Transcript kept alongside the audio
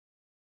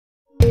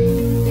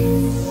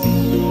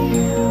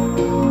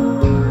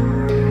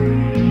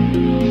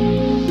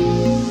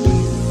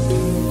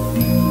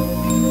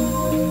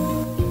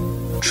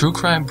True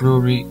Crime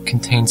Brewery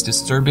contains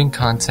disturbing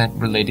content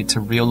related to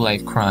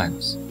real-life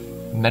crimes.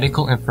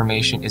 Medical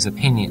information is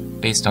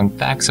opinion based on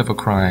facts of a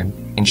crime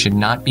and should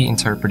not be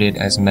interpreted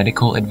as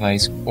medical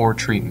advice or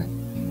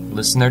treatment.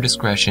 Listener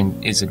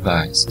discretion is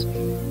advised.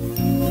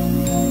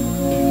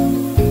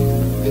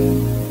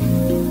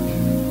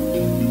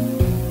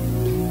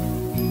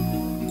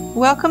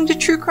 Welcome to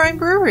True Crime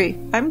Brewery.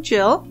 I'm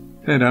Jill.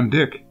 And I'm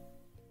Dick.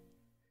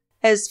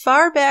 As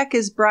far back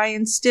as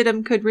Brian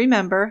Stidham could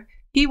remember,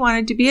 he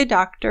wanted to be a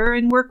doctor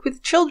and work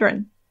with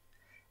children.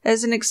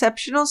 As an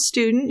exceptional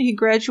student, he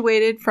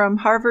graduated from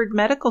Harvard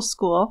Medical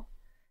School.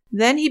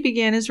 Then he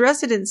began his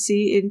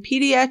residency in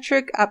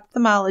pediatric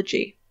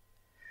ophthalmology.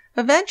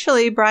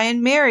 Eventually,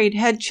 Brian married,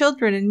 had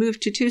children, and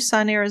moved to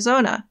Tucson,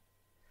 Arizona.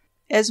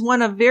 As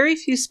one of very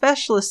few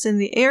specialists in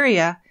the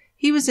area,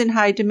 he was in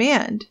high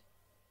demand.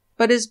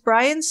 But as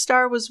Brian's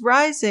star was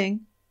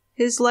rising,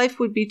 his life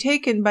would be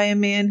taken by a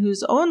man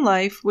whose own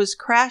life was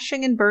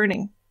crashing and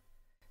burning.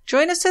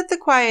 Join us at the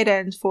quiet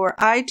end for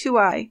Eye to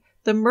Eye,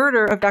 the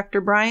murder of Dr.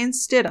 Brian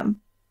Stidham.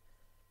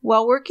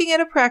 While working at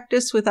a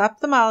practice with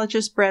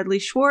ophthalmologist Bradley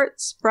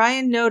Schwartz,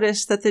 Brian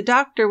noticed that the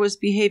doctor was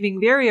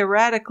behaving very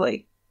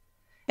erratically.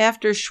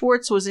 After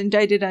Schwartz was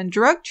indicted on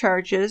drug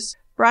charges,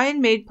 Brian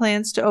made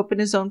plans to open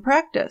his own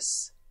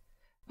practice.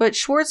 But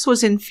Schwartz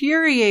was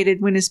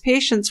infuriated when his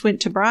patients went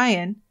to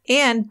Brian,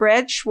 and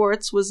Brad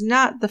Schwartz was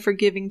not the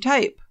forgiving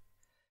type.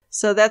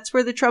 So that's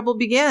where the trouble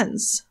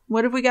begins.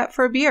 What have we got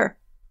for a beer?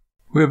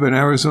 We have an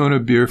Arizona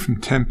beer from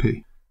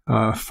Tempe,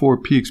 Four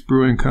Peaks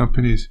Brewing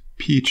Company's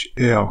Peach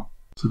Ale.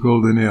 It's a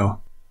golden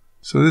ale.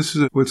 So this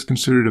is what's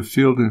considered a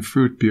field and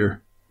fruit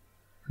beer.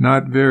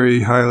 Not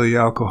very highly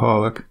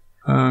alcoholic.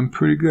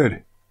 Pretty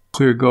good.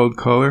 Clear gold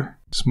color,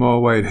 small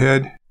white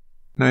head,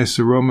 nice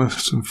aroma,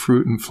 some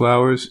fruit and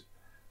flowers.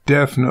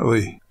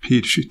 Definitely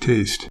peach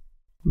taste.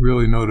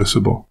 Really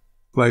noticeable.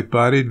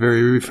 Light-bodied,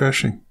 very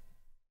refreshing.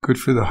 Good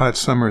for the hot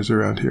summers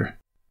around here.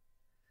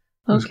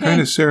 It was kind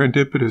of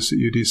serendipitous that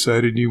you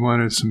decided you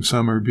wanted some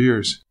summer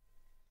beers.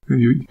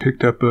 You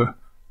picked up a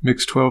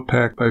mixed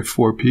 12-pack by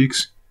Four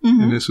Peaks,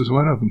 and this was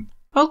one of them.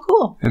 Oh,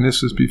 cool. And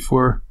this was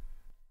before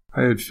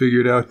I had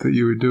figured out that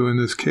you were doing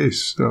this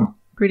case, so...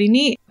 Pretty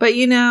neat. But,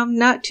 I'm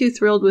not too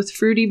thrilled with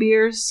fruity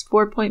beers,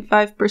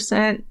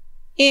 4.5%.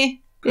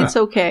 It's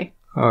okay.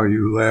 Oh,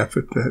 you laugh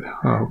at that.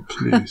 Oh,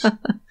 please.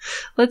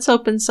 Let's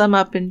open some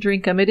up and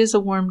drink them. It is a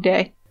warm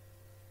day.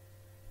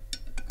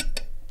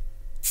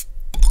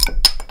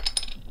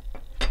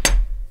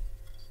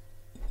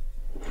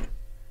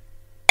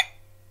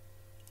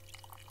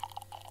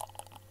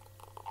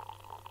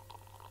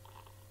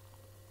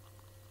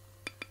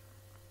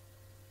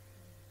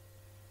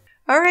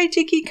 All right,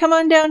 Dickie, come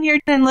on down here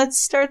and let's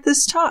start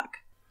this talk.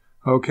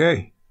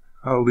 Okay,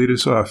 I'll lead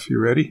us off. You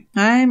ready?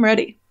 I'm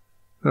ready.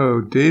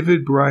 So,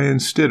 David Brian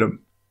Stidham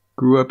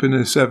grew up in the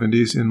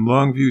 70s in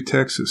Longview,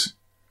 Texas.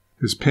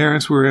 His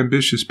parents were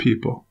ambitious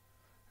people,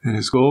 and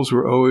his goals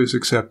were always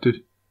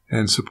accepted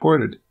and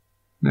supported.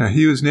 Now,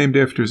 he was named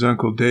after his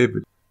uncle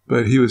David,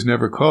 but he was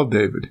never called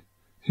David.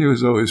 He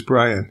was always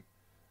Brian.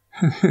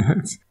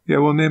 Yeah,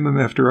 we'll name him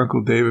after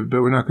Uncle David,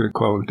 but we're not going to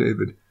call him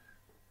David.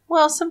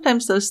 Well,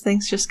 sometimes those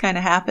things just kind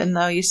of happen,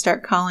 though. You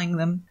start calling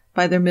them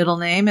by their middle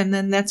name, and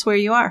then that's where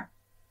you are.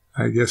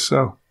 I guess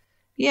so.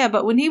 Yeah,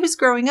 but when he was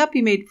growing up,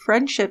 he made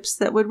friendships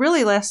that would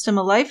really last him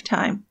a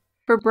lifetime.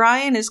 For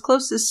Brian, his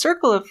closest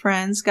circle of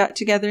friends got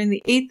together in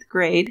the 8th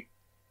grade,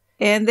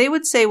 and they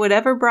would say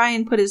whatever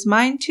Brian put his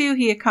mind to,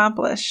 he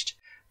accomplished.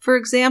 For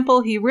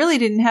example, he really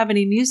didn't have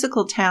any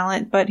musical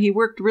talent, but he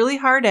worked really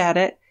hard at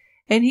it,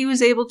 and he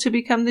was able to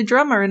become the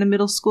drummer in a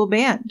middle school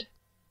band.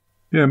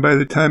 Yeah, and by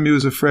the time he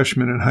was a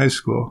freshman in high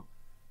school,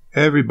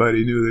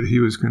 everybody knew that he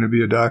was going to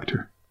be a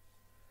doctor.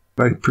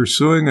 By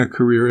pursuing a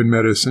career in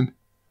medicine,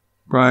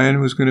 Brian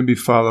was going to be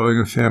following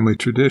a family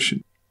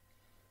tradition.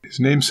 His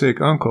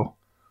namesake uncle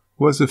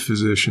was a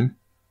physician,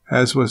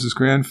 as was his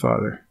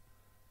grandfather.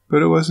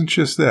 But it wasn't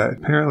just that.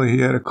 Apparently he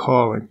had a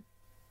calling.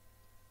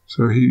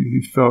 So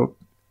he felt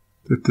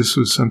that this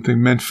was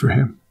something meant for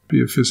him,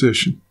 be a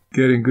physician.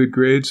 Getting good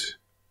grades?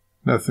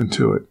 Nothing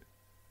to it.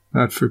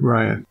 Not for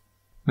Brian.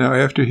 Now,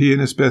 after he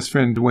and his best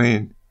friend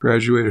Dwayne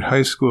graduated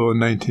high school in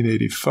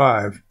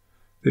 1985,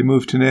 they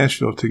moved to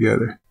Nashville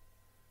together.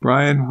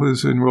 Brian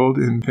was enrolled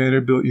in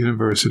Vanderbilt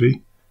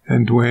University,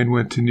 and Dwayne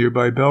went to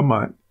nearby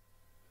Belmont.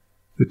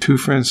 The two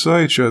friends saw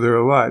each other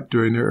a lot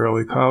during their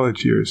early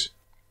college years,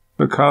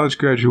 but college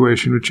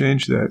graduation would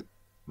change that.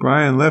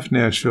 Brian left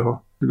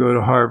Nashville to go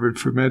to Harvard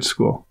for med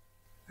school,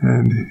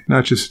 and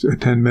not just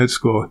attend med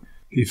school,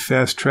 he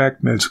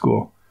fast-tracked med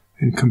school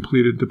and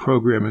completed the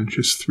program in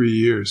just 3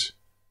 years.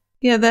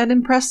 Yeah, that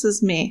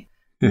impresses me.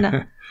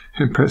 Yeah,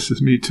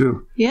 impresses me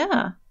too.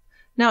 Yeah.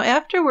 Now,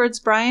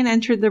 afterwards, Brian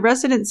entered the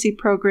residency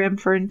program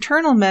for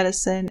internal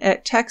medicine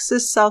at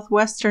Texas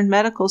Southwestern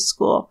Medical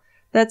School.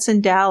 That's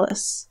in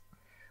Dallas.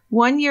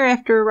 1 year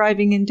after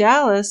arriving in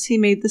Dallas, he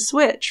made the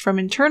switch from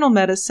internal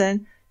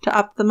medicine to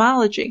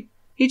ophthalmology.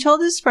 He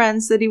told his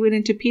friends that he went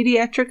into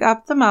pediatric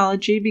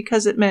ophthalmology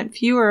because it meant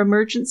fewer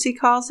emergency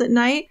calls at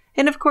night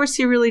And of course,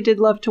 he really did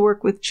love to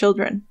work with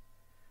children.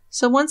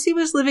 So once he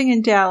was living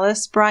in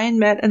Dallas, Brian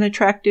met an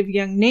attractive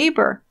young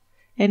neighbor,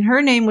 and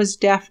her name was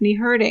Daphne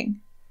Herding.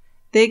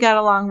 They got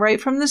along right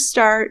from the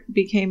start,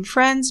 became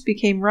friends,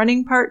 became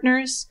running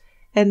partners,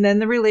 and then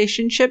the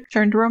relationship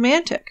turned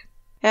romantic.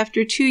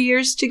 After 2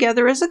 years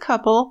together as a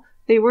couple,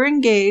 they were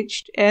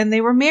engaged, and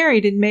they were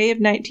married in May of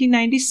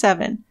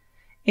 1997,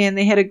 and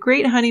they had a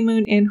great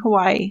honeymoon in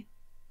Hawaii.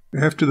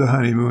 After the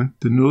honeymoon,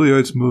 the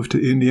newlyweds moved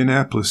to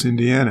Indianapolis,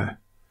 Indiana.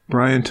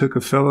 Brian took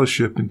a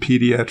fellowship in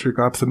pediatric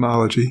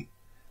ophthalmology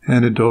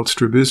and adult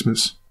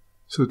strabismus.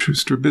 So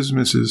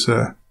strabismus is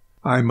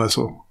eye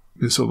muscle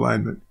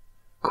misalignment.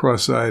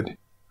 Cross-eyed,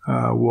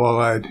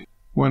 wall-eyed.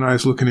 One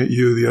eye's looking at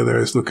you, the other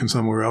eye's looking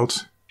somewhere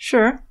else.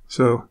 Sure.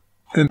 So,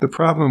 and the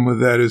problem with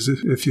that is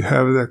if you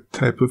have that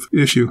type of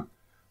issue,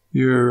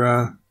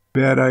 your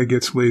bad eye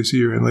gets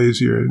lazier and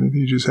lazier, and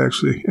you just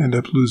actually end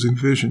up losing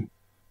vision.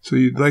 So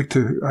you'd like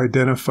to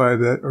identify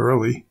that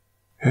early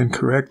and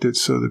correct it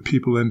so that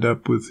people end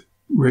up with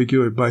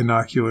regular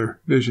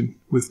binocular vision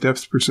with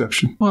depth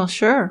perception. Well,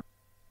 sure.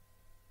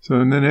 So,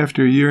 and then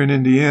after a year in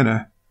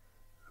Indiana,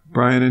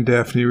 Brian and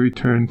Daphne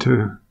returned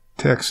to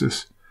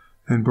Texas,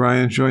 and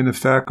Brian joined the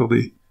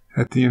faculty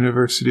at the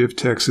University of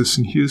Texas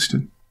in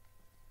Houston.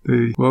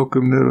 They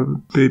welcomed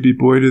a baby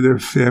boy to their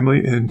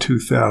family in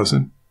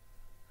 2000.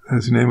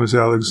 His name was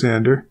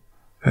Alexander.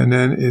 And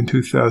then in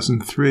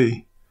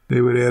 2003,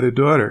 they would add a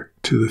daughter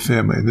to the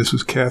family, and this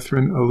was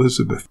Catherine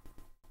Elizabeth.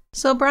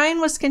 So Brian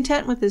was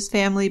content with his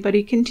family, but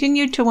he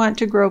continued to want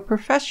to grow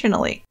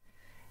professionally.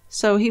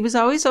 So he was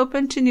always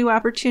open to new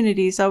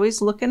opportunities,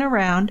 always looking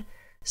around.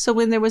 So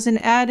when there was an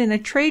ad in a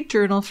trade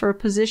journal for a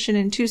position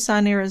in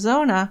Tucson,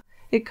 Arizona,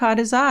 it caught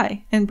his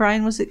eye, and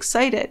Brian was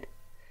excited.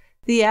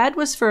 The ad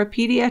was for a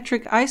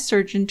pediatric eye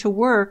surgeon to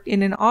work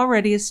in an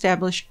already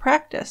established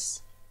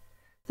practice.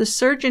 The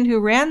surgeon who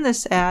ran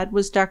this ad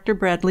was Dr.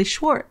 Bradley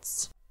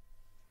Schwartz.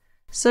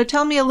 So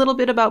tell me a little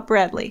bit about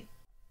Bradley.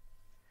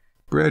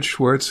 Brad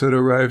Schwartz had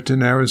arrived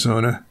in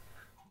Arizona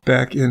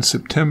back in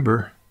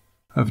September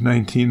of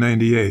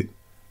 1998.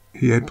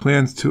 He had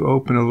plans to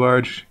open a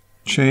large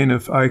chain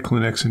of eye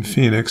clinics in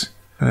Phoenix,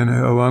 and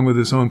along with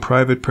his own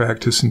private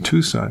practice in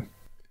Tucson.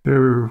 They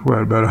were,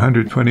 about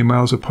 120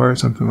 miles apart,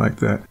 something like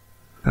that.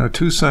 Now,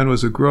 Tucson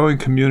was a growing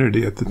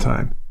community at the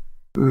time.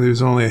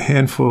 There's only a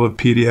handful of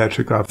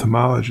pediatric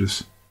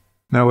ophthalmologists.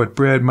 Now, what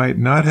Brad might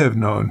not have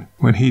known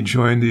when he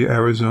joined the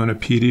Arizona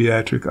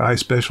Pediatric Eye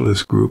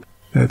Specialist Group,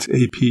 that's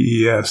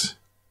APES.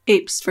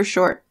 APES for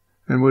short.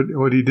 And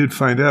what he did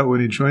find out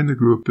when he joined the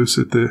group is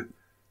that the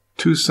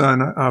Tucson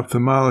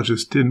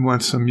ophthalmologist didn't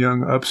want some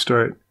young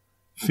upstart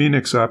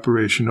Phoenix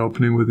operation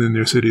opening within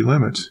their city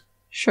limits.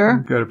 Sure.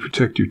 You've got to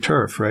protect your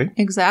turf, right?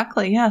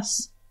 Exactly,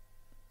 yes.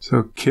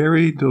 So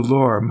Carrie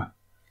DeLorme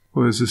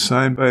was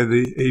assigned by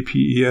the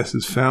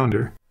APES's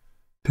founder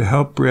to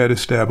help Brad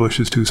establish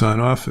his Tucson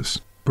office.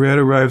 Brad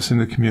arrives in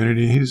the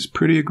community. He's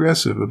pretty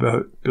aggressive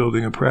about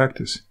building a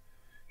practice.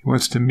 He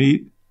wants to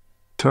meet,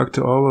 talk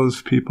to all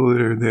those people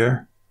that are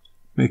there,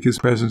 make his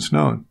presence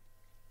known.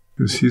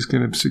 Because he's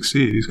going to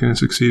succeed. He's going to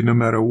succeed no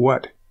matter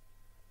what.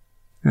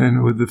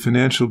 And with the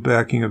financial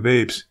backing of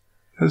APES,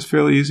 that's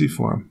fairly easy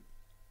for him.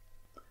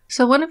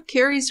 So one of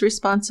Carrie's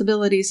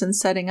responsibilities in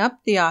setting up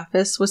the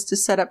office was to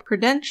set up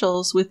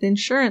credentials with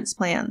insurance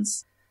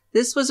plans.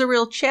 This was a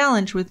real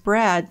challenge with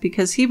Brad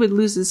because he would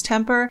lose his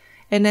temper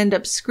and end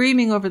up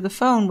screaming over the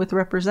phone with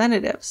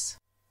representatives.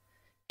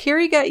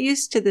 Carrie got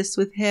used to this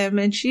with him,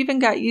 and she even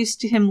got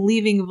used to him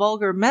leaving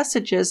vulgar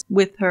messages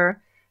with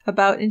her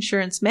about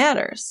insurance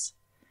matters.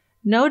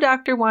 No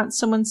doctor wants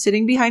someone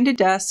sitting behind a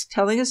desk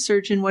telling a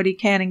surgeon what he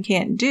can and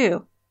can't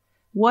do.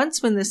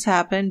 Once when this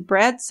happened,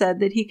 Brad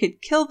said that he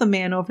could kill the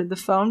man over the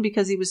phone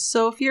because he was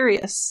so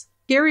furious.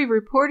 Carrie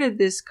reported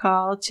this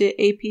call to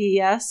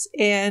APES,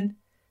 and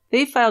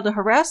they filed a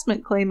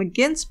harassment claim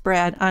against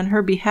Brad on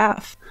her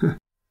behalf.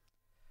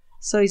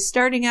 So he's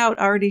starting out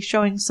already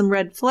showing some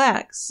red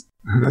flags.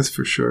 That's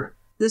for sure.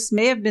 This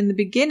may have been the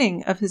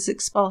beginning of his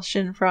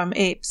expulsion from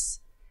APES.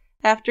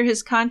 After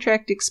his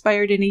contract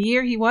expired in a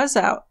year, he was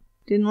out.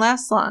 Didn't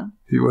last long.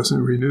 He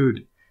wasn't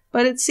renewed.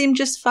 But it seemed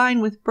just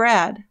fine with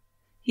Brad.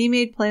 He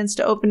made plans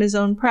to open his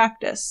own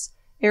practice,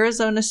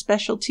 Arizona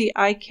Specialty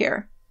Eye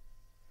Care.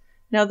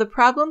 Now, the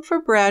problem for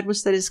Brad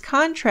was that his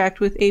contract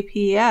with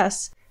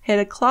APES had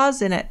a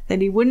clause in it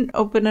that he wouldn't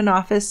open an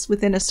office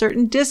within a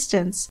certain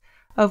distance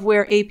of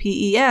where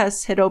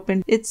APES had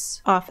opened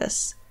its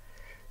office.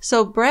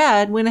 So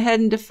Brad went ahead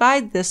and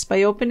defied this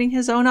by opening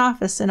his own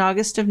office in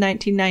August of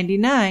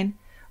 1999,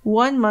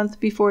 1 month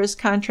before his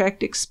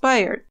contract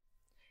expired.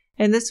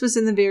 And this was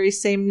in the very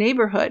same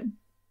neighborhood.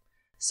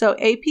 So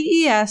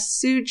APES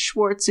sued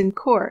Schwartz in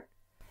court,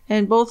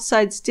 and both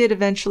sides did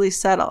eventually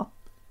settle.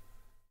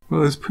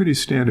 Well, it's pretty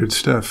standard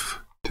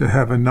stuff to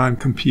have a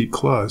non-compete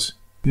clause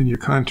in your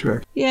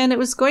contract. Yeah, and it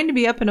was going to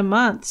be up in a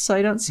month, so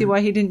I don't see why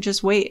he didn't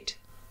just wait.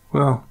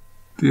 Well,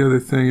 the other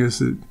thing is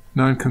that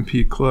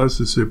non-compete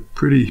clauses are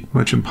pretty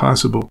much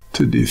impossible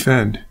to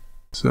defend.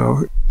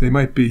 So they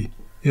might be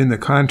in the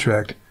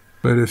contract,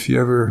 but if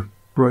you ever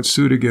brought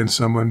suit against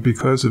someone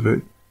because of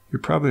it,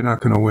 you're probably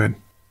not going to win.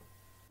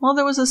 Well,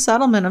 there was a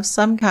settlement of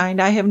some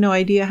kind. I have no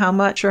idea how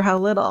much or how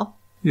little.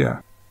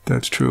 Yeah,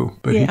 that's true.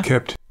 But he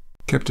kept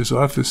his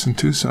office in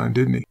Tucson,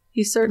 didn't he?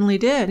 He certainly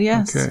did,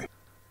 yes. Okay.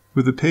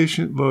 With the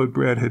patient load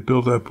Brad had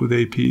built up with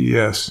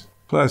APES,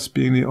 plus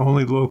being the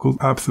only local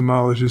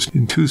ophthalmologist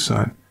in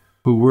Tucson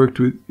who worked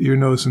with ear,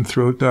 nose, and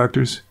throat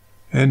doctors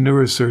and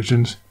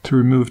neurosurgeons to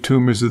remove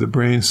tumors of the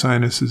brain,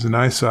 sinuses, and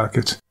eye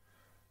sockets,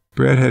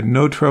 Brad had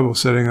no trouble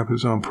setting up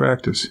his own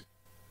practice.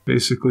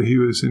 Basically, he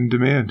was in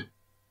demand.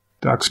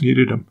 Docs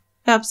needed him.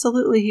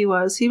 Absolutely he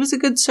was. He was a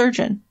good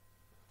surgeon.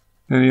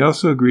 And he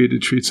also agreed to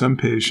treat some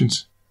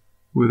patients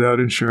without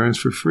insurance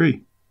for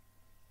free.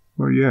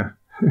 Well, yeah,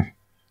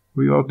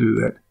 we all do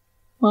that.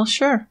 Well,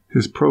 sure.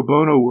 His pro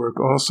bono work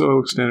also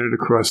extended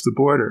across the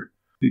border.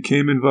 He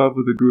became involved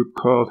with a group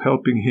called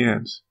Helping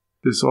Hands.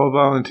 This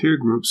all-volunteer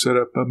group set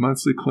up a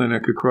monthly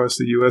clinic across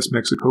the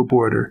U.S.-Mexico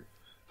border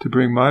to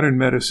bring modern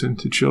medicine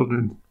to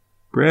children.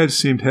 Brad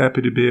seemed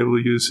happy to be able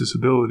to use his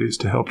abilities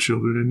to help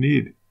children in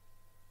need.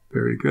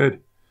 Very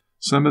good.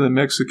 Some of the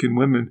Mexican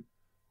women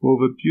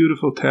wove a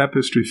beautiful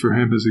tapestry for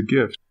him as a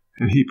gift,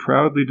 and he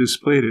proudly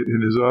displayed it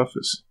in his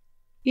office.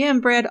 Yeah,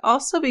 and Brad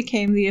also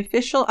became the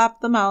official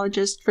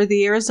ophthalmologist for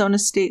the Arizona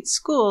State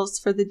Schools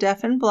for the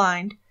Deaf and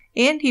Blind,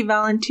 and he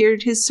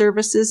volunteered his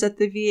services at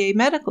the VA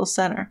Medical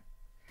Center.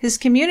 His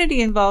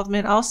community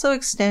involvement also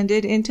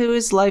extended into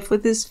his life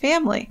with his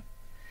family.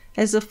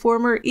 As a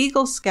former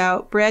Eagle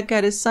Scout, Brad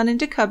got his son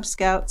into Cub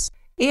Scouts,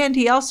 and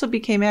he also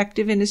became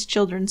active in his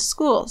children's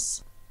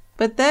schools.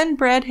 But then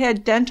Brad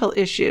had dental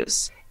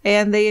issues,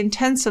 and they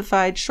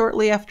intensified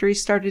shortly after he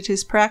started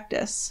his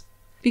practice.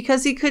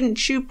 Because he couldn't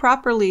chew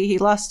properly, he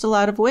lost a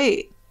lot of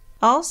weight.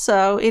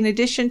 Also, in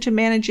addition to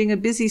managing a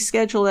busy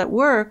schedule at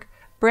work,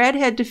 Brad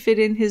had to fit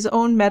in his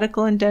own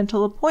medical and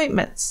dental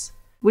appointments,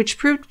 which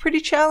proved pretty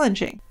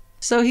challenging.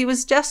 So he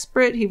was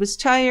desperate, he was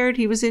tired,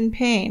 he was in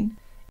pain.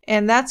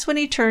 And that's when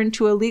he turned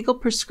to illegal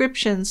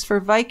prescriptions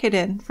for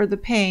Vicodin for the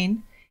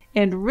pain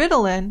and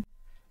Ritalin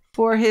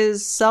for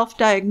his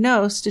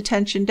self-diagnosed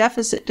attention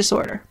deficit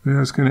disorder. I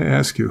was going to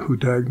ask you, who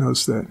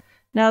diagnosed that?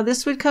 Now,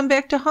 this would come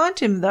back to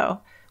haunt him,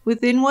 though.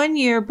 Within 1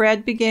 year,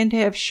 Brad began to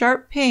have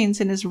sharp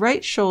pains in his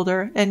right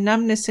shoulder and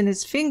numbness in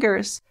his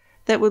fingers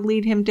that would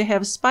lead him to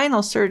have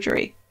spinal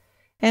surgery,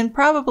 and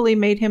probably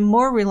made him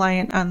more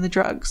reliant on the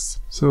drugs.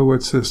 So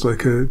what's this,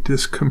 like a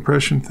disc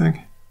compression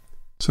thing?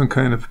 Some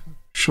kind of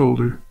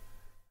shoulder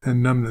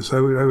and numbness.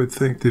 I would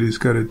think that he's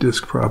got a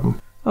disc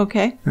problem.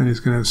 Okay. And he's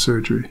going to have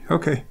surgery.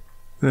 Okay.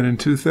 Then in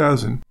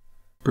 2000,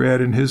 Brad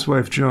and his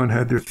wife Joan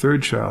had their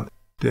third child,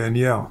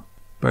 Danielle.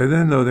 By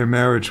then, though, their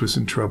marriage was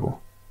in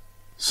trouble.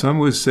 Some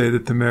would say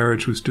that the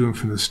marriage was doomed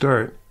from the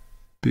start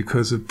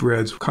because of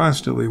Brad's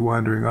constantly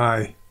wandering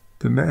eye.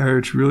 The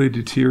marriage really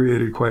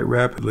deteriorated quite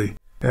rapidly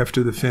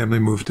after the family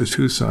moved to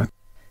Tucson.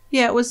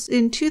 Yeah, it was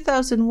in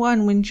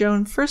 2001 when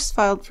Joan first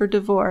filed for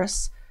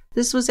divorce.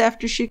 This was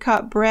after she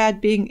caught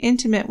Brad being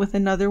intimate with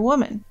another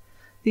woman.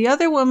 The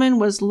other woman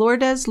was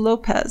Lourdes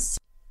Lopez,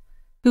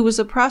 who was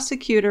a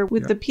prosecutor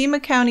with the Pima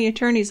County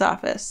Attorney's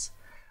Office.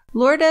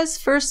 Lourdes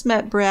first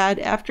met Brad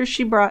after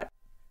she brought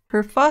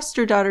her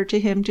foster daughter to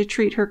him to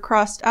treat her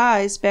crossed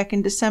eyes back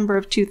in December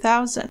of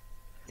 2000.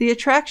 The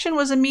attraction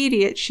was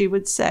immediate, she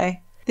would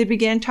say. They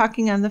began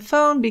talking on the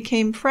phone,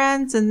 became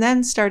friends, and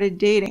then started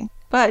dating.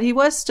 But he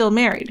was still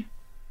married.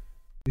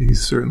 He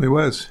certainly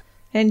was.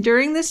 And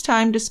during this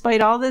time,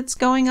 despite all that's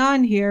going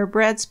on here,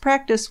 Brad's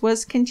practice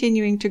was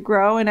continuing to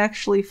grow and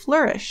actually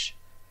flourish.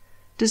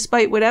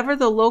 Despite whatever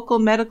the local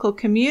medical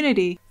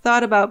community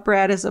thought about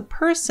Brad as a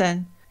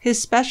person,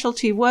 his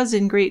specialty was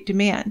in great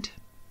demand.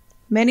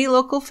 Many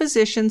local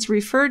physicians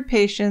referred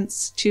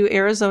patients to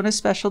Arizona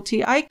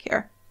Specialty Eye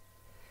Care.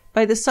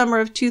 By the summer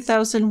of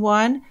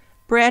 2001,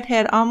 Brad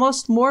had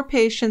almost more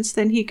patients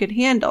than he could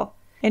handle,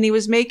 and he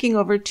was making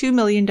over $2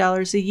 million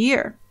a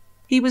year.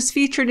 He was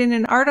featured in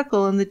an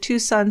article in the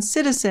Tucson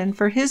Citizen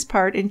for his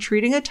part in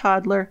treating a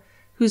toddler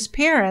whose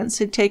parents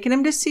had taken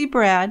him to see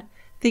Brad,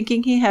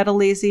 thinking he had a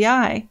lazy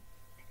eye.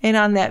 And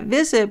on that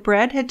visit,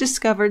 Brad had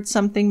discovered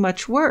something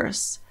much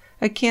worse,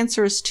 a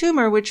cancerous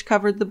tumor which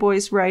covered the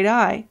boy's right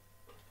eye.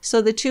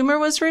 So the tumor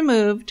was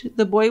removed,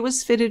 the boy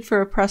was fitted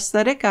for a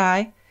prosthetic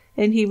eye,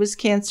 and he was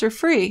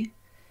cancer-free.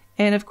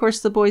 And of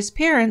course the boy's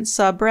parents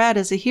saw Brad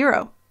as a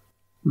hero.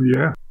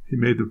 Yeah, he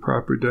made the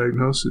proper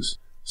diagnosis,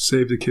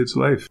 saved the kid's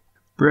life.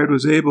 Brad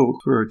was able,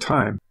 for a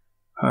time,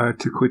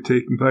 to quit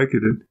taking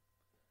Vicodin.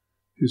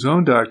 His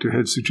own doctor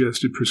had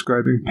suggested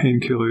prescribing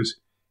painkillers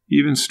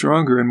even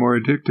stronger and more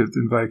addictive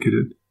than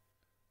Vicodin,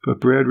 but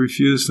Brad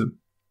refused them.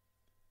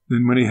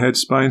 Then when he had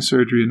spine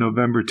surgery in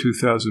November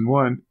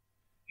 2001,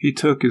 he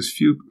took as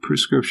few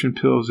prescription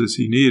pills as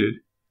he needed,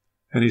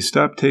 and he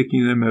stopped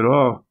taking them at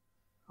all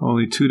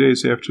only 2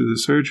 days after the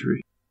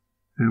surgery.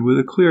 And with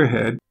a clear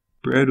head,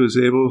 Brad was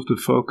able to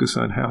focus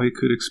on how he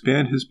could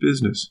expand his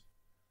business,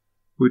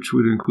 which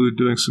would include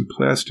doing some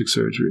plastic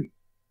surgery.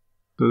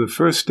 So the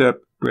first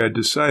step Brad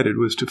decided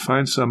was to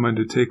find someone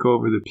to take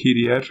over the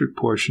pediatric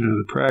portion of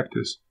the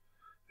practice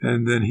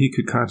and then he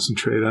could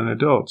concentrate on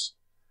adults.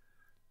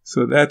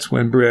 So that's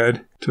when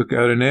Brad took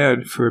out an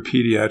ad for a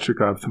pediatric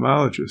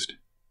ophthalmologist.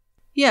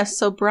 Yes,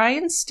 so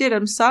Brian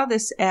Stidham saw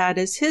this ad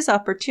as his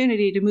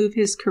opportunity to move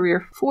his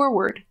career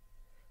forward.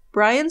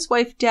 Brian's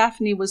wife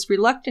Daphne was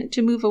reluctant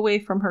to move away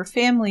from her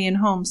family and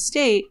home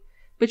state,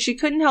 but she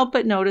couldn't help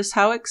but notice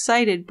how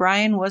excited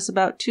Brian was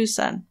about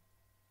Tucson.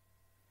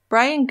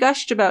 Brian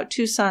gushed about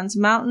Tucson's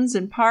mountains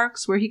and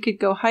parks where he could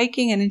go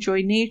hiking and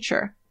enjoy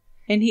nature,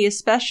 and he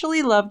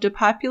especially loved a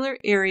popular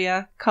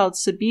area called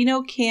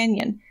Sabino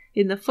Canyon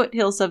in the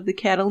foothills of the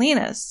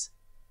Catalinas.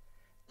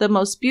 The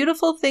most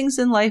beautiful things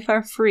in life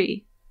are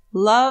free: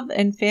 love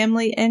and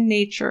family and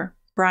nature,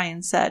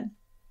 Brian said.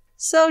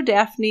 So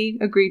Daphne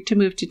agreed to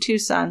move to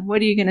Tucson.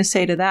 What are you going to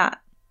say to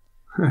that?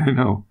 I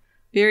know.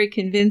 Very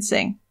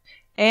convincing.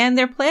 And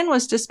their plan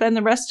was to spend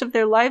the rest of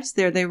their lives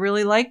there. They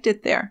really liked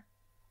it there.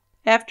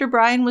 After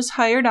Brian was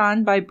hired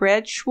on by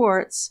Brad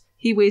Schwartz,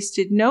 he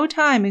wasted no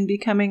time in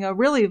becoming a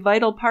really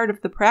vital part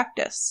of the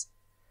practice.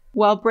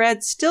 While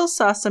Brad still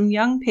saw some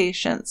young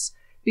patients,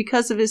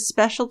 because of his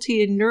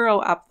specialty in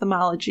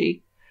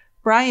neuro-ophthalmology,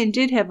 Brian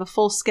did have a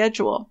full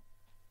schedule.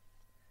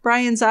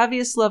 Brian's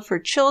obvious love for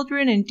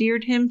children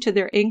endeared him to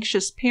their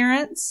anxious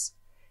parents,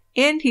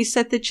 and he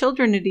set the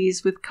children at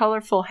ease with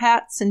colorful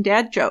hats and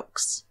dad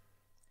jokes.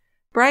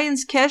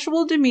 Brian's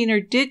casual demeanor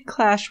did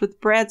clash with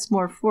Brad's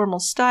more formal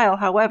style,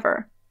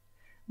 however.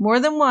 More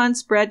than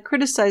once, Brad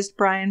criticized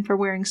Brian for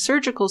wearing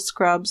surgical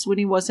scrubs when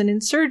he wasn't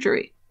in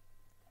surgery.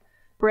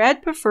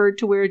 Brad preferred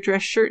to wear a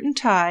dress shirt and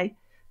tie,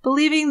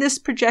 believing this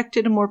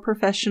projected a more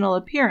professional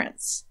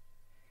appearance.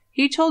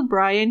 He told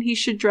Brian he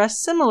should dress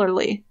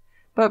similarly,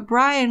 but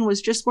Brian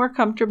was just more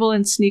comfortable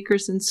in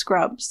sneakers and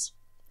scrubs.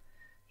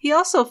 He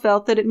also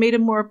felt that it made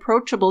him more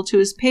approachable to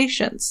his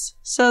patients,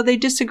 so they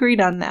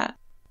disagreed on that.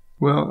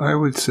 Well, I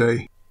would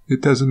say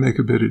it doesn't make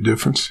a bit of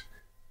difference.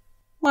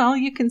 Well,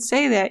 you can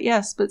say that,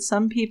 yes, but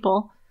some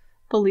people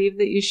believe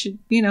that you should,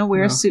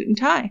 wear a suit and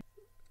tie.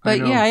 But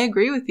yeah, I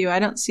agree with you. I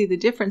don't see the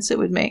difference it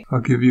would make.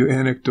 I'll give you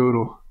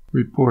anecdotal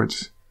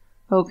reports.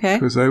 Okay.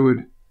 Because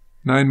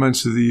 9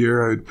 months of the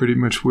year, I would pretty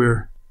much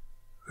wear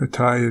a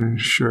tie and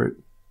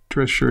shirt,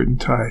 dress shirt and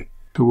tie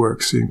to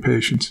work seeing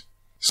patients.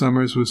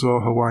 Summers was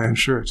all Hawaiian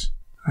shirts.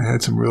 I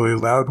had some really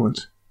loud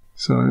ones.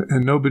 So,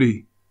 and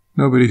nobody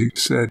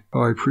said,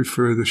 oh, I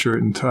prefer the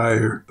shirt and tie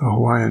or the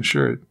Hawaiian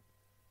shirt.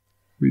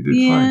 We did fine.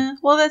 Yeah,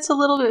 well, that's a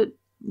little bit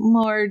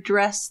more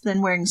dress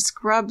than wearing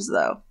scrubs,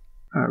 though.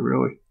 Not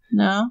really.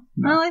 No?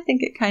 Well, I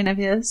think it kind of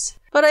is.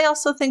 But I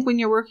also think when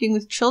you're working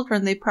with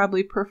children, they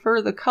probably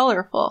prefer the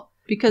colorful.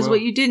 Because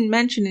what you didn't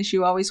mention is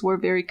you always wore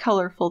very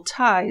colorful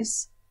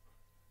ties.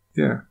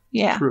 Yeah.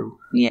 Yeah. True.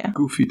 Yeah.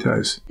 Goofy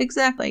ties.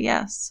 Exactly,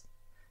 yes.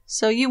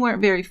 So you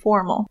weren't very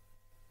formal.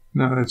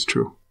 No, that's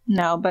true.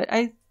 No, but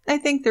I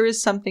think there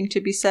is something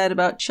to be said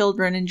about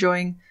children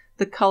enjoying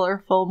the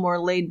colorful, more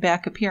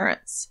laid-back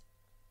appearance.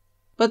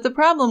 But the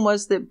problem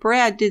was that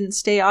Brad didn't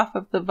stay off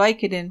of the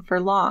Vicodin for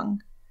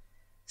long.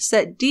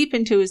 Set deep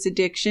into his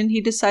addiction, he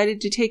decided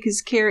to take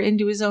his care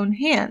into his own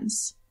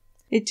hands.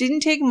 It didn't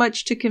take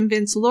much to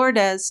convince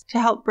Lourdes to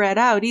help Brad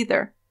out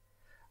either.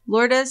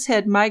 Lourdes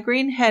had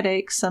migraine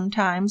headaches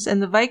sometimes,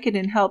 and the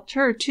Vicodin helped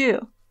her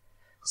too.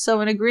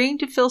 So in agreeing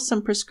to fill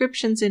some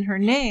prescriptions in her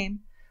name,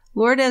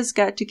 Lourdes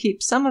got to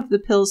keep some of the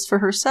pills for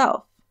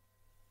herself.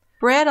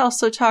 Brad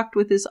also talked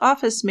with his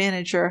office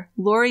manager,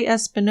 Lori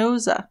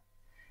Espinoza,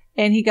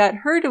 and he got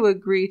her to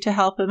agree to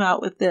help him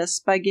out with this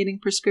by getting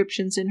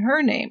prescriptions in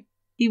her name.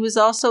 He was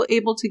also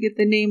able to get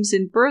the names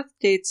and birth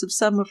dates of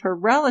some of her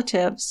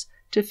relatives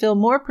to fill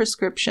more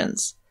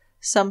prescriptions,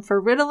 some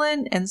for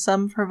Ritalin and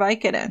some for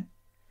Vicodin.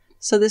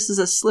 So this is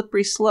a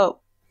slippery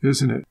slope.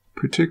 Isn't it?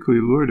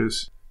 Particularly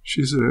Lourdes.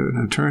 She's an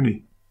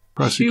attorney.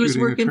 She was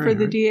working for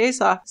the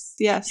DA's office,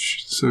 yes.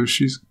 So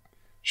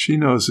she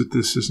knows that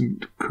this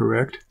isn't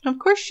correct. Of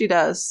course she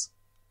does.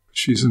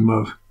 She's in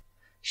love.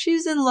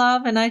 She's in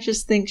love, and I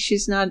just think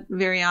she's not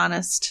very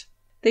honest.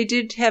 They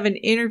did have an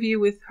interview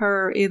with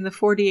her in the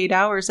 48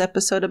 Hours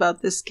episode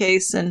about this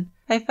case, and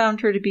I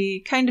found her to be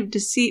kind of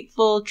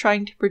deceitful,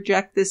 trying to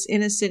project this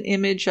innocent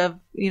image of,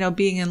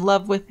 being in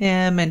love with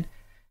him and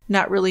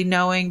not really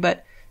knowing,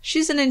 but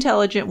she's an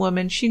intelligent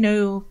woman. She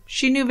knew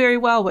very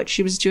well what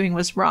she was doing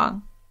was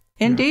wrong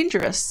and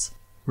dangerous.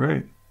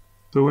 Right.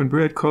 So when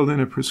Brad called in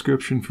a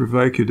prescription for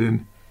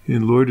Vicodin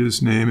in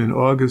Lourdes' name in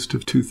August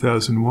of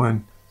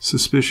 2001,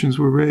 suspicions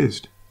were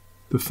raised.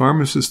 The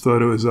pharmacist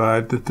thought it was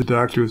odd that the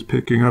doctor was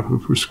picking up a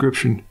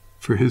prescription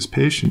for his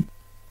patient.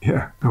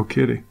 Yeah, no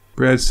kidding.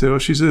 Brad said, oh,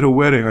 she's at a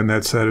wedding on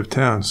that side of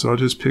town, so I'll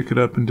just pick it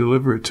up and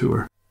deliver it to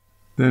her.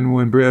 Then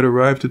when Brad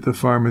arrived at the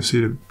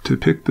pharmacy to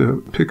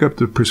pick up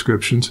the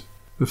prescriptions,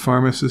 the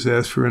pharmacist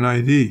asked for an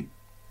ID.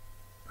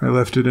 I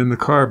left it in the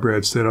car,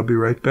 Brad said. I'll be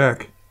right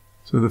back.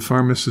 So the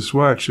pharmacist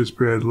watched as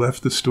Brad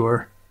left the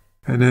store,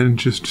 and then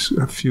just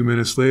a few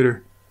minutes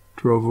later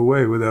drove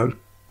away without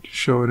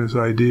showing his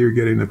ID or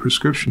getting the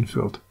prescription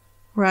filled.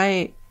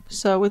 Right.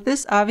 So with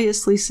this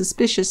obviously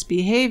suspicious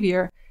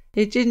behavior,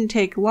 it didn't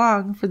take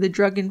long for the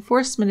Drug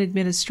Enforcement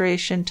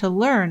Administration to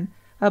learn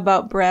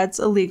about Brad's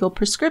illegal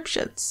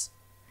prescriptions.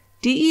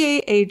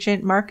 DEA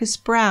agent Marcus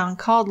Brown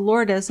called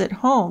Lourdes at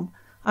home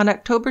on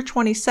October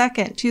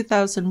 22,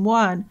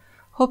 2001,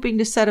 hoping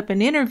to set up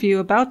an interview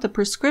about the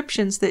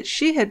prescriptions that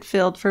she had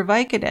filled for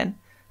Vicodin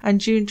on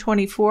June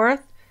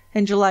 24th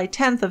and July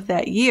 10th of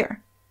that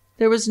year.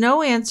 There was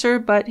no answer,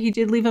 but he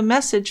did leave a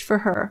message for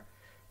her,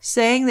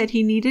 saying that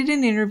he needed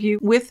an interview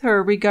with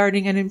her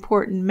regarding an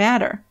important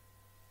matter.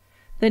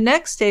 The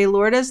next day,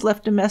 Lourdes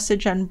left a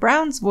message on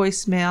Brown's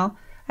voicemail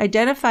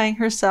identifying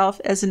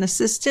herself as an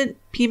assistant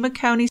Pima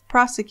County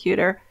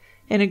prosecutor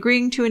and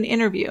agreeing to an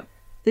interview.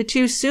 The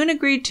two soon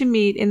agreed to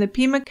meet in the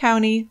Pima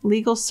County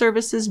Legal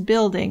Services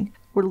building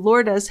where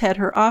Lourdes had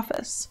her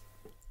office.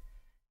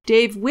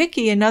 Dave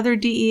Wicke, another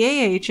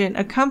DEA agent,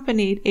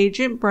 accompanied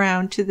Agent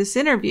Brown to this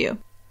interview.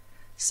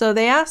 So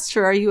they asked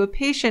her, "Are you a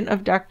patient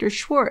of Dr.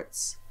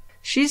 Schwartz?"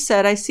 She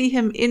said, "I see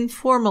him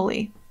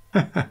informally."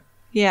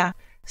 Yeah.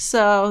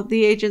 So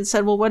the agent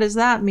said, "Well, what does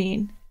that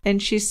mean?"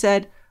 And she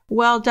said,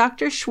 "Well,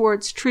 Dr.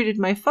 Schwartz treated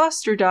my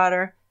foster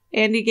daughter,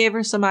 and he gave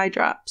her some eye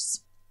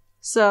drops."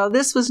 So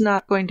this was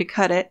not going to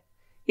cut it.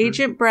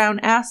 Agent Brown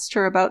asked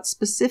her about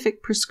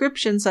specific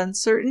prescriptions on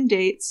certain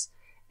dates,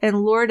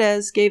 and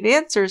Lourdes gave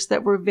answers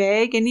that were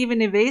vague and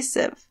even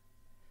evasive.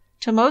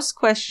 To most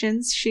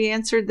questions, she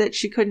answered that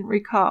she couldn't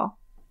recall.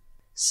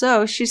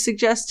 So she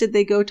suggested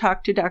they go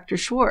talk to Dr.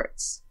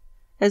 Schwartz,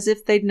 as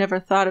if they'd never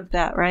thought of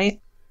that,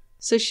 right?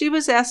 So she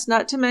was asked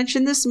not to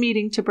mention this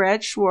meeting to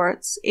Brad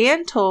Schwartz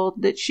and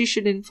told that she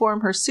should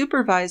inform her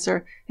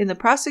supervisor in the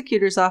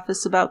prosecutor's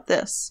office about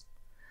this.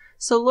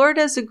 So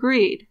Lourdes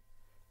agreed.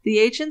 The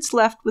agents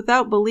left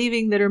without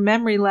believing that her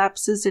memory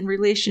lapses in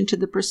relation to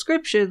the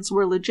prescriptions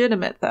were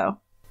legitimate, though.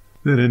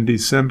 Then in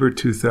December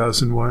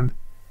 2001,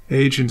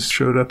 agents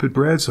showed up at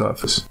Brad's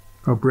office.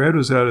 Well, Brad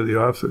was out of the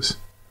office,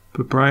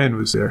 but Brian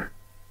was there,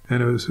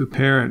 and it was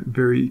apparent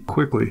very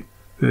quickly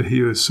that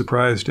he was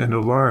surprised and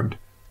alarmed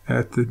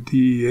at the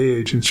DEA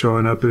agent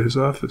showing up at his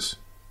office.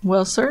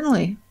 Well,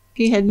 certainly.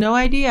 He had no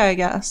idea, I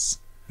guess.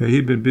 Now,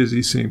 he'd been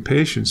busy seeing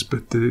patients,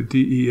 but the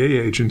DEA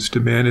agents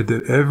demanded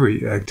that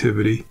every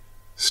activity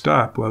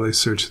stop while they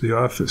searched the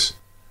office.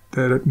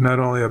 That not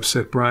only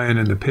upset Brian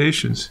and the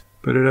patients,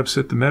 but it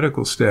upset the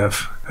medical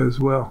staff as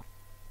well.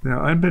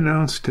 Now,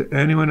 unbeknownst to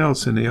anyone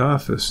else in the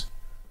office,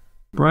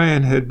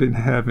 Brian had been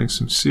having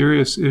some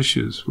serious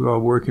issues while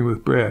working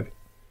with Brad,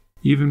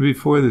 even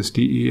before this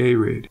DEA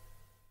raid.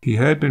 He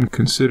had been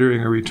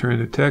considering a return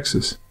to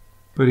Texas,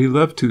 but he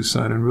loved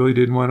Tucson and really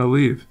didn't want to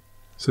leave.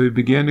 So he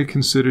began to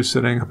consider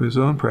setting up his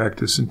own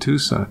practice in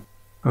Tucson.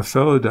 A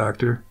fellow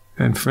doctor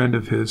and friend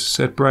of his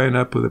set Brian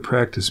up with a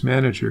practice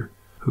manager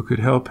who could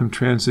help him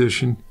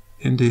transition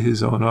into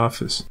his own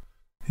office.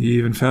 He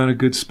even found a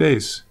good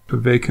space, a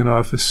vacant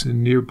office in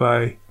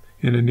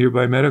a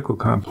nearby medical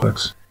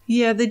complex.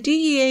 Yeah, the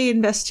DEA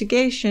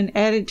investigation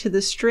added to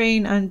the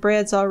strain on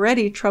Brad's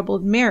already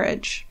troubled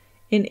marriage.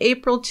 In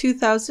April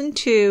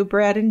 2002,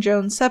 Brad and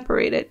Joan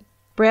separated.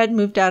 Brad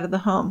moved out of the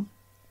home.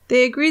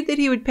 They agreed that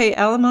he would pay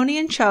alimony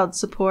and child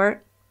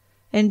support,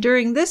 and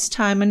during this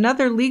time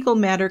another legal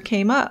matter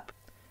came up.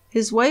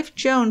 His wife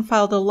Joan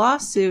filed a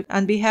lawsuit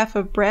on behalf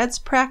of Brad's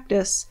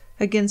practice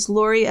against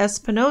Lori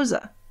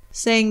Espinoza,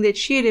 saying that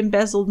she had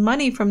embezzled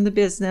money from the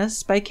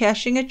business by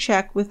cashing a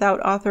check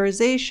without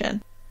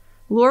authorization.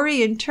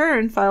 Lori in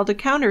turn filed a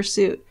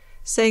countersuit,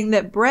 saying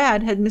that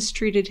Brad had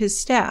mistreated his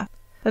staff.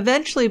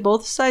 Eventually,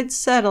 both sides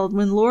settled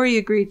when Lori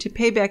agreed to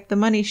pay back the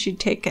money she'd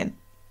taken.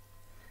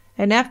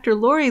 And after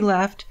Lori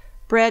left,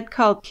 Brad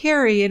called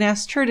Carrie and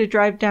asked her to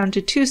drive down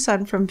to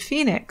Tucson from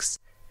Phoenix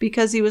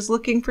because he was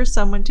looking for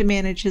someone to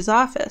manage his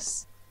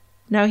office.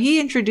 Now, he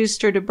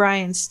introduced her to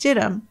Brian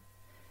Stidham,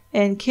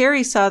 and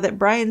Carrie saw that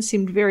Brian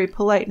seemed very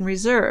polite and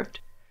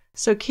reserved.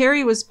 So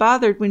Carrie was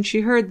bothered when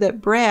she heard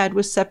that Brad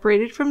was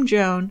separated from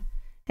Joan,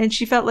 and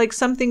she felt like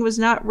something was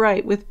not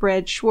right with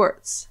Brad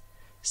Schwartz.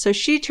 So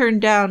she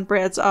turned down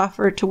Brad's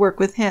offer to work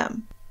with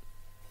him.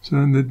 So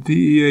then the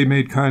DEA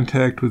made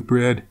contact with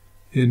Brad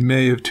in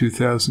May of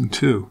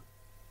 2002,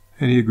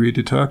 and he agreed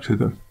to talk to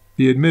them.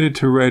 He admitted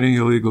to writing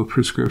illegal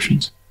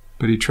prescriptions,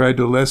 but he tried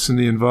to lessen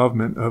the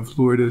involvement of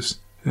Lourdes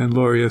and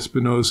Lori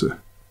Espinoza.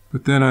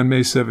 But then on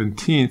May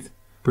 17th,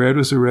 Brad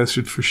was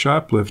arrested for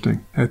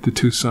shoplifting at the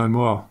Tucson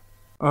Mall.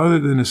 Other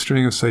than a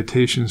string of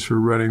citations for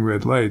running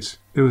red lights,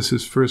 it was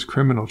his first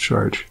criminal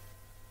charge.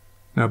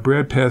 Now,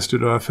 Brad passed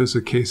it off as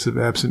a case of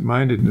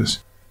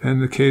absent-mindedness,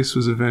 and the case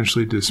was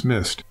eventually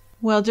dismissed.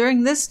 Well,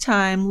 during this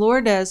time,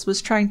 Lourdes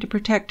was trying to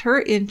protect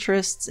her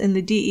interests in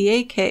the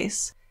DEA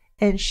case,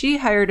 and she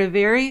hired a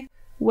very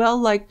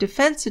well-liked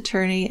defense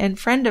attorney and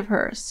friend of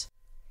hers.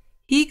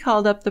 He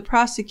called up the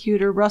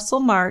prosecutor, Russell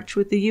March,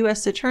 with the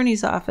U.S.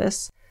 Attorney's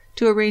Office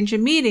to arrange a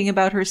meeting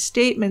about her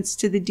statements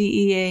to the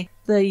DEA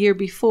the year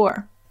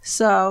before.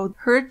 So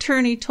her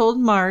attorney told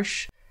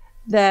Marsh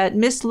that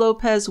Miss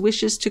Lopez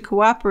wishes to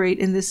cooperate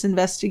in this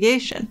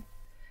investigation.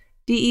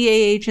 DEA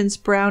agents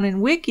Brown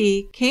and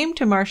Wicke came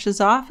to Marsh's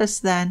office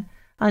then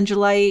on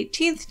July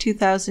 18,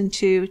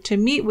 2002 to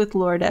meet with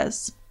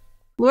Lourdes.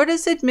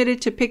 Lourdes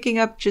admitted to picking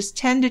up just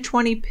 10 to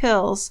 20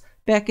 pills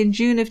back in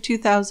June of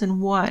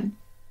 2001.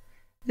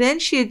 Then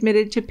she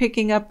admitted to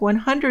picking up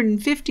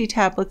 150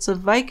 tablets of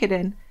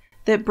Vicodin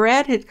that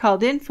Brad had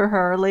called in for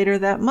her later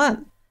that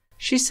month.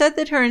 She said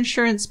that her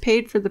insurance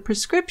paid for the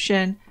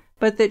prescription,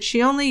 but that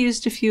she only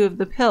used a few of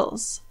the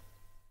pills.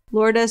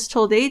 Lourdes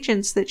told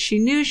agents that she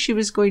knew she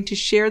was going to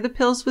share the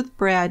pills with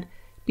Brad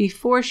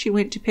before she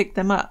went to pick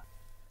them up.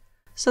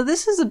 So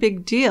this is a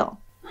big deal.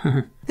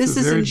 This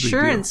is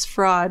insurance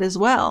fraud as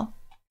well.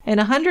 And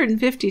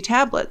 150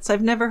 tablets.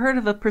 I've never heard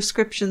of a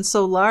prescription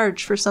so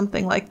large for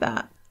something like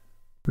that.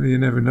 Well, you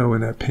never know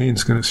when that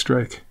pain's going to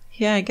strike.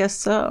 Yeah, I guess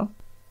so.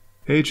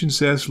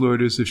 Agents asked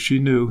Lourdes if she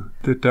knew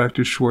that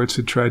Dr. Schwartz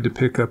had tried to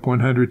pick up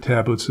 100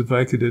 tablets of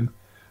Vicodin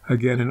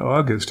again in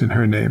August in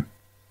her name.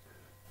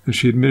 And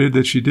she admitted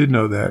that she did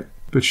know that,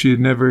 but she had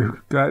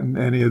never gotten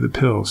any of the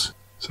pills.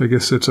 So I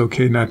guess that's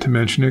okay not to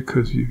mention it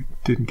because you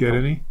didn't get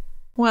any?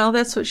 Well,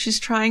 that's what she's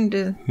trying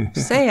to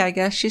say, I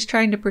guess. She's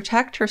trying to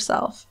protect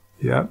herself.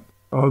 Yeah.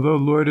 Although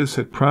Lourdes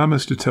had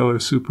promised to tell her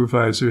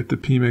supervisor at the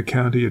Pima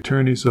County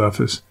Attorney's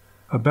Office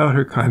about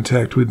her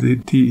contact with the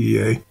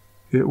DEA,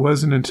 it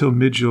wasn't until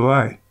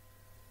mid-July,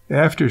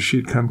 after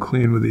she'd come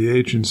clean with the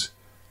agents,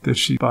 that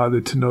she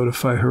bothered to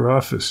notify her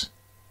office.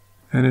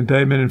 An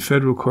indictment in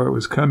federal court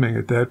was coming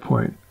at that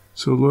point,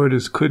 so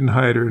Lourdes couldn't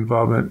hide her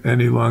involvement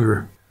any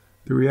longer.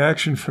 The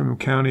reaction from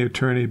County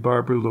Attorney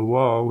Barbara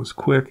Lawal was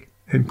quick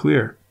and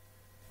clear.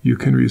 You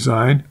can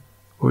resign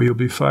or you'll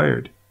be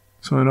fired.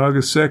 So on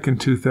August 2nd,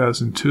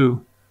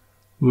 2002,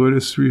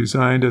 Lourdes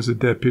resigned as a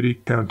deputy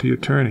county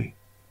attorney.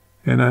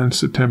 And on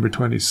September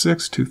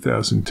 26,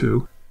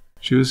 2002,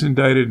 she was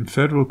indicted in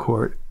federal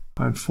court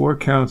on 4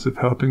 counts of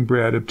helping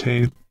Brad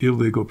obtain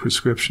illegal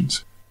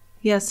prescriptions.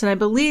 Yes, and I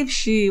believe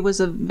she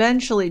was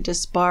eventually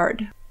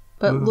disbarred.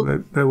 But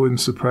well, that wouldn't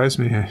surprise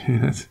me.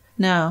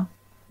 No.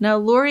 Now,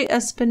 Lori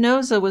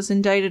Espinoza was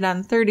indicted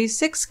on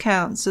 36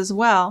 counts as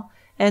well,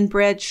 and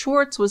Brad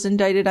Schwartz was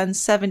indicted on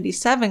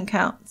 77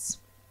 counts.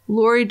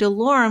 Lori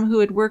DeLorme, who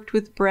had worked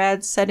with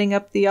Brad setting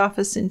up the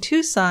office in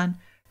Tucson,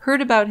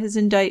 heard about his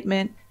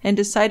indictment and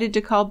decided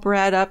to call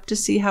Brad up to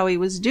see how he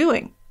was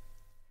doing.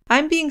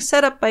 I'm being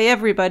set up by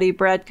everybody,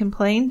 Brad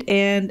complained,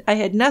 and I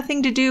had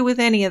nothing to do with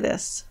any of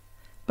this.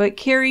 But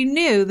Carrie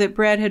knew that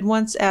Brad had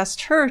once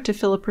asked her to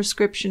fill a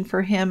prescription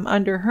for him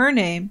under her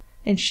name,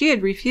 and she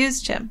had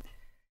refused him.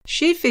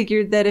 She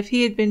figured that if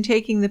he had been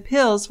taking the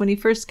pills when he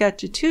first got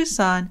to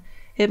Tucson,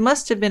 it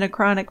must have been a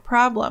chronic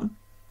problem.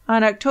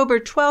 On October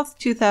 12,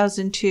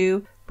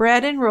 2002,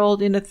 Brad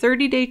enrolled in a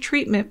 30-day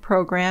treatment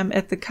program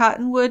at the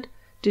Cottonwood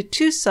to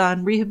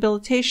Tucson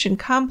Rehabilitation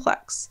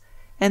Complex,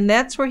 and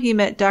that's where he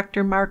met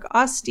Dr. Mark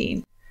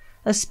Osteen,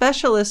 a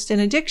specialist in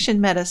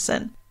addiction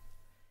medicine.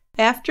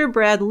 After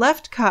Brad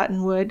left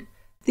Cottonwood,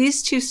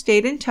 these two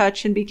stayed in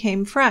touch and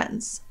became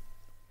friends.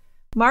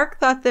 Mark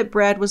thought that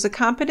Brad was a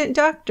competent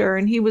doctor,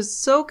 and he was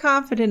so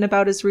confident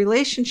about his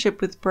relationship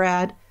with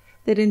Brad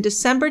that in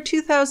December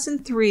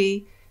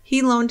 2003,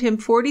 he loaned him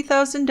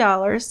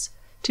 $40,000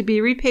 to be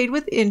repaid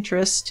with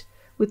interest,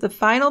 with the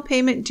final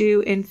payment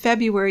due in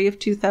February of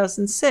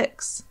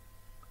 2006.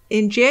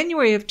 In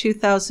January of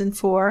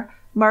 2004,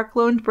 Mark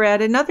loaned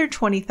Brad another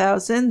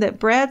 $20,000 that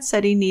Brad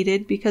said he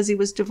needed because he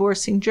was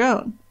divorcing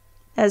Joan.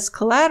 As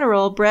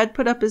collateral, Brad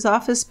put up his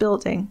office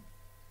building.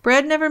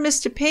 Brad never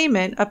missed a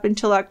payment up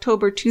until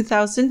October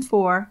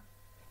 2004,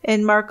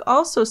 and Mark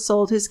also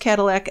sold his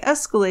Cadillac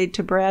Escalade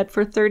to Brad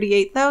for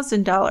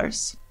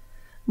 $38,000.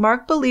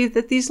 Mark believed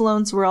that these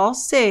loans were all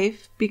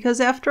safe because,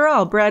 after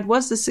all, Brad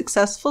was a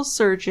successful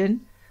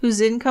surgeon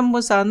whose income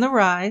was on the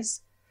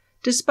rise,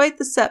 despite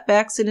the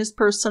setbacks in his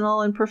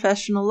personal and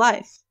professional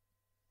life.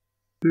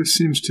 There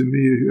seems to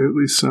me at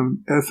least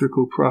some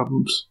ethical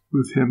problems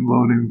with him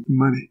loaning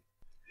money.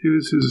 He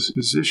was his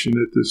physician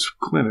at this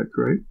clinic,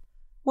 right?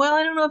 Well,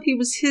 I don't know if he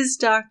was his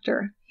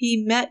doctor.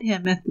 He met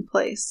him at the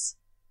place.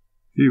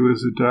 He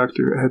was a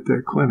doctor at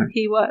that clinic?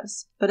 He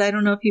was, but I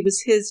don't know if he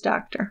was his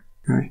doctor.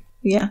 Okay.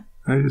 Yeah.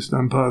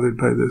 I'm bothered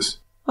by this.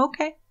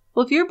 Okay.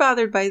 Well, if you're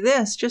bothered by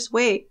this, just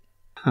wait.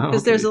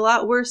 Because there's a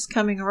lot worse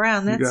coming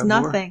around. That's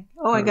nothing.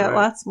 More? I got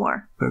lots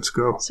more. Let's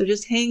go. So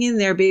just hang in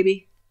there,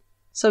 baby.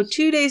 So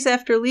 2 days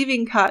after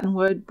leaving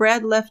Cottonwood,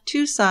 Brad left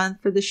Tucson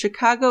for the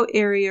Chicago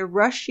area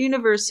Rush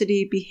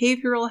University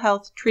Behavioral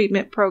Health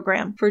Treatment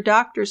Program for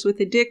doctors with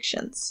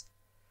addictions.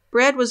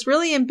 Brad was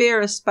really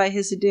embarrassed by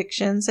his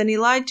addictions, and he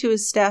lied to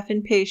his staff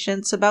and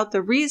patients about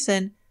the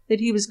reason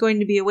that he was going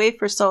to be away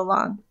for so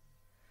long.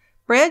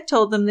 Brad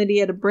told them that he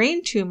had a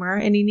brain tumor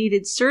and he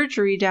needed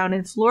surgery down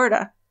in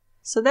Florida.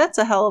 So that's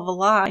a hell of a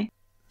lie.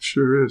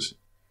 Sure is.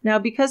 Now,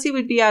 because he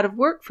would be out of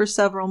work for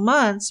several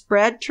months,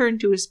 Brad turned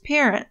to his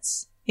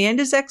parents and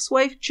his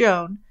ex-wife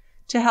Joan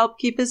to help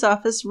keep his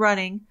office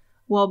running,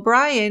 while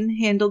Brian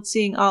handled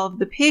seeing all of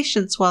the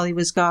patients while he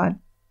was gone.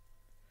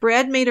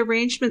 Brad made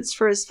arrangements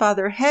for his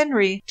father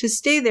Henry to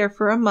stay there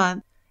for a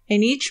month,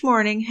 and each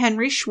morning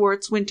Henry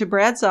Schwartz went to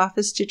Brad's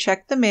office to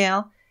check the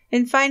mail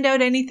and find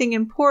out anything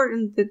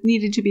important that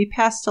needed to be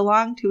passed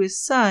along to his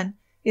son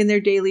in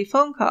their daily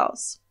phone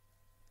calls.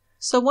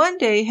 So one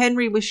day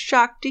Henry was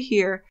shocked to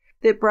hear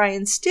that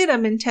Brian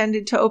Stidham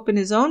intended to open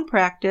his own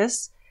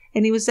practice,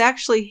 and he was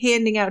actually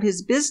handing out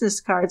his business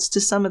cards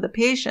to some of the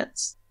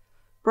patients.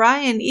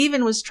 Brian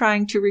even was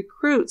trying to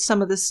recruit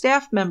some of the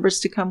staff members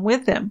to come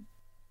with him.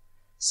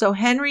 So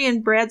Henry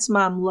and Brad's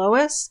mom,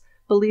 Lois,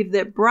 believed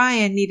that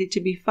Brian needed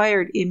to be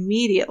fired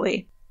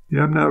immediately.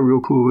 Yeah, I'm not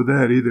real cool with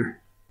that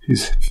either.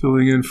 He's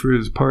filling in for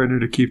his partner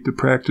to keep the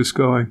practice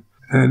going.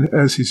 And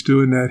as he's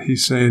doing that,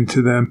 he's saying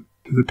to them,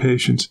 to the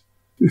patients,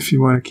 if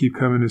you want to keep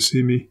coming to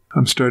see me,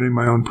 I'm starting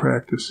my own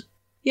practice.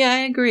 Yeah, I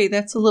agree.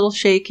 That's a little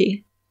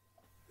shaky.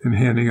 And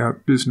handing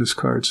out business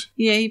cards.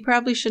 Yeah, he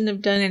probably shouldn't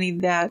have done any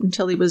of that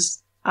until he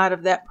was out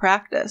of that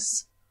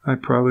practice. I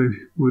probably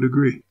would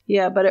agree.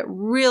 Yeah, but it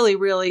really,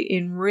 really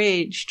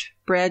enraged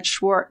Brad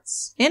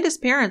Schwartz and his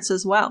parents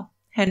as well,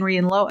 Henry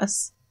and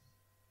Lois.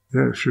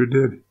 Yeah, it sure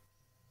did.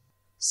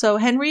 So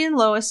Henry and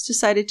Lois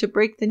decided to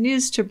break the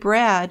news to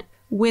Brad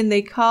when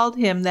they called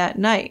him that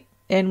night.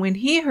 And when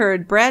he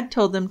heard, Brad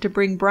told them to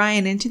bring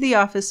Brian into the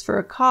office for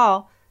a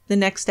call the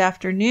next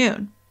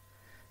afternoon.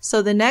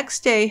 So the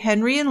next day,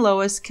 Henry and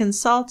Lois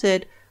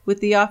consulted with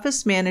the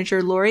office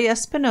manager, Lori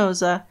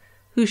Espinoza,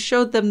 who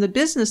showed them the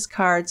business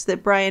cards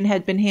that Brian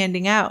had been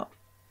handing out.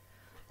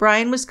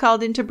 Brian was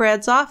called into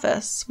Brad's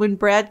office when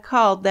Brad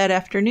called that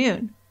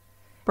afternoon.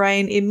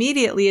 Brian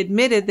immediately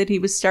admitted that he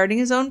was starting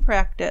his own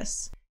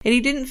practice, and he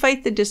didn't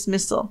fight the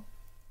dismissal.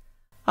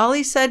 All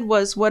he said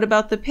was, "What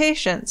about the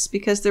patients?"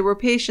 because there were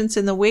patients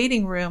in the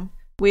waiting room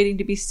waiting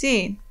to be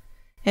seen.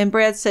 And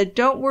Brad said,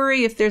 "Don't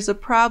worry, if there's a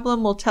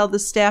problem, we'll tell the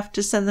staff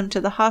to send them to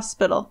the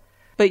hospital.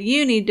 But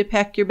you need to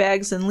pack your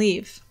bags and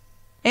leave.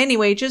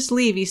 Anyway, just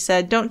leave," he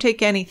said. "Don't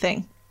take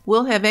anything.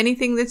 We'll have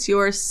anything that's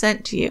yours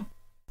sent to you."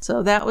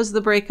 So that was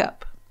the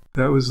breakup.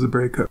 That was the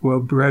breakup. Well,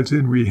 Brad's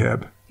in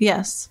rehab.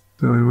 Yes.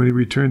 So when he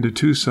returned to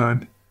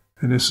Tucson,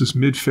 and this was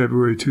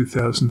mid-February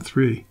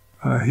 2003,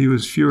 he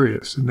was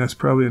furious, and that's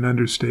probably an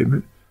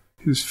understatement.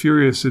 He was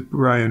furious at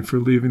Brian for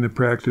leaving the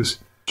practice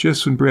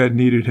just when Brad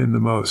needed him the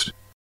most.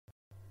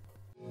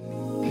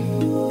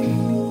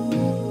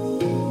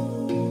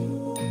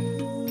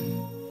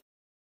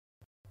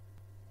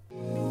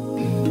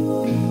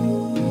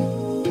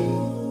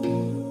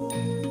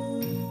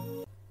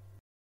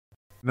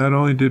 Not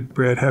only did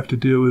Brad have to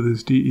deal with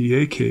his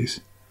DEA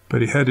case,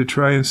 but he had to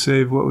try and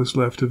save what was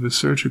left of his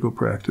surgical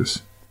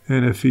practice.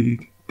 And if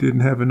he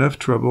didn't have enough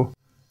trouble,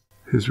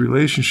 his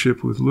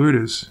relationship with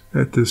Lourdes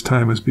at this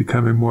time was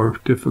becoming more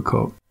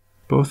difficult.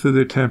 Both of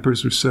their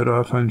tempers were set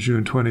off on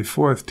June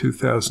 24th,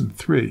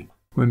 2003,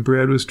 when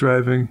Brad was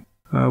driving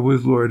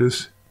with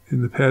Lourdes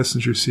in the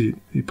passenger seat.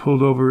 He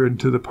pulled over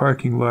into the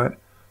parking lot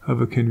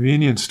of a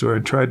convenience store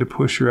and tried to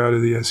push her out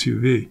of the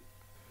SUV.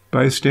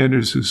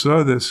 Bystanders who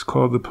saw this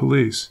called the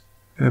police,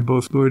 and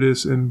both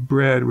Lourdes and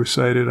Brad were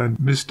cited on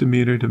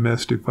misdemeanor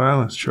domestic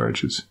violence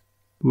charges.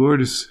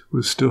 Lourdes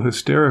was still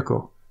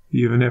hysterical,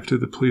 even after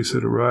the police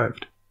had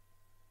arrived.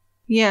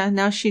 Yeah,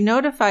 now she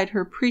notified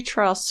her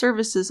pretrial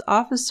services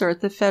officer at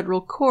the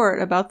federal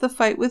court about the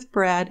fight with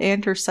Brad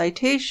and her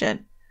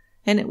citation,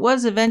 and it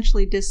was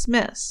eventually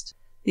dismissed.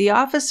 The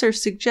officer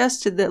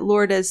suggested that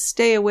Lourdes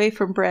stay away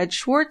from Brad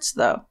Schwartz,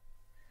 though,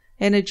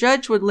 and a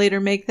judge would later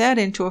make that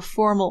into a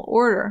formal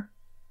order.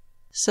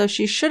 So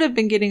she should have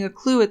been getting a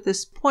clue at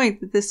this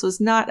point that this was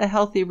not a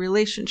healthy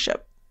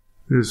relationship.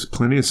 There's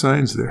plenty of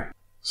signs there.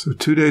 So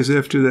 2 days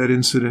after that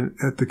incident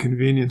at the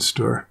convenience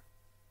store,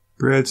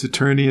 Brad's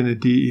attorney in the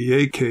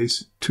DEA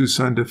case,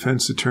 Tucson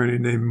defense attorney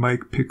named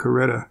Mike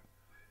Picaretta,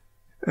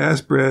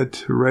 asked Brad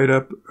to write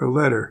up a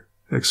letter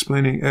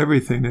explaining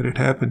everything that had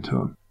happened to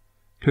him.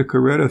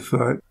 Picaretta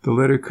thought the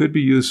letter could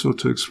be useful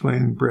to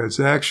explain Brad's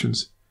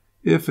actions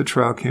if a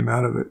trial came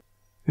out of it.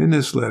 In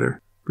this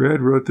letter,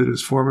 Brad wrote that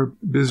his former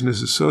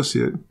business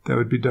associate, that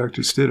would be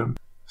Dr. Stidham,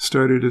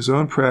 started his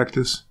own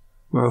practice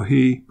while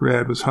he,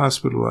 Brad, was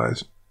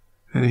hospitalized,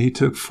 and he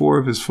took 4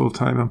 of his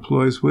full-time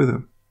employees with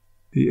him.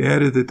 He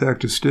added that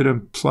Dr.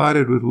 Stidham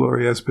plotted with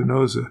Lori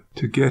Espinoza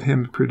to get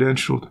him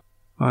credentialed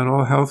on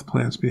all health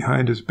plans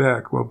behind his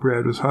back while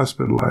Brad was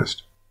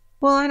hospitalized.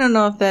 Well, I don't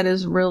know if that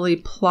is really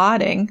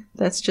plotting.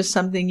 That's just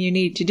something you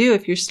need to do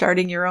if you're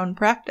starting your own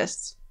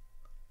practice.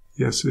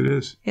 Yes, it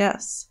is.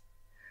 Yes.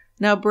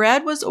 Now,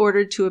 Brad was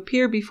ordered to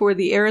appear before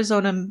the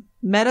Arizona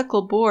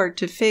Medical Board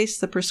to face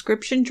the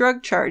prescription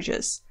drug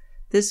charges.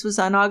 This was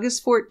on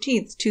August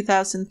 14th,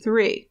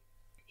 2003.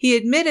 He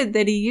admitted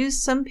that he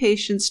used some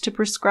patients to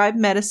prescribe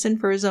medicine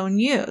for his own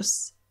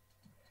use.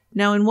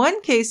 Now, in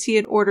one case, he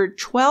had ordered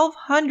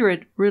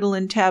 1,200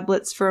 Ritalin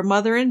tablets for a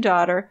mother and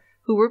daughter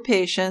who were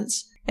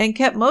patients and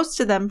kept most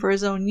of them for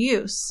his own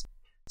use.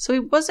 So he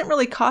wasn't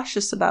really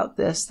cautious about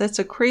this. That's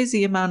a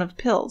crazy amount of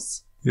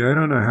pills. Yeah, I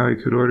don't know how he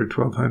could order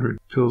 1,200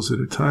 pills at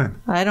a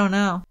time. I don't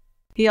know.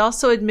 He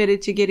also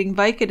admitted to getting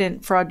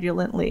Vicodin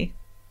fraudulently.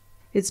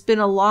 "It's been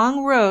a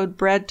long road,"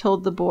 Brad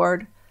told the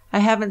board. "I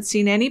haven't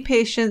seen any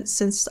patients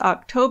since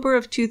October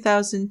of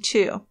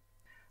 2002.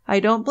 I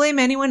don't blame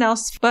anyone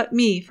else but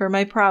me for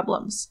my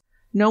problems.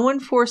 No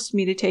one forced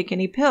me to take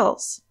any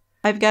pills.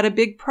 I've got a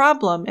big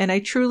problem, and I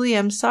truly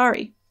am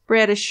sorry."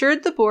 Brad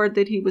assured the board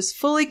that he was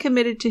fully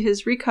committed to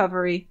his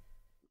recovery,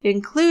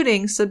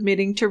 including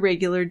submitting to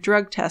regular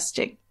drug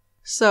testing.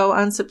 So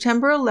on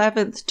September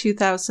 11th,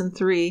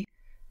 2003,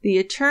 the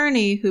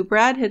attorney who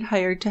Brad had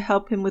hired to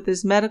help him with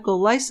his medical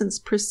license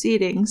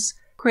proceedings,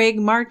 Craig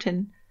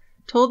Martin,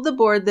 told the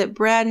board that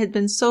Brad had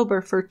been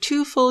sober for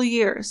 2 full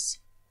years.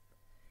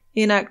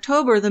 In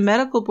October, the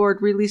medical board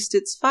released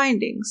its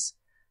findings,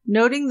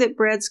 noting that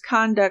Brad's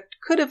conduct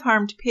could have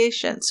harmed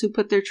patients who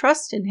put their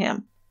trust in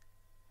him.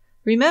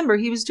 Remember,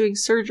 he was doing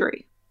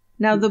surgery.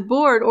 Now, the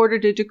board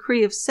ordered a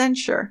decree of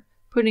censure,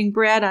 putting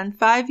Brad on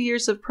 5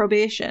 years of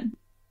probation.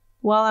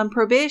 While on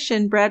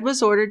probation, Brad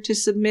was ordered to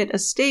submit a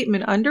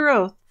statement under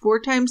oath 4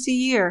 times a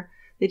year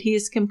that he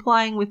is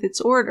complying with its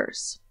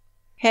orders,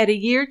 had a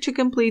year to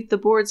complete the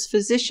board's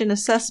physician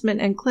assessment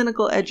and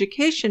clinical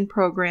education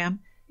program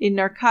in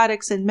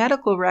narcotics and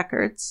medical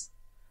records,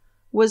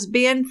 was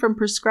banned from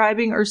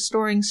prescribing or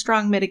storing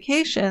strong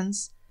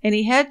medications, and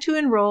he had to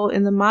enroll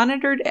in the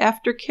monitored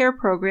aftercare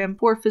program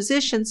for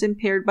physicians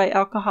impaired by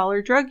alcohol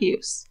or drug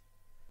use.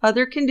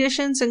 Other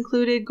conditions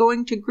included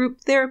going to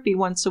group therapy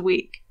once a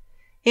week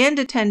and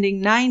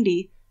attending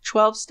 90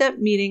 12-step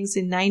meetings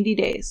in 90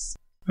 days.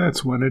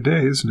 That's one a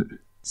day, isn't it?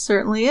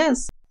 Certainly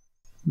is.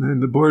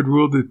 And the board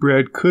ruled that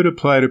Brad could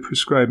apply to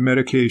prescribe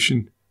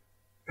medication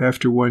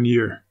after 1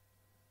 year.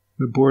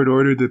 The board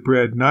ordered that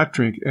Brad not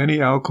drink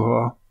any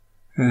alcohol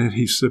and that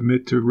he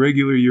submit to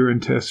regular urine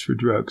tests for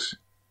drugs.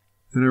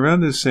 And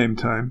around this same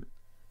time,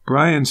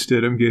 Brian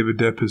Stidham gave a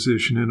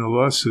deposition in a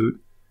lawsuit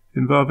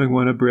involving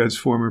one of Brad's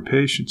former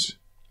patients.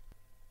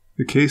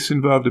 The case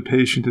involved a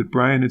patient that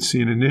Brian had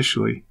seen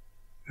initially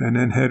and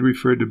then had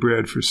referred to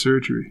Brad for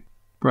surgery.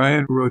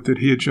 Brian wrote that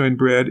he had joined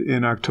Brad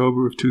in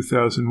October of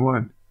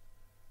 2001,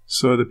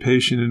 saw the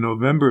patient in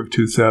November of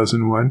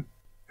 2001,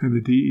 and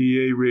the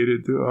DEA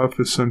raided the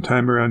office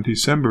sometime around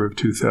December of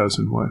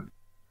 2001.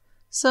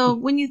 So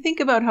when you think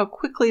about how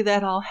quickly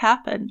that all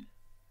happened,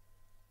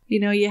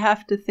 you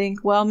have to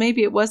think, well,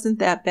 maybe it wasn't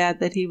that bad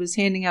that he was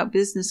handing out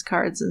business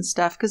cards and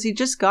stuff, because he'd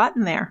just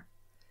gotten there.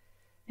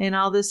 And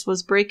all this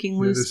was breaking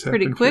loose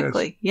pretty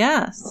quickly. Fast.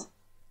 Yes.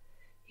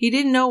 He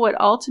didn't know what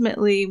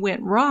ultimately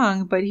went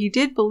wrong, but he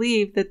did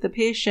believe that the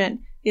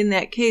patient in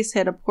that case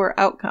had a poor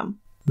outcome.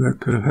 That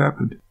could have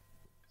happened.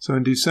 So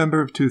in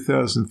December of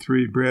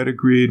 2003, Brad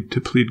agreed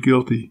to plead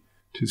guilty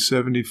to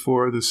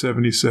 74 of the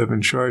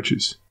 77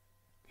 charges.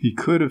 He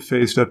could have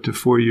faced up to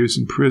 4 years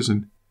in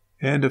prison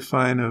and a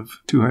fine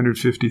of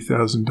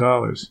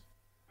 $250,000,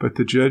 but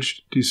the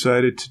judge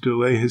decided to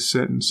delay his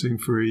sentencing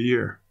for a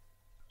year.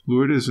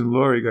 Lourdes and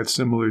Lori got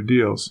similar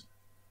deals.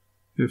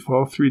 If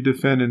all 3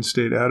 defendants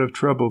stayed out of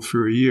trouble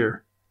for a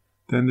year,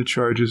 then the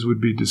charges would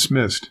be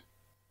dismissed.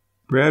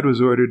 Brad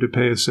was ordered to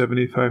pay a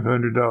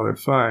 $7,500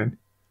 fine,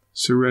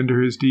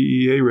 surrender his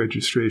DEA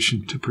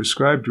registration to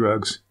prescribe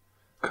drugs,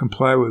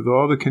 comply with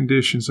all the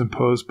conditions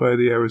imposed by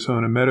the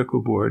Arizona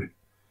Medical Board,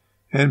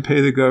 and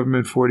pay the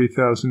government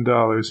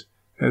 $40,000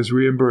 as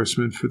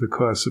reimbursement for the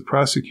costs of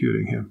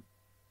prosecuting him.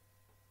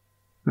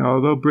 Now,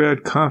 although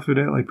Brad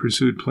confidently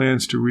pursued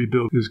plans to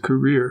rebuild his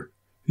career,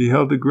 he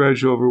held a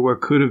grudge over what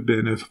could have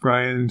been if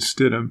Brian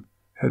Stidham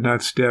had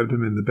not stabbed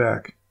him in the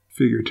back,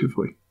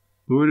 figuratively.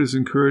 Lourdes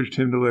encouraged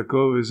him to let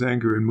go of his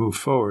anger and move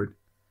forward,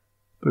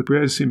 but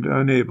Brad seemed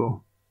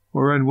unable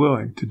or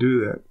unwilling to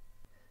do that.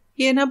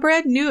 Yeah, now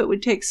Brad knew it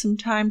would take some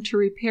time to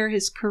repair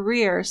his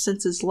career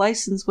since his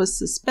license was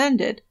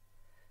suspended,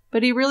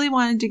 but he really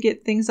wanted to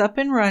get things up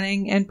and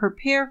running and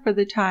prepare for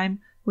the time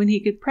when he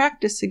could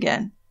practice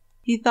again.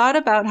 He thought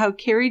about how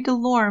Carrie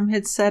DeLorme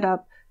had set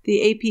up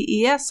the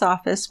APES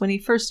office when he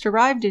first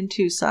arrived in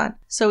Tucson,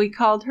 so he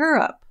called her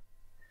up.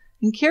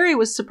 And Carrie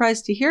was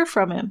surprised to hear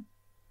from him.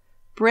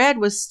 Brad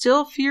was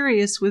still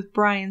furious with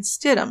Brian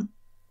Stidham.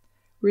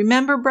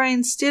 "Remember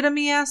Brian Stidham?"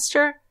 he asked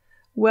her.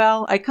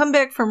 "Well, I come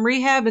back from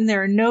rehab and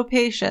there are no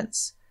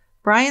patients.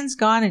 Brian's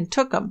gone and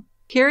took 'em."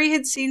 Carrie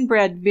had seen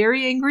Brad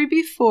very angry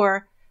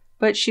before,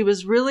 but she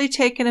was really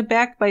taken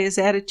aback by his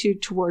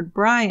attitude toward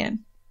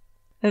Brian.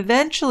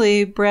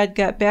 Eventually, Brad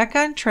got back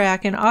on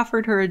track and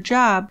offered her a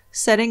job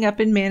setting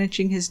up and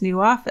managing his new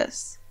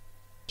office.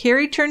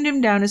 Carrie turned him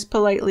down as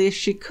politely as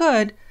she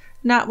could,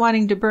 not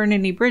wanting to burn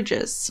any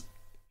bridges.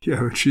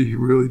 Yeah, but she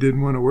really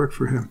didn't want to work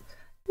for him.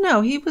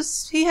 No, he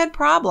had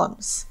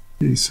problems.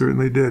 He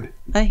certainly did.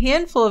 A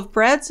handful of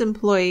Brad's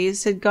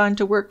employees had gone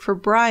to work for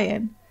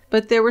Brian,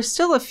 but there were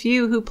still a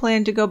few who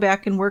planned to go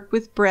back and work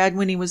with Brad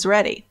when he was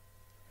ready.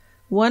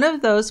 One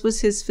of those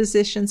was his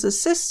physician's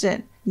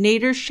assistant,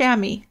 Nader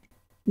Shami.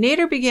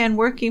 Nader began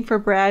working for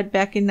Brad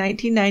back in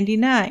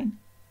 1999.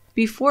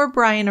 Before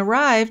Brian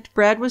arrived,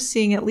 Brad was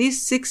seeing at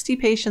least 60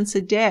 patients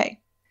a day.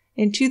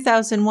 In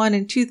 2001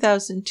 and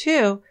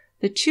 2002,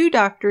 the 2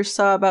 doctors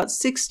saw about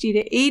 60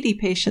 to 80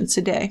 patients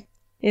a day.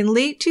 In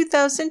late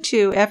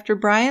 2002, after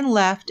Brian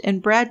left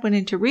and Brad went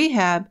into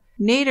rehab,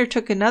 Nader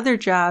took another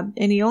job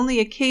and he only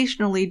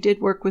occasionally did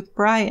work with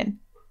Brian.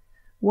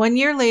 1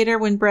 year later,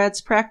 when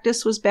Brad's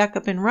practice was back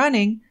up and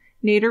running,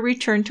 Nader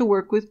returned to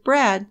work with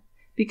Brad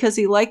because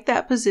he liked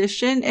that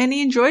position and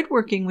he enjoyed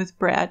working with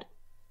Brad.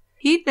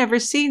 He'd never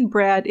seen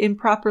Brad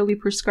improperly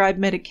prescribe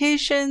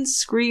medications,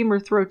 scream, or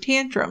throw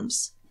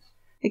tantrums.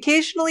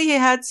 Occasionally he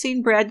had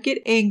seen Brad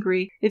get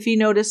angry if he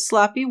noticed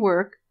sloppy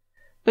work,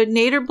 but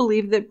Nader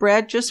believed that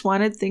Brad just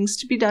wanted things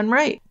to be done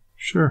right.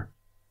 Sure.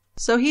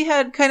 So he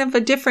had kind of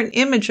a different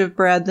image of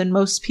Brad than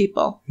most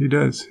people. He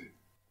does.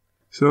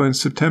 So in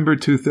September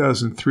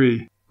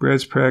 2003,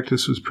 Brad's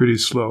practice was pretty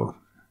slow,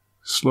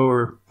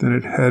 slower than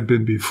it had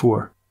been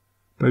before.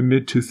 By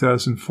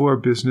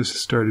mid-2004, business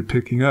started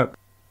picking up.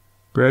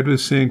 Brad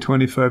was seeing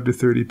 25 to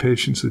 30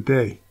 patients a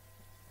day.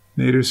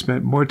 Nader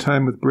spent more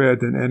time with Brad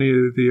than any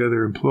of the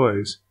other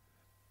employees.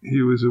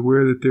 He was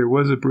aware that there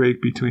was a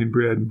break between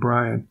Brad and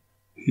Brian.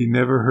 He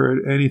never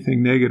heard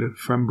anything negative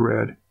from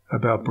Brad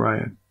about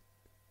Brian.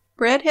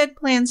 Brad had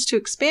plans to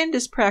expand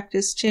his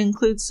practice to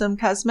include some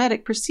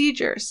cosmetic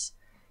procedures.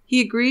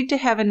 He agreed to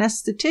have an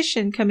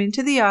esthetician come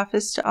into the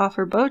office to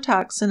offer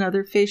Botox and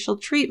other facial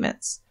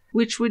treatments,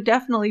 which would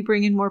definitely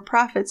bring in more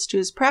profits to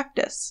his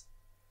practice.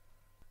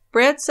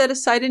 Brad set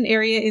aside an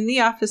area in the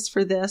office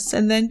for this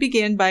and then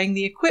began buying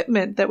the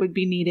equipment that would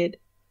be needed.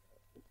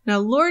 Now,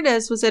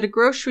 Lourdes was at a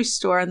grocery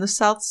store on the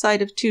south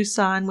side of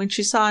Tucson when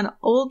she saw an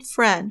old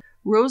friend,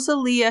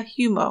 Rosalia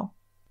Humo.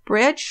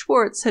 Brad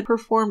Schwartz had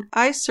performed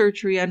eye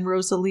surgery on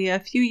Rosalia a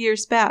few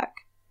years back.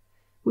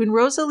 When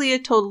Rosalia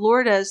told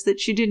Lourdes that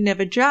she didn't have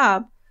a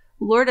job,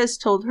 Lourdes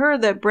told her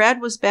that Brad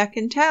was back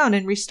in town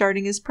and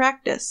restarting his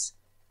practice.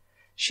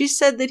 She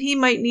said that he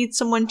might need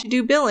someone to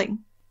do billing,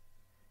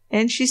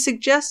 and she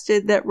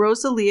suggested that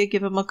Rosalia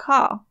give him a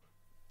call.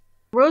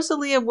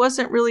 Rosalia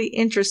wasn't really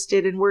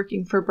interested in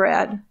working for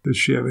Brad. Does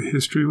she have a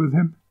history with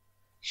him?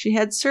 She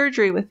had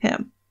surgery with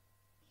him.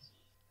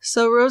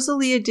 So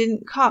Rosalia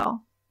didn't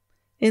call.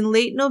 In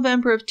late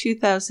November of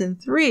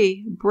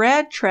 2003,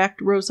 Brad tracked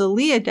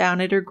Rosalia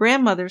down at her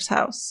grandmother's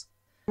house.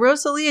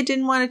 Rosalia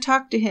didn't want to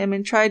talk to him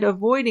and tried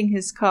avoiding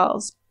his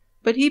calls,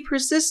 but he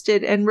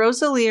persisted and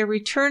Rosalia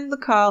returned the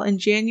call in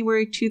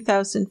January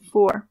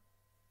 2004.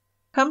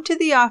 "Come to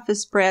the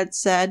office," Brad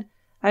said.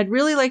 "I'd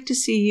really like to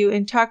see you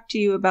and talk to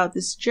you about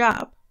this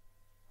job."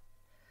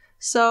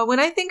 So when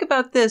I think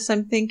about this,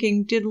 I'm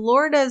thinking, did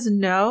Lourdes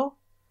know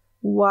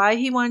why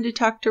he wanted to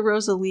talk to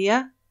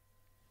Rosalia?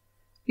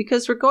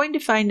 Because we're going to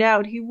find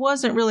out he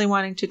wasn't really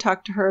wanting to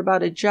talk to her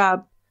about a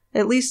job,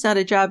 at least not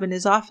a job in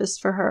his office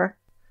for her.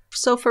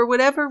 So for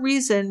whatever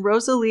reason,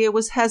 Rosalia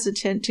was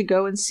hesitant to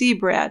go and see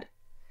Brad.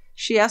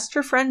 She asked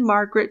her friend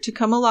Margaret to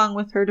come along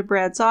with her to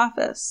Brad's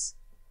office.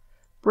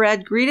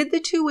 Brad greeted the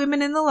two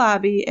women in the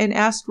lobby and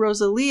asked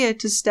Rosalia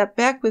to step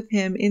back with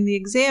him in the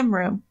exam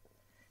room,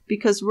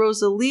 because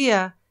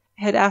Rosalia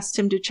had asked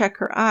him to check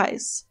her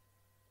eyes.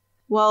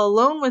 While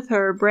alone with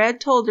her, Brad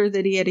told her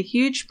that he had a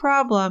huge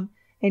problem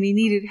and he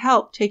needed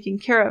help taking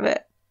care of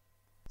it.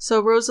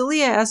 So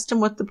Rosalia asked him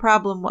what the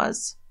problem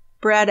was.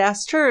 Brad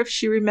asked her if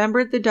she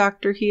remembered the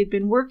doctor he had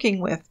been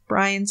working with,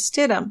 Brian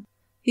Stidham.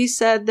 He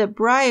said that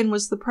Brian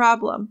was the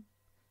problem.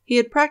 He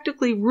had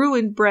practically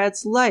ruined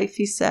Brad's life,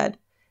 he said,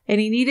 and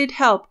he needed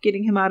help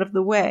getting him out of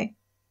the way.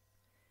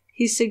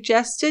 He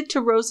suggested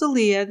to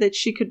Rosalia that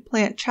she could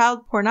plant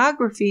child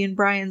pornography in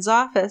Brian's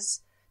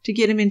office to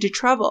get him into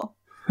trouble.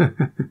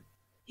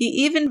 He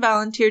even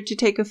volunteered to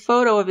take a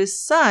photo of his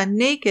son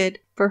naked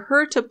for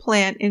her to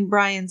plant in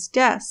Brian's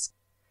desk.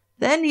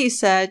 Then he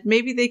said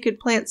maybe they could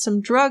plant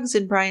some drugs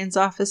in Brian's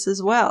office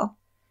as well.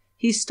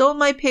 "He stole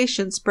my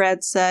patients,"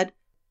 Brad said.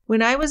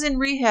 "When I was in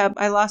rehab,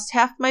 I lost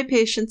half my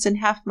patients and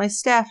half my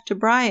staff to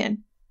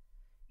Brian.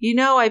 You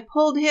know, I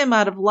pulled him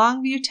out of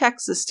Longview,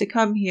 Texas to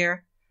come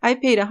here. I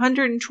paid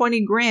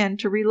 $120,000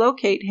 to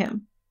relocate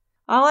him.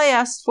 All I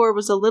asked for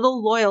was a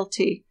little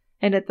loyalty,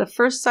 and at the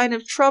first sign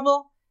of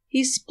trouble,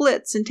 he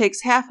splits and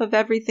takes half of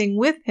everything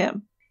with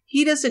him.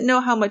 He doesn't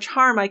know how much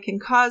harm I can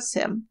cause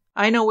him.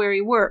 I know where he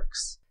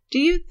works. Do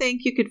you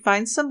think you could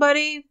find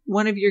somebody,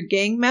 one of your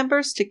gang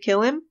members, to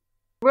kill him?"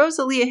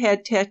 Rosalia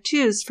had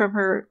tattoos from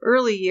her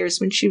early years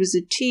when she was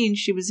a teen.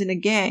 She was in a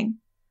gang.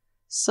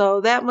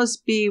 So that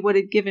must be what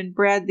had given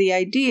Brad the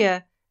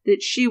idea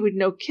that she would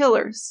know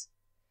killers.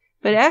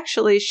 But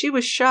actually, she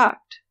was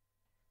shocked.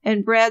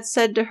 And Brad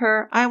said to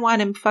her, "I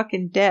want him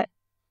fucking dead."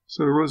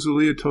 So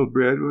Rosalia told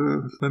Brad,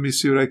 "Well, let me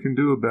see what I can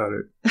do about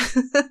it."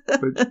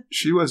 But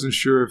she wasn't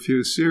sure if he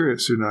was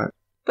serious or not.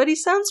 But he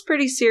sounds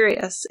pretty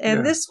serious, and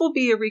Yeah. This will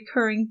be a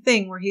recurring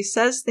thing where he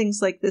says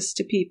things like this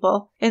to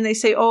people, and they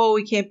say, "Oh,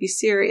 we can't be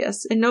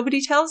serious," and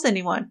nobody tells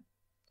anyone.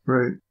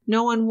 Right.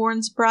 No one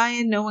warns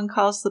Brian, no one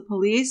calls the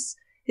police.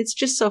 It's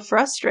just so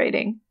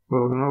frustrating.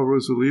 Well, then all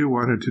Rosalia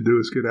wanted to do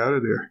was get out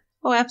of there.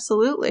 Oh,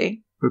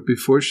 absolutely. But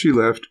before she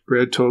left,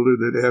 Brad told her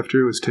that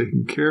after it was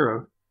taken care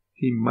of,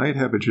 he might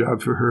have a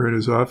job for her in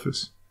his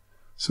office.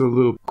 So a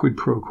little quid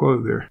pro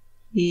quo there.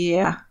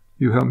 Yeah.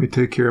 You help me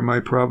take care of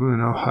my problem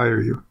and I'll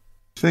hire you.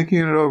 Thinking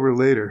it over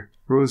later,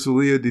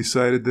 Rosalia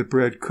decided that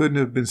Brad couldn't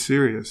have been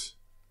serious.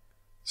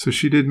 So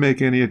she didn't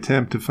make any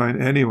attempt to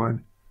find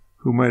anyone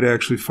who might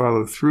actually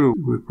follow through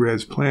with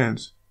Brad's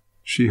plans.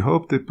 She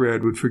hoped that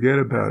Brad would forget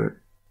about it.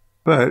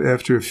 But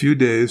after a few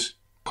days,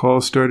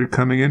 calls started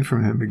coming in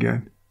from him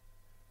again.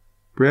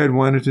 Brad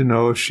wanted to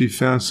know if she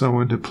found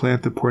someone to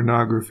plant the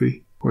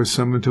pornography or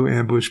someone to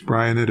ambush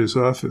Brian at his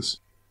office.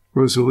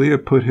 Rosalia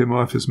put him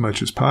off as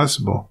much as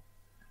possible,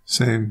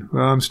 saying,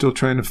 "Well, I'm still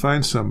trying to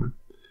find someone."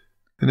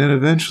 And then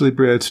eventually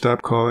Brad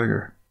stopped calling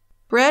her.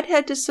 Brad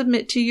had to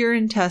submit to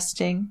urine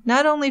testing,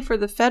 not only for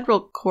the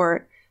federal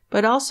court,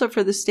 but also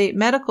for the state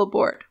medical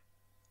board.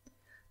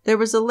 There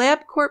was a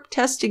LabCorp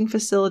testing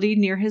facility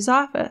near his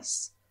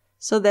office,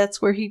 so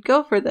that's where he'd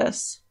go for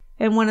this.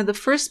 And one of the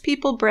first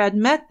people Brad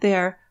met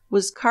there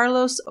was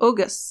Carlos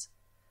Ogus,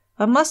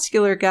 a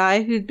muscular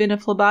guy who'd been a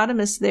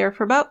phlebotomist there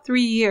for about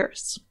 3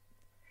 years.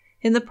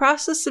 In the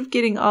process of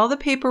getting all the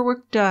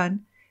paperwork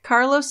done,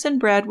 Carlos and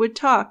Brad would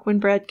talk when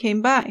Brad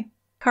came by.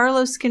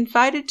 Carlos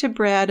confided to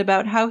Brad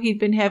about how he'd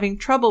been having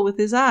trouble with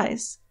his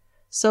eyes.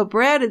 So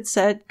Brad had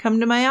said, "Come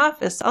to my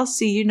office, I'll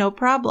see you, no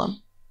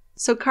problem."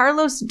 So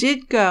Carlos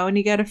did go, and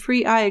he got a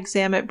free eye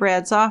exam at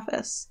Brad's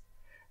office.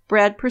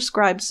 Brad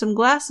prescribed some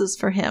glasses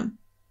for him.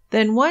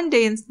 Then one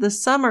day in the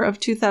summer of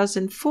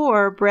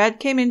 2004, Brad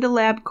came into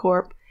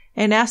LabCorp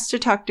and asked to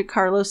talk to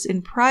Carlos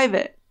in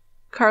private.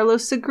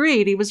 Carlos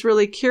agreed. He was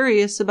really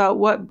curious about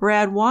what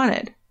Brad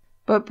wanted.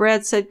 But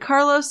Brad said,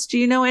 "Carlos, do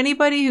you know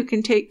anybody who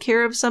can take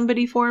care of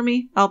somebody for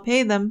me? I'll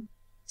pay them."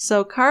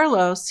 So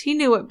Carlos, he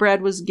knew what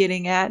Brad was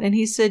getting at, and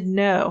he said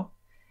no.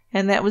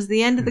 And that was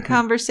the end of the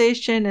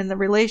conversation and the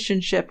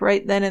relationship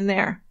right then and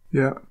there.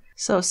 Yeah.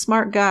 So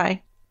smart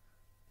guy.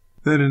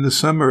 Then in the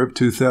summer of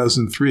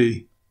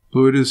 2003,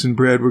 Lourdes and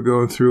Brad were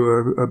going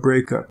through a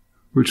breakup,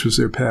 which was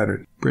their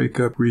pattern. Break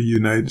up,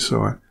 reunite, and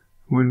so on.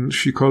 When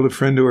she called a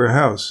friend to her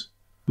house,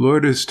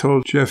 Lourdes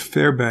told Jeff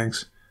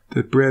Fairbanks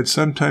that Brad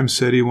sometimes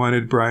said he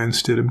wanted Brian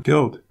Stidham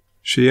killed.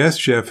 She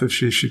asked Jeff if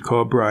she should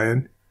call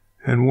Brian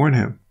and warn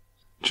him.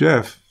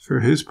 Jeff, for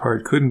his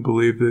part, couldn't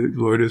believe that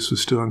Lourdes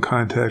was still in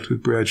contact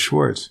with Brad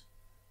Schwartz.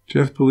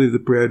 Jeff believed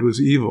that Brad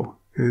was evil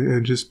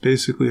and just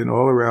basically an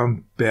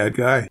all-around bad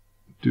guy.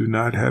 Do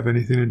not have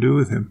anything to do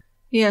with him.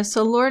 Yeah,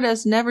 so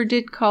Lourdes never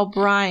did call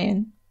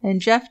Brian,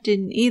 and Jeff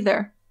didn't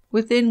either.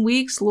 Within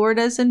weeks,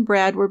 Lourdes and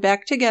Brad were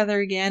back together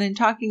again and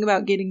talking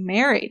about getting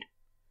married.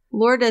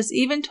 Lourdes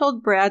even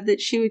told Brad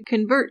that she would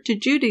convert to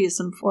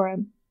Judaism for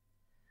him.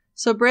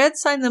 So Brad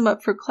signed them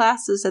up for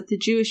classes at the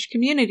Jewish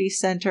Community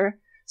Center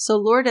so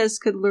Lourdes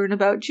could learn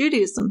about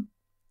Judaism.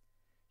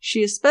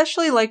 She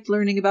especially liked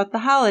learning about the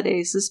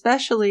holidays,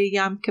 especially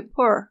Yom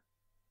Kippur.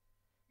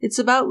 "It's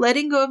about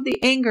letting go of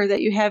the anger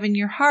that you have in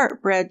your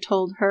heart," Brad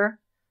told her,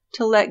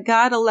 "to let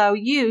God allow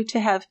you to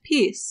have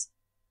peace."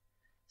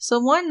 So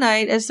one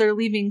night, as they're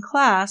leaving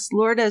class,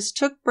 Lourdes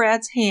took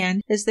Brad's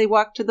hand as they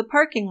walked to the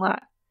parking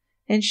lot,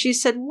 and she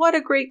said, "What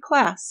a great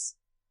class."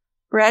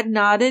 Brad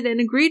nodded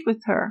and agreed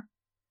with her.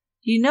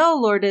 "You know,"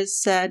 Lourdes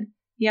said,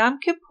 "Yom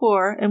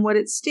Kippur and what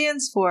it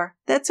stands for,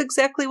 that's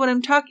exactly what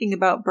I'm talking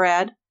about,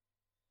 Brad."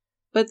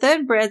 But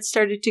then Brad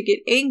started to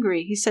get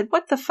angry. He said,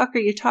 "What the fuck are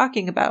you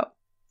talking about?"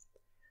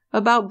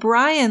 "About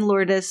Brian,"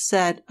 Lourdes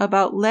said,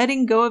 "about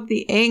letting go of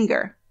the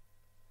anger."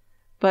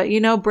 But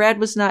Brad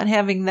was not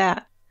having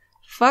that.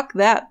 "Fuck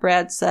that,"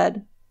 Brad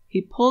said.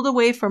 He pulled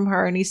away from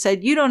her and he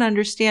said, "You don't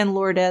understand,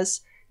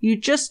 Lourdes. You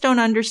just don't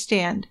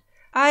understand.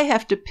 I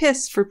have to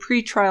piss for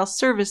pretrial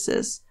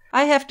services.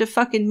 I have to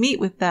fucking meet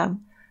with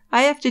them.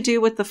 I have to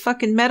do what the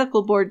fucking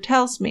medical board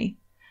tells me.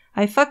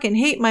 I fucking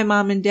hate my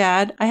mom and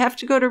dad. I have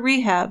to go to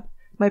rehab.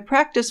 My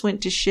practice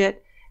went to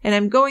shit, and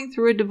I'm going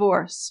through a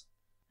divorce."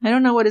 I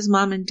don't know what his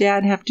mom and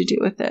dad have to do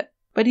with it,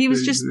 but he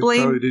was just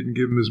blaming... They probably didn't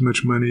give him as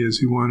much money as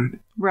he wanted.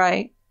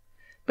 Right.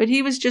 But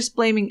he was just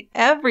blaming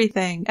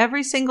everything,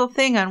 every single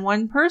thing on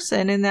one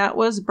person, and that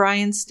was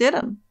Brian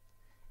Stidham.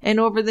 And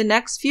over the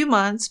next few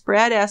months,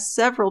 Brad asked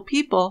several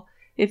people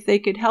if they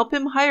could help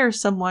him hire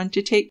someone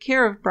to take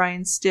care of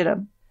Brian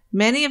Stidham.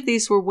 Many of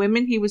these were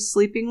women he was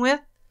sleeping with,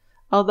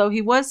 although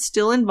he was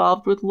still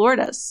involved with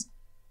Lourdes.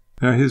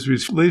 Now, his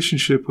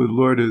relationship with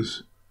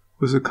Lourdes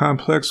was a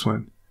complex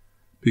one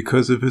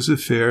because of his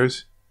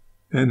affairs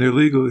and their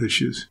legal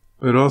issues,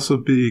 but also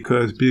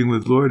because being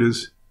with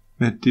Lourdes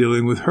meant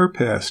dealing with her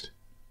past.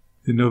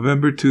 In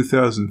November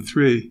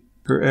 2003,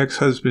 her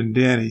ex-husband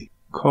Danny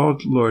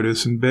called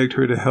Lourdes and begged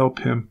her to help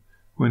him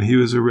when he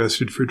was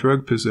arrested for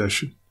drug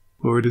possession.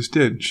 Lourdes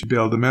did. She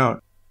bailed him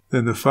out.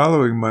 Then the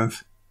following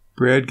month,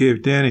 Brad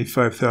gave Danny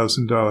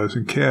 $5,000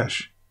 in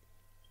cash.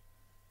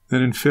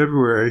 Then in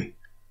February,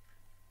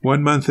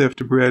 1 month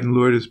after Brad and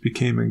Lourdes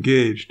became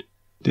engaged,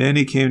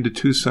 Danny came to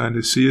Tucson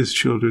to see his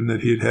children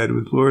that he had had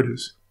with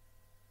Lourdes.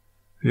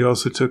 He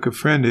also took a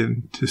friend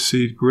in to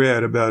see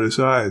Brad about his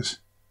eyes.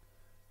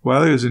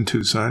 While he was in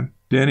Tucson,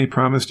 Danny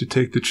promised to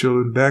take the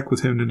children back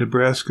with him to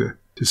Nebraska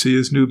to see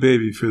his new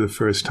baby for the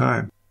first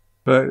time.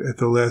 But at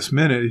the last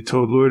minute, he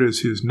told Lourdes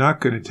he was not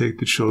going to take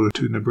the children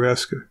to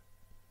Nebraska.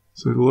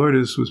 So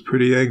Lourdes was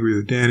pretty angry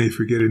with Danny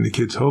for getting the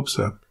kids' hopes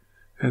up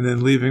and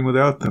then leaving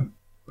without them.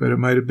 But it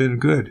might have been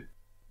good.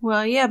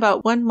 Well, yeah,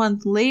 about 1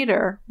 month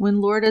later,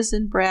 when Lourdes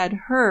and Brad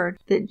heard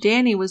that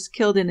Danny was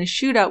killed in a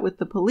shootout with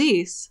the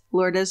police,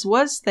 Lourdes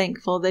was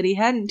thankful that he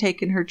hadn't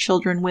taken her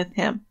children with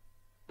him.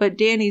 But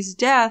Danny's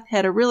death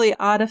had a really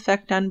odd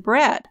effect on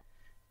Brad.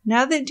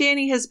 Now that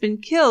Danny has been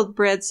killed,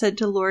 Brad said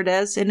to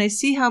Lourdes, and I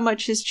see how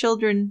much his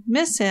children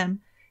miss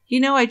him,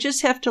 I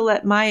just have to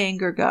let my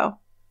anger go.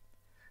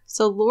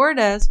 So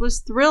Lourdes was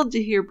thrilled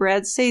to hear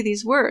Brad say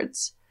these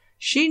words.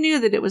 She knew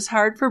that it was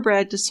hard for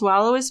Brad to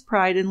swallow his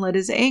pride and let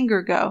his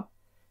anger go,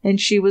 and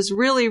she was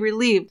really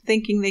relieved,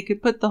 thinking they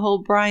could put the whole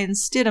Brian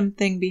Stidham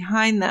thing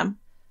behind them.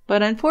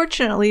 But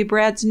unfortunately,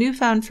 Brad's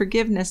newfound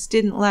forgiveness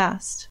didn't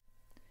last.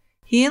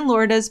 He and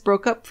Lourdes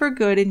broke up for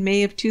good in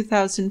May of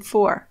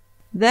 2004.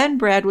 Then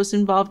Brad was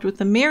involved with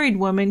a married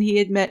woman he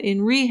had met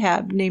in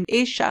rehab named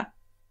Aisha.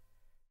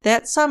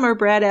 That summer,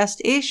 Brad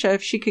asked Aisha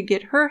if she could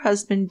get her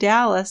husband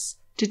Dallas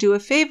to do a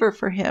favor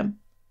for him.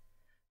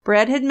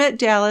 Brad had met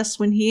Dallas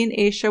when he and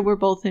Aisha were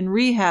both in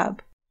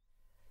rehab.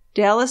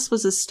 Dallas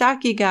was a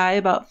stocky guy,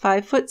 about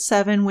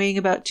 5'7", weighing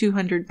about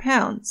 200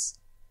 pounds.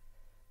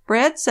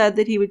 Brad said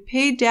that he would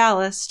pay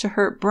Dallas to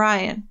hurt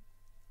Brian.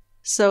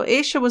 So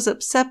Aisha was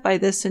upset by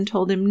this and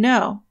told him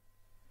no.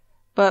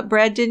 But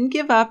Brad didn't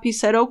give up. He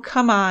said, "Oh,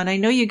 come on. I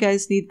know you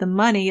guys need the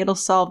money. It'll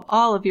solve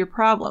all of your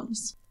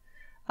problems.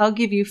 I'll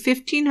give you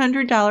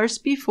 $1,500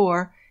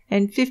 before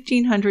and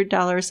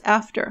 $1,500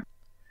 after."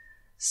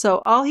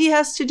 So all he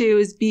has to do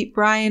is beat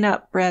Brian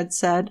up, Brad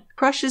said,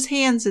 crush his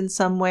hands in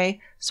some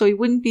way so he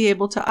wouldn't be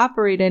able to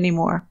operate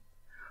anymore.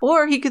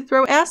 Or he could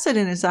throw acid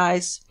in his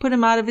eyes, put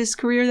him out of his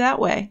career that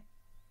way.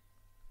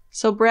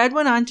 So Brad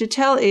went on to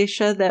tell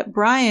Aisha that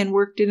Brian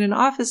worked in an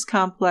office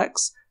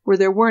complex where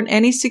there weren't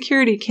any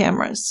security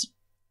cameras.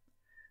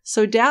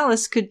 So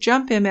Dallas could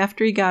jump him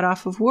after he got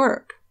off of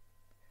work.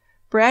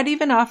 Brad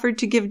even offered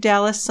to give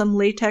Dallas some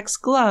latex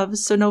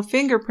gloves so no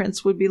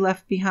fingerprints would be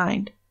left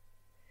behind.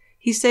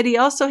 He said he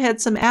also had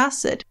some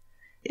acid,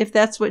 if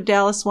that's what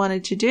Dallas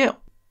wanted to do.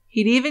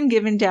 He'd even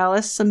given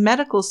Dallas some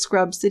medical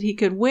scrubs that he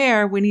could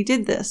wear when he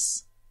did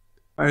this.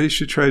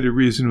 Aisha tried to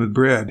reason with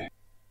Brad.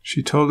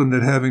 She told him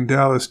that having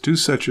Dallas do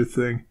such a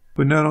thing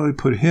would not only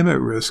put him at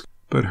risk,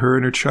 but her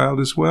and her child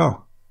as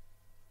well.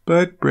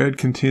 But Brad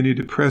continued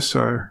to press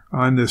her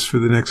on this for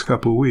the next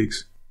couple of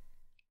weeks,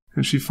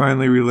 and she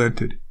finally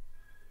relented.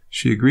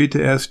 She agreed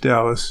to ask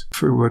Dallas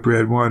for what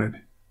Brad wanted,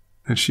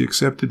 and she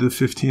accepted the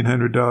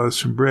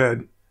 $1,500 from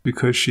Brad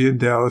because she and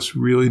Dallas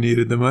really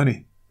needed the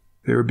money.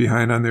 They were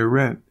behind on their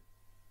rent.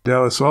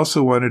 Dallas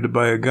also wanted to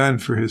buy a gun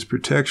for his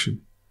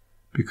protection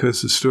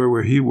because the store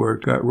where he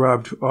worked got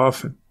robbed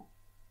often.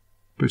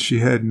 But she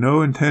had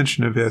no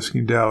intention of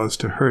asking Dallas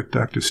to hurt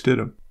Dr.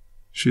 Stidham.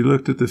 She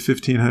looked at the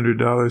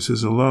 $1,500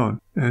 as a loan,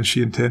 and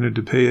she intended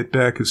to pay it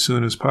back as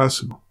soon as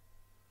possible.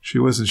 She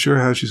wasn't sure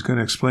how she's going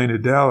to explain to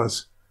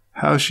Dallas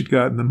how she'd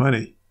gotten the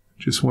money,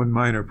 just one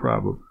minor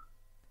problem.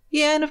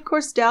 Yeah, and of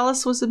course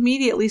Dallas was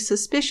immediately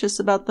suspicious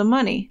about the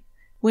money.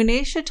 When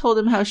Aisha told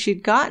him how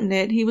she'd gotten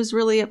it, he was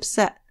really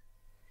upset.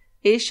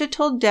 Aisha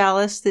told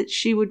Dallas that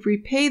she would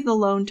repay the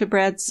loan to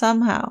Brad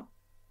somehow.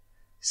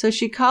 So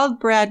she called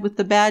Brad with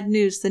the bad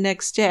news the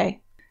next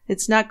day.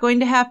 "It's not going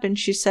to happen,"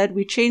 she said.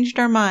 "We changed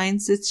our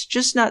minds. It's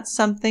just not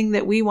something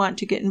that we want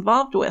to get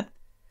involved with.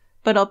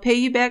 But I'll pay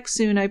you back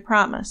soon, I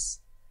promise.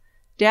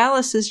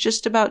 Dallas is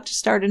just about to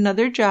start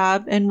another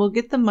job, and we'll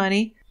get the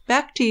money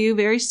back to you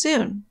very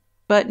soon."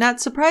 But not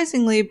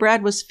surprisingly,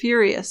 Brad was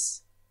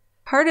furious.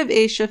 Part of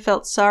Aisha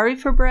felt sorry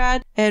for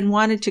Brad and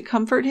wanted to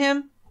comfort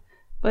him,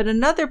 but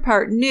another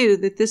part knew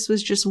that this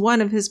was just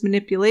one of his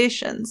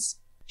manipulations.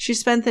 She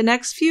spent the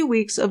next few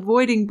weeks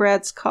avoiding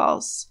Brad's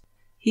calls.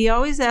 He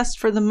always asked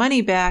for the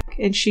money back,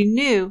 and she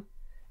knew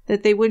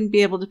that they wouldn't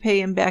be able to pay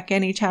him back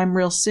anytime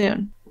real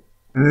soon.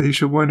 And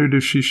Aisha wondered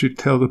if she should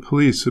tell the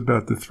police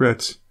about the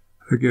threats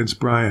against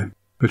Brian,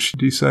 but she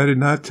decided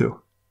not to.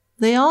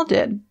 They all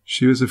did.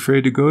 She was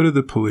afraid to go to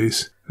the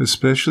police,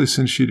 especially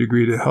since she'd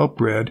agreed to help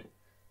Brad,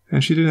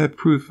 and she didn't have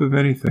proof of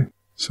anything,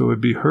 so it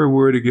would be her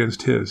word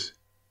against his.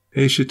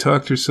 Aisha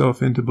talked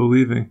herself into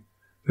believing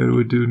that it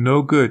would do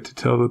no good to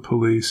tell the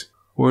police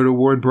or to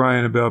warn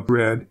Brian about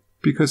Brad,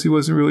 because he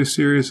wasn't really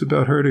serious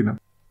about hurting him.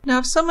 Now,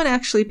 if someone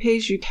actually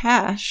pays you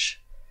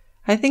cash,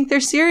 I think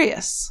they're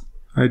serious.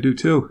 I do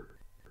too.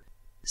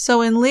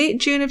 So in late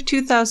June of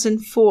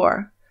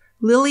 2004,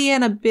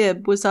 Liliana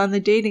Bibb was on the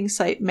dating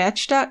site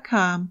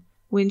Match.com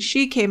when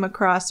she came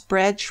across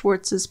Brad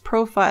Schwartz's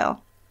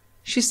profile.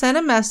 She sent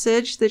a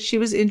message that she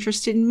was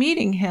interested in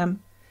meeting him,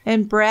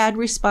 and Brad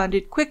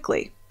responded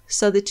quickly,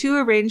 so the two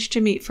arranged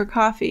to meet for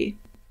coffee.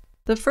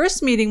 The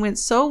first meeting went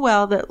so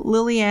well that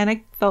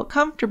Liliana felt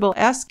comfortable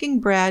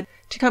asking Brad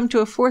to come to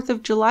a 4th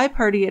of July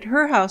party at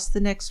her house the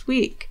next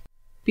week.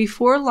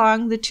 Before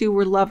long, the two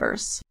were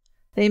lovers.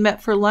 They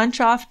met for lunch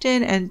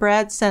often, and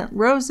Brad sent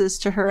roses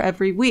to her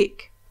every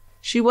week.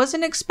 She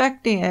wasn't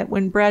expecting it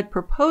when Brad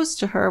proposed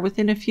to her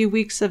within a few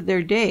weeks of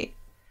their date.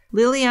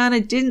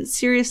 Liliana didn't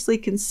seriously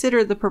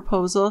consider the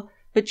proposal,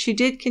 but she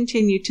did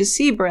continue to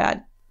see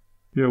Brad.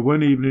 Yeah,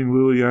 one evening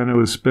Liliana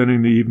was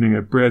spending the evening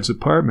at Brad's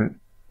apartment,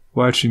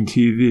 watching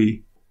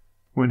TV,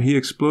 when he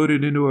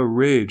exploded into a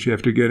rage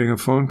after getting a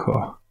phone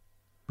call.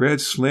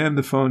 Brad slammed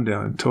the phone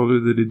down and told her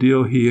that a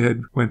deal he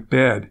had went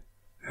bad,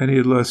 and he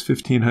had lost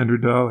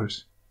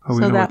 $1,500.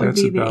 So that would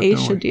be the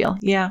Aisha deal,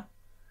 yeah.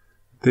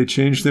 They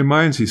changed their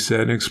minds, he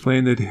said, and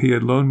explained that he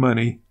had loaned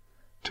money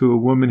to a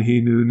woman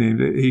he knew named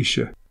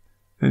Aisha,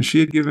 and she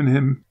had given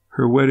him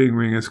her wedding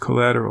ring as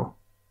collateral.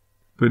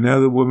 But now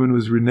the woman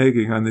was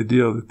reneging on the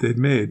deal that they'd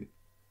made.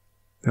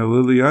 Now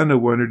Liliana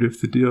wondered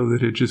if the deal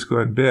that had just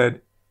gone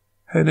bad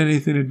had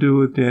anything to do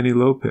with Danny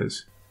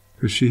Lopez,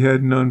 because she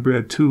hadn't known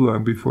Brad too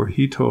long before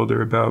he told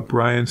her about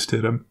Brian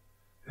Stidham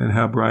and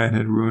how Brian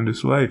had ruined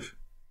his life.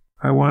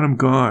 "I want him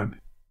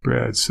gone,"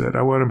 Brad said.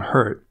 "I want him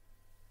hurt.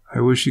 I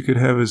wish he could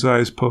have his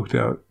eyes poked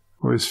out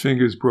or his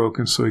fingers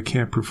broken so he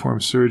can't perform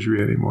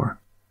surgery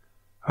anymore.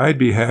 I'd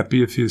be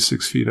happy if he was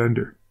 6 feet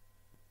under."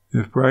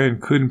 If Brian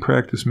couldn't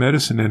practice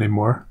medicine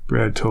anymore,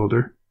 Brad told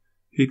her,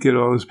 he'd get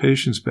all his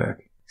patients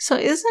back. So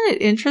isn't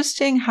it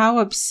interesting how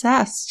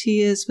obsessed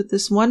he is with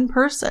this one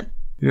person?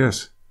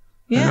 Yes.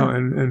 Yeah. I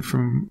know, and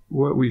from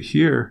what we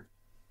hear,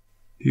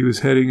 he was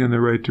heading in the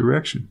right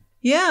direction.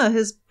 Yeah,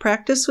 his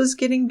practice was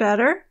getting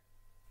better.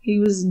 He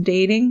was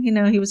dating.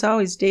 He was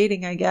always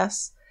dating, I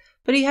guess.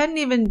 But he hadn't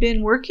even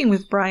been working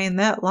with Brian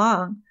that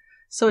long.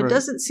 So it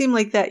doesn't seem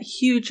like that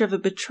huge of a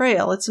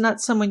betrayal. It's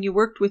not someone you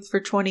worked with for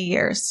 20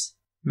 years.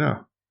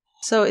 No.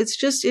 So it's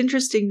just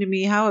interesting to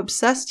me how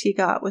obsessed he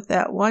got with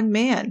that one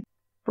man.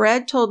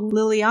 Brad told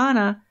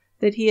Liliana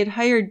that he had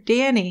hired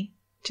Danny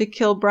to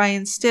kill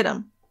Brian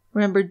Stidham.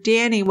 Remember,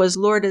 Danny was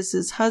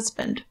Lourdes'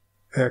 husband.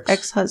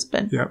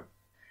 Ex-husband. Yep.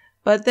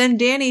 But then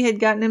Danny had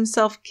gotten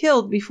himself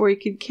killed before he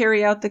could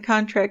carry out the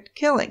contract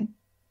killing.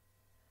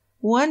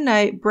 One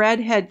night, Brad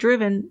had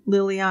driven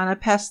Liliana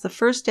past the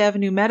First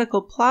Avenue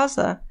Medical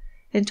Plaza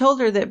and told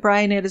her that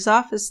Brian had his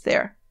office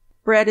there.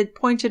 Brad had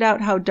pointed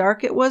out how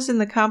dark it was in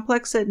the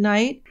complex at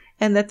night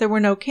and that there were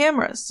no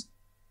cameras.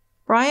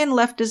 Brian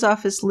left his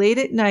office late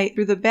at night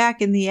through the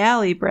back in the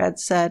alley, Brad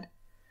said.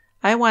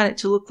 "I want it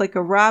to look like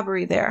a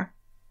robbery there."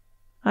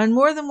 On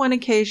more than one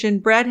occasion,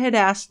 Brad had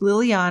asked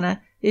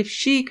Liliana if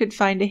she could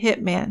find a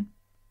hitman.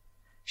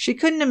 She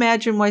couldn't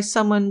imagine why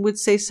someone would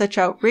say such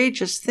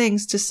outrageous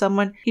things to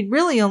someone he'd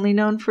really only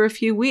known for a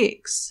few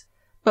weeks.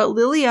 But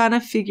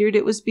Liliana figured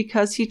it was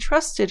because he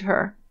trusted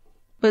her.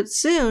 But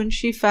soon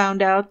she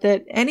found out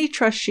that any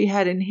trust she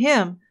had in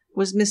him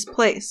was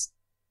misplaced.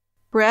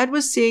 Brad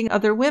was seeing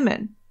other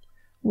women.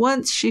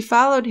 Once she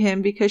followed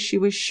him because she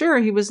was sure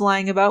he was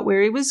lying about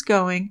where he was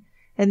going,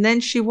 and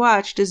then she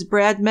watched as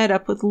Brad met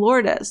up with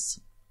Lourdes.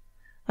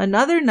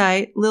 Another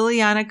night,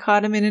 Liliana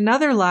caught him in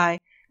another lie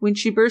when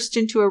she burst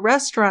into a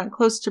restaurant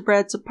close to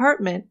Brad's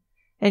apartment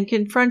and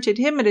confronted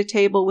him at a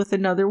table with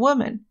another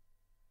woman.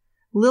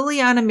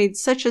 Liliana made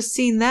such a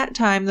scene that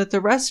time that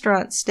the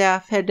restaurant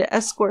staff had to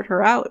escort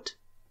her out.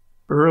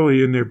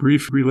 Early in their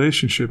brief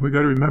relationship, we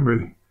got to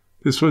remember,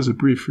 this was a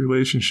brief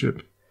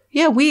relationship.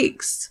 Yeah,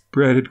 weeks.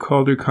 Brad had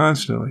called her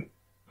constantly,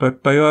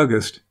 but by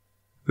August,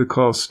 the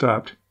calls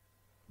stopped.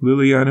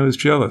 Liliana was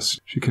jealous.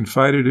 She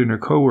confided in her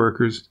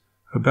co-workers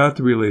about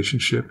the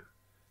relationship,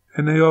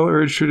 and they all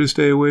urged her to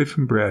stay away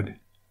from Brad.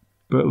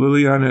 But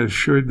Liliana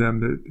assured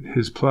them that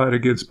his plot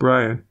against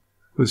Brian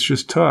was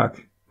just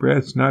talk.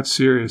 Brad's not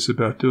serious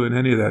about doing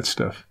any of that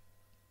stuff.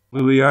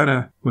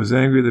 Liliana was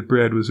angry that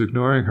Brad was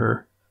ignoring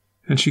her,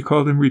 and she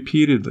called him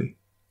repeatedly,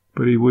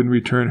 but he wouldn't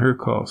return her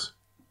calls.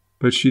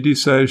 But she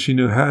decided she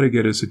knew how to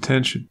get his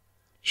attention.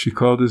 She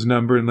called his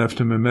number and left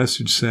him a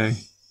message saying,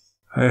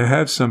 "I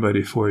have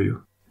somebody for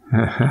you."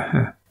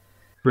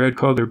 Brad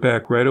called her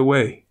back right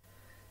away.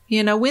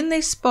 When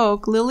they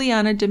spoke,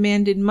 Liliana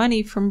demanded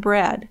money from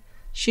Brad.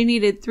 She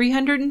needed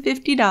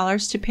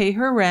 $350 to pay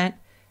her rent,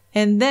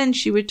 and then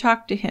she would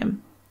talk to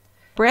him.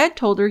 Brad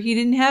told her he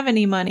didn't have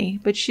any money,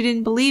 but she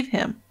didn't believe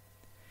him.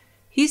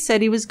 He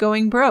said he was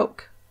going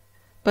broke.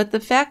 But the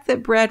fact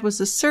that Brad was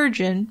a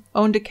surgeon,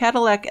 owned a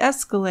Cadillac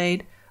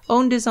Escalade,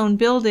 owned his own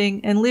building,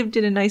 and lived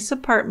in a nice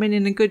apartment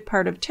in a good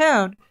part of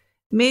town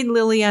made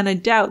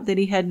Liliana doubt that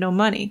he had no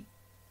money.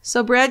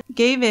 So Brad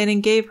gave in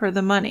and gave her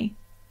the money.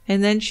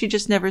 And then she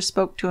just never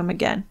spoke to him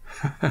again.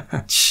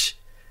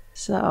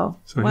 So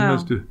He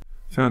must have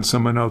found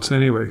someone else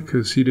anyway,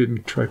 because he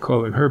didn't try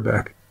calling her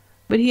back.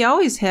 But he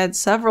always had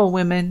several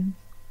women.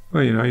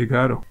 Well, you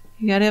got to.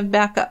 You got to have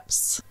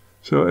backups.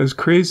 So as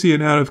crazy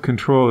and out of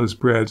control as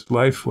Brad's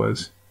life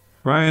was,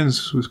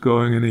 Brian's was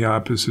going in the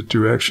opposite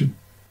direction.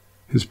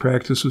 His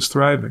practice was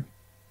thriving.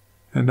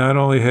 And not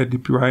only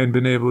had Brian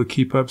been able to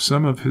keep up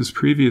some of his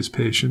previous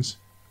patients,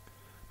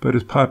 but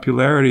his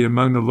popularity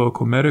among the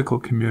local medical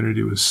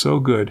community was so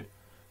good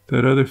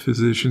that other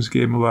physicians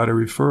gave him a lot of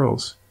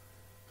referrals.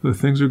 So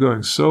things were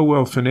going so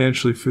well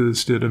financially for the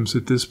Stidhams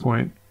at this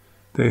point,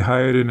 they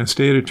hired an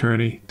estate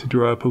attorney to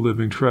draw up a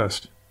living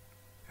trust.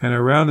 And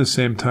around the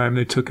same time,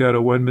 they took out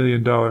a $1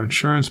 million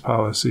insurance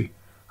policy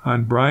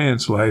on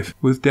Brian's life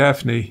with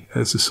Daphne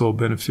as the sole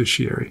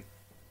beneficiary.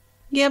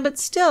 Yeah, but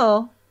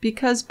still,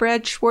 because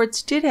Brad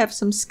Schwartz did have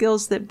some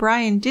skills that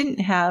Brian didn't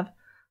have,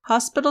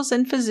 hospitals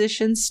and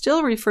physicians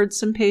still referred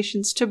some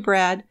patients to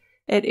Brad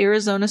at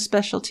Arizona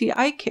Specialty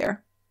Eye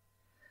Care.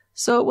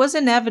 So it was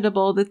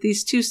inevitable that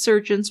these two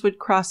surgeons would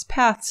cross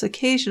paths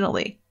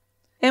occasionally.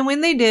 And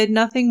when they did,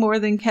 nothing more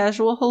than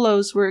casual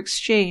hellos were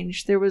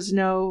exchanged. There was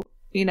no,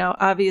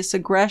 obvious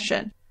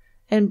aggression.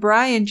 and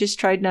Brian just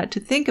tried not to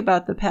think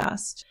about the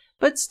past.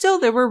 But still,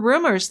 there were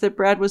rumors that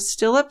Brad was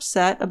still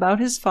upset about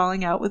his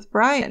falling out with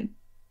Brian.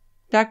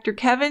 Dr.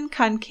 Kevin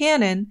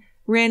Concannon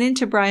ran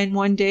into Brian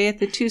one day at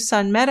the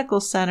Tucson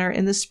Medical Center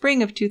in the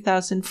spring of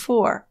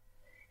 2004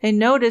 and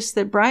noticed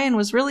that Brian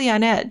was really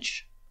on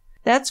edge.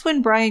 That's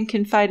when Brian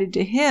confided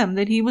to him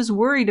that he was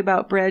worried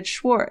about Brad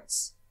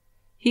Schwartz.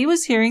 He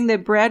was hearing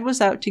that Brad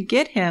was out to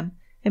get him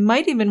and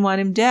might even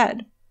want him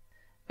dead.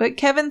 But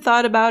Kevin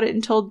thought about it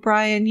and told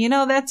Brian,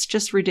 that's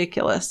just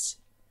ridiculous.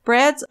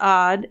 Brad's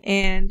odd,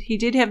 and he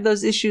did have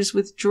those issues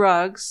with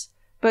drugs,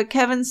 but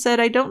Kevin said,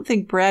 I don't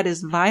think Brad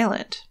is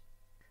violent.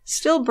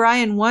 Still,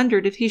 Brian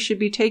wondered if he should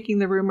be taking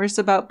the rumors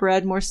about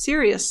Brad more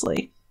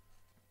seriously.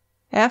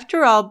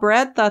 After all,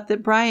 Brad thought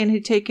that Brian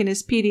had taken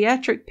his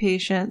pediatric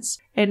patients,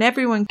 and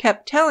everyone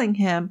kept telling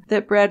him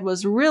that Brad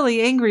was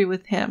really angry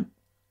with him.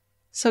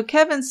 So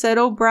Kevin said,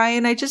 Oh,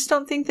 Brian, I just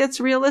don't think that's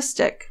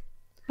realistic.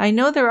 I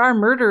know there are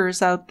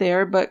murderers out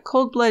there, but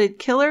cold-blooded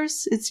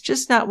killers, it's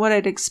just not what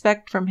I'd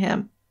expect from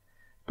him.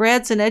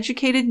 Brad's an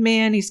educated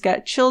man, he's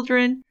got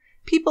children.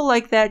 People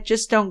like that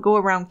just don't go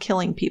around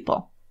killing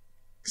people.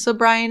 So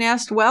Brian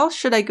asked, well,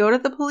 should I go to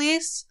the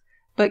police?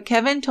 But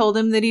Kevin told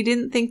him that he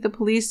didn't think the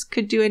police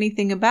could do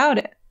anything about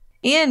it.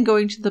 And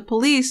going to the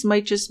police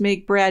might just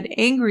make Brad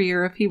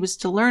angrier if he was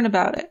to learn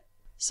about it.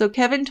 So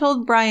Kevin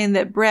told Brian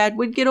that Brad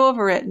would get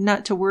over it and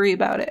not to worry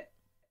about it.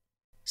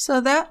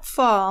 So that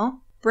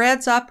fall,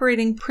 Brad's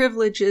operating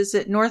privileges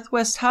at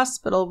Northwest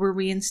Hospital were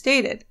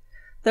reinstated,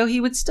 though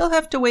he would still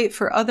have to wait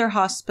for other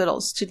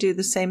hospitals to do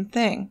the same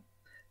thing.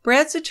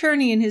 Brad's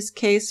attorney in his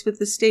case with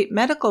the state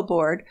medical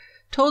board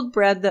told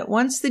Brad that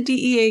once the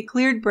DEA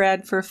cleared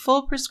Brad for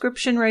full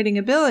prescription writing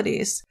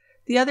abilities,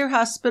 the other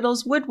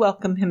hospitals would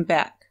welcome him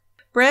back.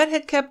 Brad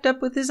had kept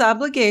up with his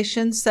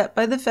obligations set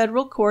by the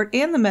federal court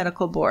and the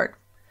medical board.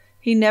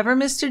 He never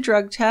missed a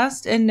drug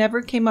test and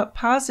never came up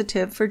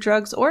positive for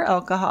drugs or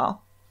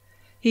alcohol.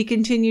 He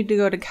continued to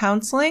go to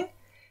counseling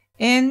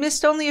and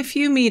missed only a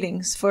few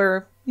meetings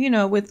for,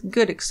 with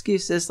good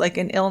excuses like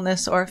an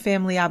illness or a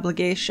family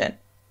obligation.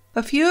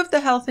 A few of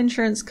the health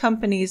insurance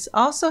companies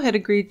also had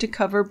agreed to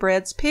cover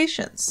Brad's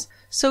patients,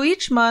 so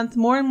each month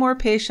more and more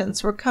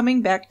patients were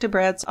coming back to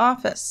Brad's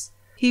office.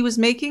 He was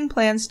making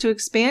plans to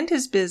expand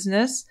his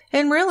business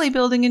and really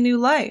building a new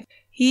life.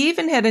 He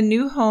even had a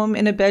new home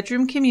in a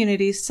bedroom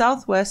community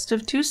southwest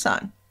of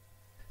Tucson.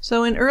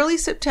 So in early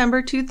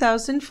September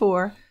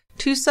 2004,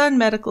 Tucson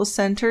Medical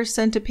Center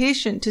sent a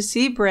patient to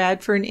see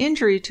Brad for an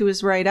injury to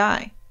his right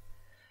eye.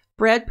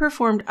 Brad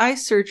performed eye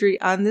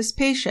surgery on this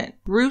patient,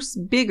 Bruce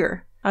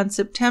Bigger, on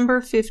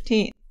September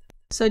 15th.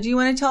 So do you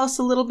want to tell us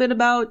a little bit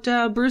about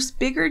Bruce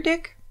Bigger,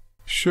 Dick?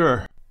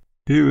 Sure.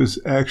 He was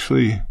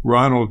actually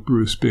Ronald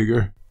Bruce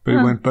Bigger, but he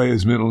went by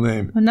his middle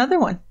name. Another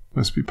one.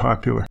 Must be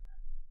popular.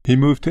 He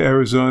moved to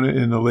Arizona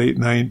in the late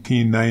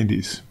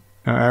 1990s.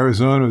 Now,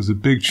 Arizona was a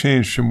big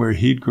change from where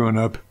he'd grown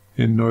up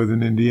in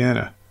northern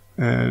Indiana,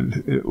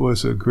 and it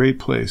was a great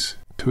place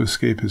to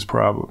escape his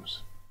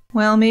problems.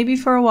 Well, maybe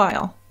for a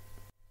while.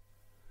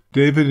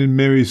 David and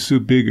Mary Sue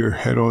Bigger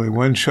had only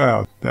one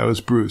child. That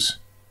was Bruce.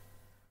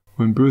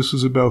 When Bruce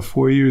was about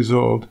 4 years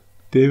old,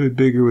 David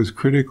Bigger was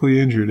critically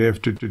injured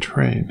after the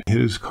train hit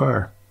his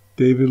car.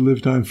 David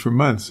lived on for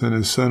months, and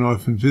his son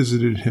often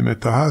visited him at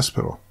the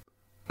hospital.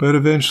 But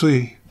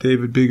eventually,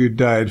 David Bigger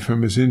died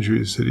from his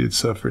injuries that he had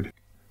suffered.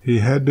 He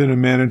had been a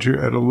manager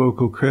at a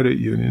local credit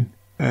union,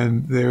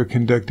 and they were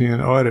conducting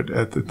an audit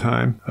at the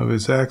time of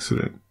his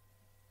accident.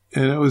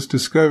 And it was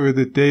discovered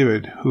that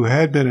David, who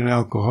had been an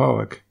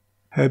alcoholic,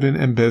 had been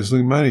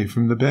embezzling money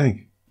from the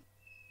bank.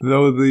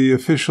 Though the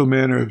official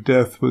manner of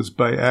death was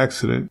by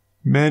accident,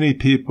 many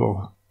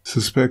people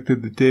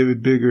suspected that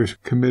David Bigger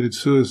committed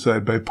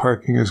suicide by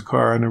parking his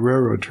car on the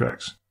railroad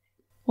tracks.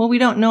 Well, we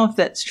don't know if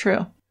that's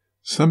true.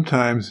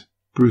 Sometimes,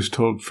 Bruce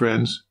told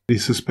friends, he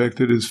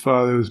suspected his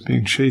father was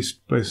being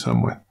chased by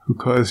someone who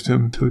caused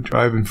him to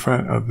drive in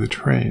front of the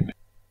train.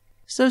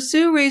 So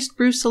Sue raised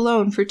Bruce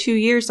alone for 2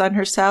 years on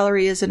her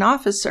salary as an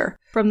officer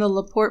from the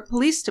LaPorte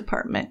Police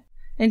Department,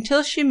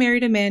 until she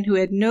married a man who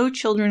had no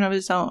children of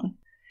his own.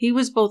 He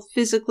was both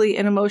physically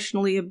and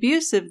emotionally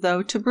abusive,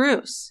 though, to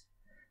Bruce.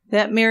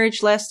 That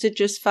marriage lasted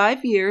just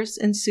 5 years,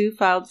 and Sue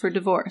filed for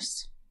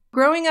divorce.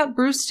 Growing up,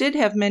 Bruce did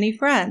have many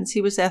friends. He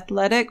was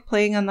athletic,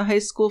 playing on the high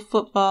school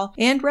football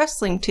and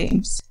wrestling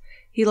teams.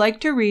 He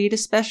liked to read,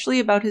 especially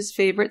about his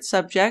favorite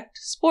subject,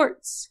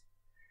 sports.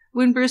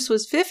 When Bruce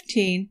was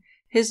 15,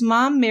 his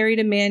mom married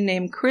a man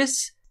named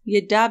Chris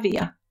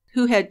Yadavia,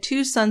 who had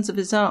 2 sons of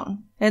his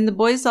own, and the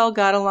boys all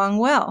got along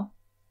well.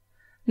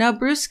 Now,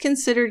 Bruce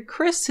considered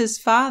Chris his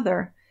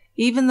father,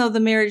 even though the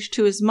marriage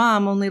to his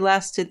mom only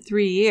lasted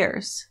 3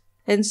 years,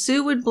 and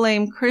Sue would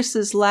blame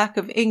Chris's lack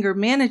of anger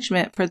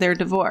management for their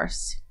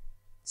divorce.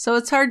 So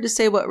it's hard to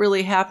say what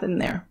really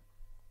happened there.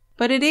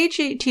 But at age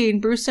 18,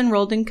 Bruce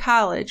enrolled in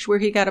college, where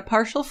he got a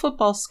partial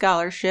football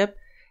scholarship,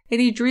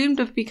 and he dreamed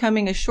of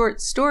becoming a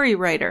short story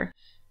writer.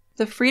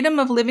 The freedom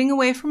of living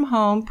away from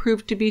home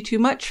proved to be too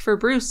much for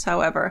Bruce,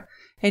 however,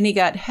 and he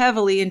got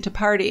heavily into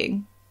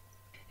partying.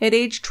 At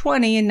age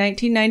 20 in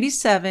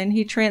 1997,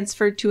 he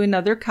transferred to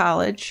another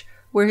college,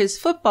 where his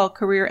football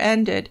career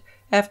ended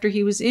after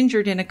he was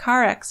injured in a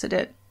car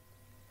accident.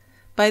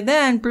 By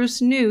then,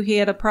 Bruce knew he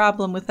had a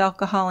problem with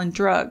alcohol and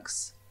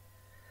drugs.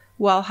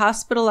 While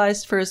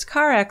hospitalized for his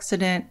car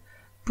accident,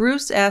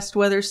 Bruce asked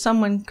whether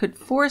someone could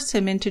force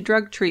him into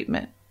drug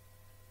treatment.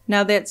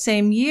 Now, that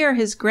same year,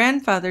 his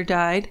grandfather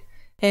died,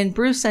 and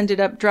Bruce ended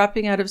up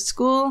dropping out of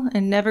school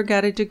and never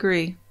got a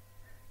degree.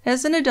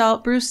 As an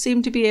adult, Bruce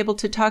seemed to be able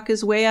to talk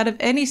his way out of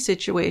any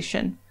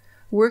situation.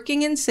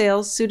 Working in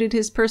sales suited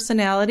his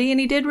personality, and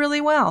he did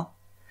really well.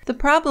 The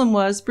problem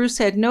was Bruce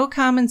had no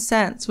common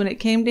sense when it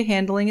came to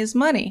handling his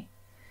money.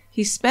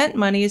 He spent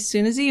money as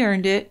soon as he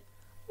earned it,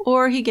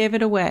 or he gave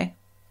it away.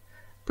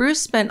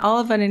 Bruce spent all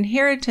of an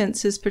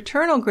inheritance his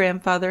paternal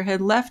grandfather had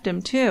left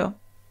him, too.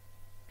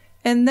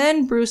 And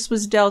then Bruce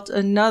was dealt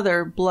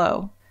another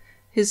blow.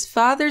 His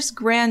father's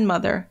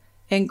grandmother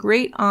and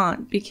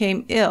great-aunt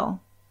became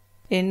ill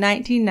in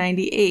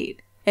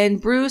 1998,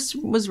 and Bruce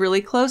was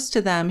really close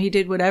to them. He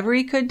did whatever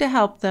he could to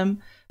help them,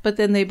 but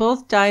then they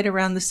both died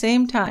around the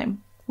same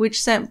time,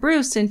 which sent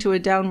Bruce into a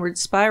downward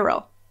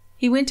spiral.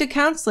 He went to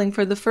counseling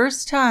for the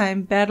first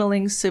time,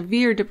 battling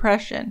severe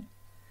depression.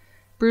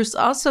 Bruce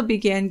also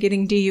began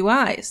getting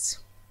DUIs.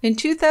 In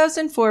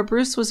 2004,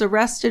 Bruce was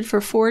arrested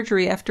for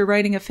forgery after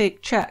writing a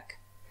fake check.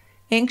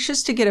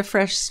 Anxious to get a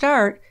fresh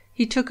start,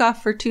 he took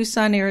off for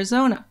Tucson,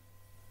 Arizona.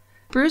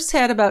 Bruce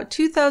had about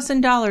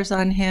 $2,000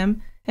 on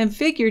him and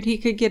figured he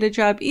could get a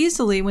job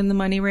easily when the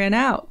money ran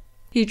out.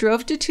 He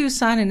drove to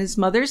Tucson in his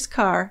mother's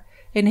car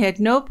and had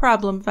no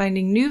problem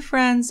finding new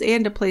friends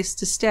and a place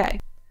to stay.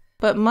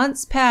 But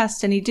months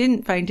passed and he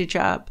didn't find a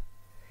job.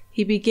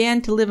 He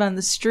began to live on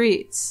the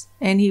streets,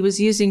 and he was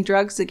using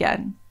drugs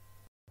again.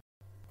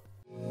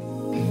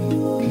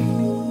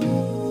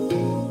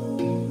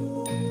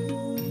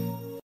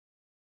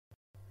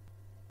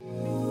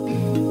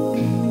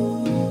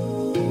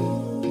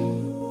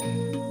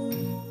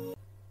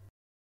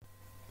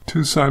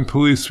 Tucson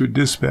police were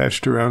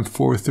dispatched around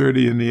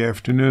 4:30 in the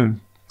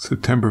afternoon,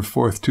 September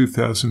 4th,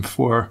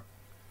 2004,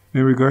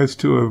 in regards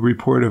to a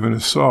report of an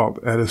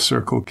assault at a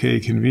Circle K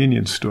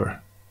convenience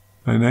store.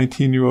 A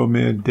 19-year-old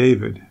man,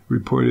 David,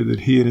 reported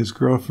that he and his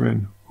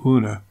girlfriend,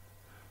 Una,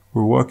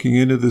 were walking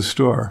into the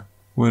store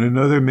when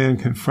another man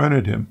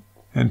confronted him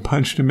and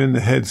punched him in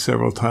the head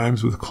several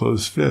times with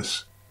closed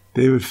fists.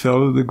 David fell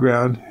to the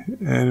ground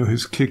and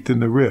was kicked in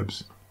the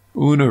ribs.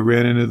 Una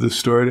ran into the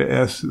store to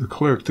ask the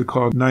clerk to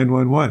call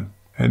 911,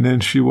 and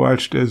then she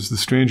watched as the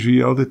stranger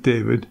yelled at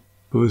David,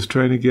 who was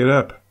trying to get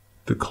up.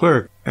 The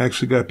clerk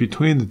actually got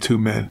between the two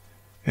men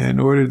and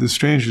ordered the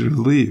stranger to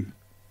leave.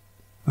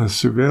 A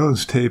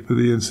surveillance tape of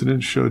the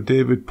incident showed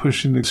David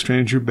pushing the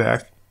stranger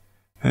back,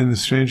 and the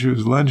stranger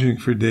was lunging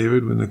for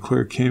David when the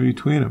clerk came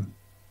between them.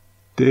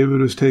 David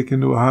was taken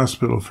to a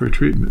hospital for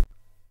treatment,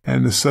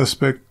 and the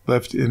suspect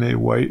left in a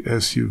white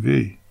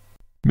SUV.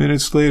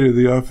 Minutes later,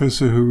 the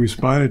officer who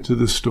responded to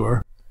the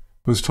store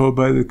was told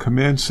by the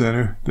command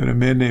center that a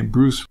man named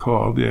Bruce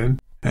called in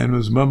and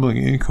was mumbling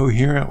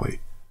incoherently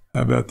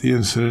about the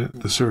incident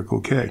at the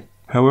Circle K.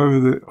 However,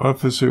 the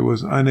officer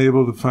was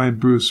unable to find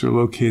Bruce or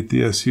locate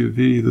the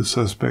SUV the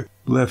suspect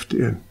left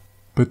in.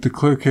 But the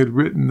clerk had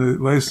written the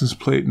license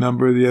plate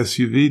number of the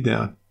SUV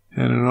down,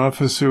 and an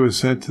officer was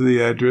sent to the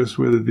address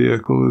where the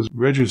vehicle was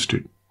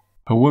registered.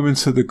 A woman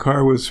said the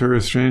car was her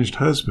estranged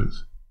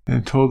husband's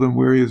and told him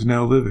where he is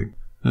now living.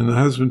 And the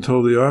husband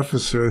told the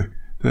officer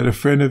that a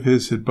friend of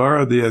his had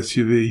borrowed the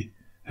SUV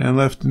and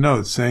left a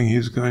note saying he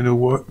was going to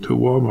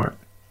Walmart.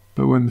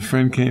 But when the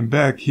friend came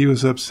back, he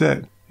was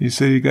upset. He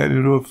said he got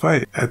into a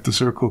fight at the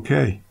Circle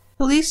K.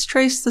 Police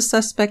traced the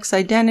suspect's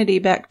identity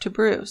back to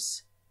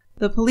Bruce.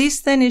 The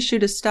police then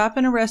issued a stop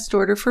and arrest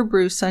order for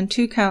Bruce on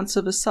 2 counts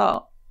of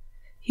assault.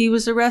 He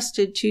was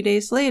arrested 2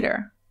 days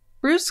later.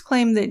 Bruce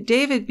claimed that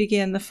David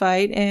began the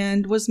fight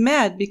and was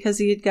mad because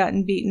he had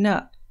gotten beaten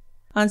up.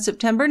 On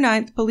September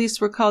 9th, police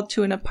were called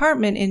to an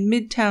apartment in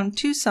Midtown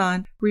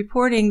Tucson,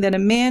 reporting that a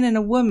man and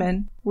a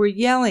woman were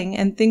yelling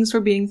and things were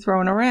being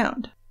thrown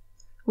around.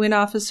 When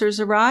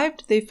officers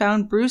arrived, they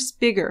found Bruce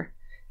Bigger.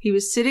 He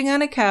was sitting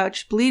on a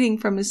couch, bleeding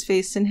from his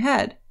face and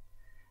head.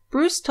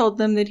 Bruce told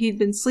them that he'd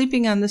been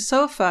sleeping on the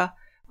sofa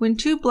when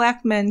 2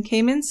 black men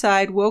came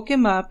inside, woke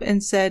him up,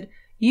 and said,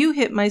 "You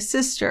hit my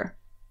sister."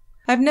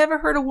 "I've never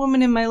hurt a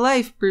woman in my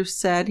life," Bruce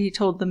said, he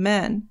told the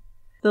men.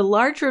 The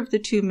larger of the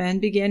 2 men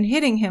began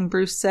hitting him,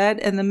 Bruce said,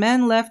 and the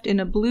men left in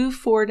a blue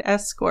Ford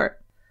Escort.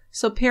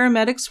 So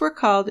paramedics were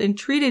called and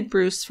treated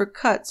Bruce for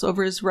cuts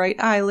over his right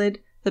eyelid,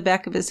 the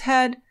back of his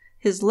head,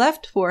 his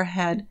left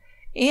forehead,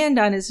 and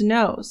on his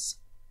nose.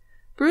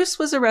 Bruce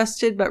was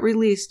arrested but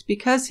released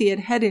because he had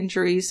head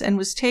injuries and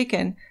was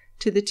taken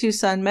to the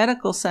Tucson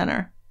Medical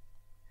Center.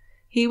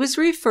 He was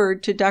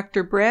referred to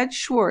Dr. Brad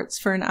Schwartz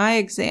for an eye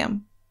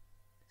exam.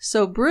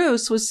 So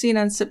Bruce was seen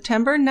on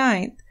September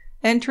 9th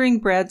entering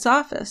Brad's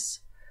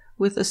office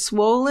with a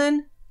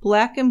swollen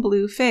black and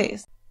blue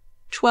face.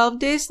 12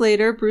 days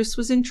later, Bruce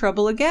was in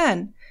trouble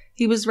again.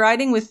 He was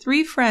riding with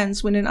 3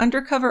 friends when an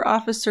undercover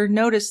officer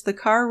noticed the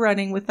car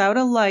running without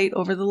a light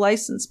over the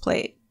license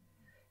plate.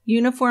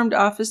 Uniformed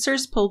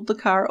officers pulled the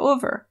car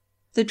over.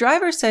 The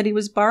driver said he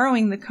was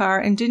borrowing the car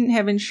and didn't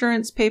have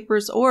insurance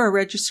papers or a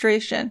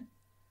registration.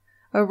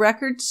 A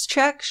records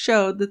check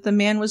showed that the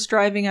man was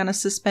driving on a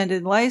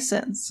suspended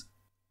license.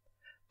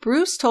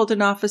 Bruce told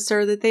an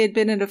officer that they had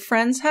been at a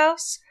friend's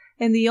house,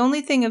 and the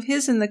only thing of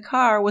his in the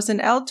car was an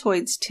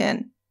Altoids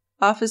tin.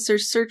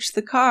 Officers searched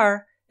the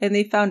car, and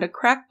they found a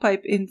crack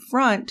pipe in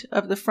front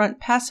of the front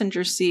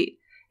passenger seat,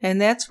 and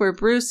that's where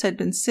Bruce had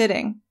been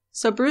sitting.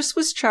 So Bruce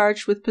was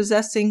charged with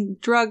possessing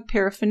drug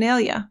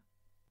paraphernalia.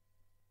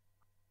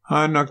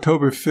 On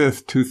October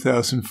 5,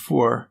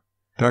 2004,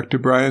 Dr.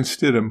 Brian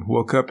Stidham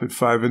woke up at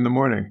 5 in the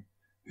morning,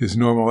 his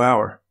normal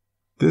hour.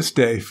 This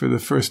day, for the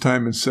first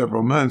time in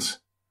several months,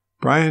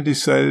 Brian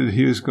decided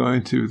he was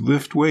going to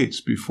lift weights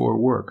before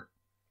work.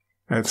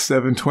 At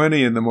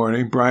 7:20 in the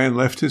morning, Brian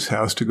left his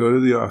house to go to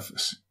the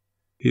office.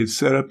 He had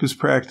set up his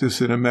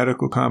practice in a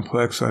medical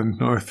complex on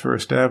North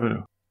First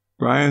Avenue.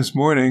 Brian's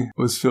morning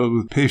was filled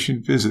with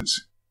patient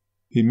visits.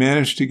 He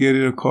managed to get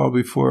in a call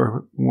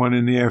before 1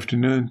 in the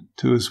afternoon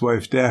to his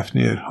wife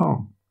Daphne at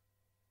home.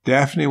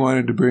 Daphne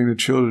wanted to bring the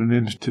children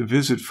in to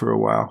visit for a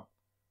while,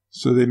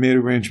 so they made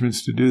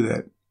arrangements to do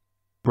that.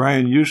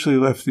 Brian usually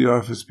left the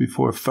office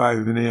before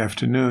 5 in the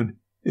afternoon,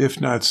 if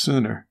not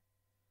sooner.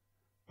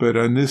 But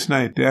on this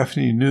night,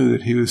 Daphne knew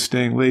that he was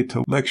staying late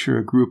to lecture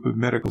a group of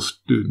medical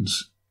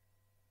students.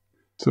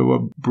 So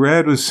while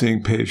Brad was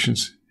seeing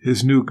patients,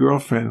 his new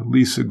girlfriend,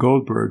 Lisa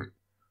Goldberg,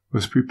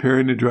 was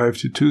preparing to drive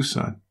to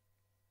Tucson.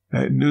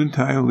 At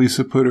noontime,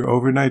 Lisa put her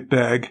overnight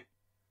bag,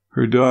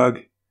 her dog,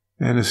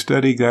 and a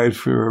study guide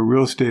for a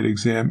real estate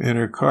exam in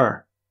her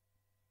car.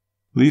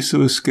 Lisa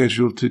was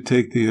scheduled to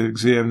take the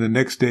exam the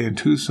next day in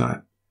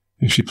Tucson,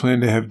 and she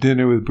planned to have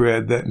dinner with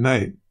Brad that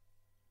night.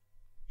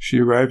 She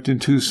arrived in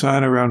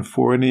Tucson around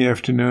 4 in the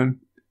afternoon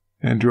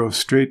and drove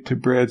straight to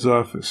Brad's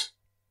office.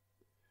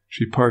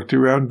 She parked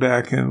around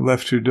back and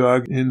left her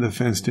dog in the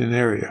fenced-in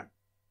area.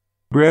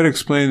 Brad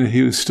explained that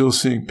he was still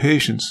seeing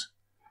patients,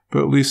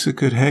 but Lisa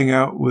could hang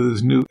out with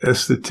his new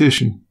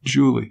esthetician,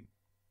 Julie.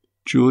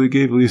 Julie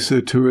gave Lisa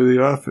a tour of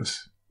the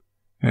office,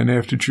 and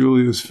after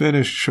Julie was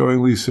finished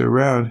showing Lisa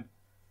around,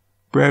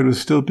 Brad was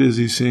still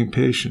busy seeing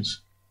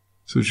patients,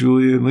 so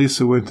Julie and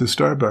Lisa went to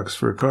Starbucks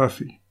for a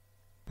coffee.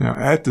 Now,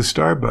 at the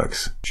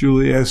Starbucks,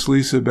 Julie asked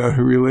Lisa about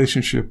her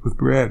relationship with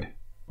Brad.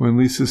 When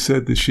Lisa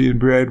said that she and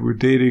Brad were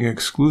dating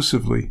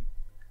exclusively,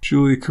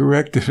 Julie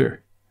corrected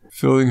her,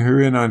 filling her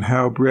in on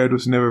how Brad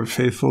was never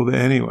faithful to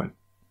anyone.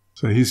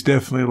 So he's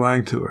definitely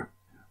lying to her.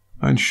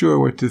 Unsure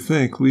what to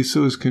think,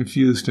 Lisa was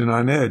confused and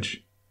on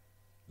edge.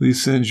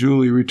 Lisa and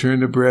Julie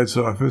returned to Brad's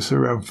office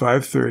around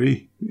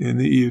 5:30 in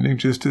the evening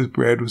just as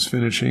Brad was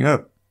finishing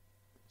up.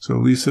 So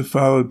Lisa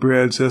followed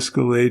Brad's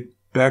Escalade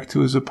back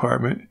to his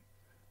apartment,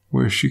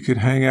 where she could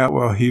hang out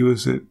while he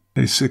was at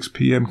a 6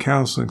 p.m.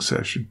 counseling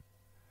session.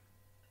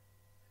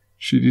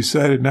 She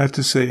decided not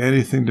to say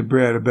anything to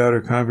Brad about her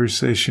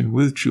conversation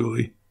with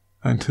Julie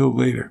until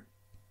later.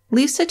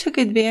 Lisa took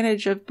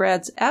advantage of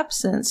Brad's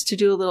absence to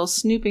do a little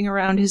snooping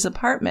around his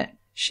apartment.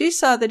 She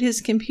saw that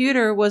his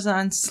computer was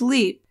on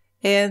sleep,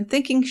 and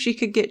thinking she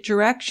could get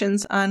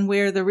directions on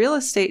where the real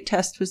estate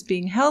test was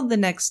being held the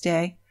next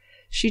day,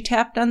 she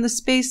tapped on the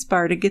space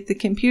bar to get the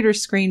computer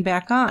screen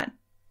back on.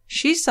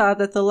 She saw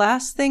that the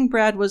last thing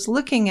Brad was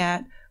looking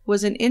at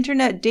was an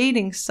internet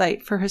dating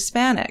site for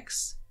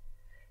Hispanics.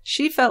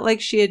 She felt like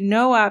she had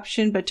no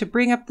option but to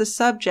bring up the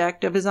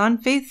subject of his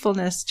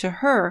unfaithfulness to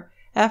her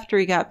after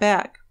he got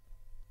back.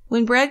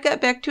 When Brad got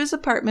back to his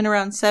apartment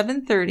around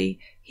 7:30,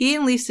 he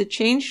and Lisa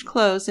changed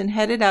clothes and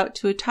headed out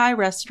to a Thai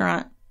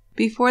restaurant.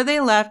 Before they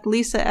left,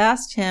 Lisa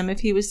asked him if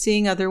he was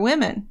seeing other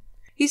women.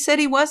 He said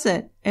he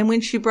wasn't, and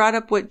when she brought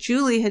up what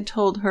Julie had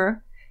told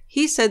her,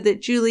 he said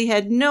that Julie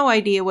had no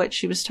idea what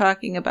she was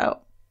talking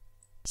about.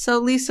 So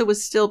Lisa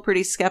was still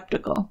pretty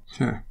skeptical.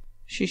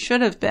 She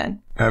should have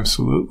been.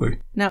 Absolutely.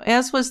 Now,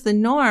 as was the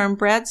norm,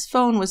 Brad's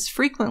phone was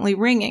frequently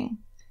ringing,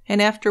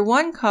 and after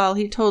one call,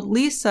 he told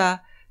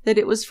Lisa that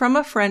it was from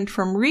a friend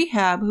from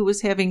rehab who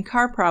was having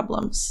car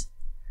problems.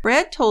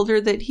 Brad told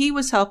her that he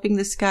was helping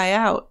this guy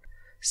out,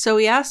 so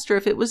he asked her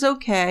if it was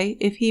okay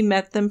if he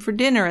met them for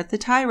dinner at the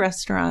Thai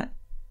restaurant.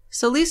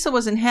 So Lisa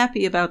wasn't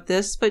happy about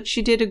this, but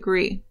she did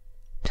agree.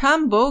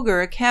 Tom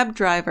Boger, a cab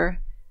driver,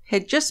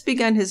 had just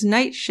begun his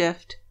night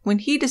shift when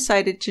he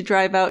decided to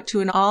drive out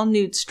to an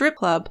all-nude strip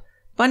club,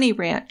 Bunny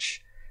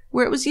Ranch,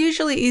 where it was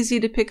usually easy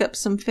to pick up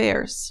some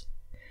fares.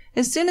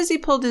 As soon as he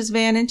pulled his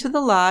van into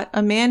the lot,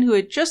 a man who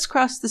had just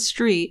crossed the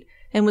street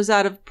and was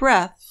out of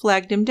breath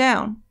flagged him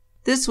down.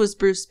 This was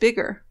Bruce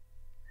Bigger.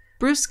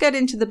 Bruce got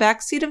into the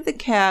back seat of the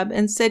cab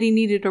and said he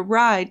needed a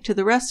ride to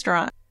the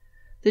restaurant.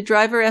 The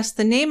driver asked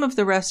the name of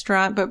the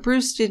restaurant, but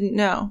Bruce didn't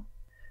know.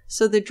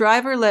 So the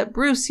driver let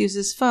Bruce use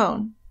his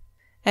phone.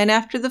 And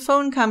after the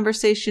phone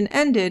conversation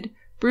ended,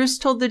 Bruce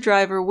told the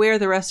driver where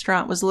the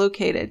restaurant was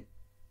located.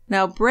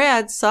 Now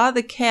Brad saw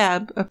the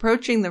cab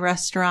approaching the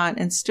restaurant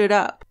and stood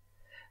up.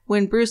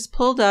 When Bruce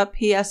pulled up,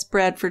 he asked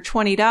Brad for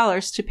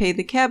 $20 to pay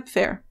the cab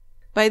fare.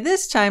 By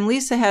this time,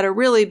 Lisa had a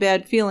really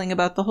bad feeling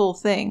about the whole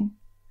thing.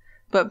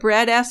 But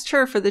Brad asked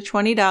her for the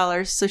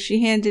 $20, so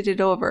she handed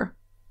it over.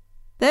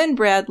 Then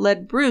Brad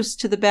led Bruce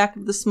to the back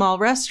of the small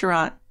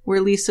restaurant,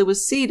 where Lisa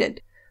was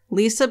seated.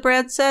 "Lisa,"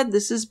 Brad said,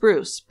 "this is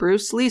Bruce.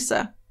 Bruce,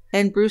 Lisa."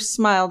 And Bruce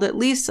smiled at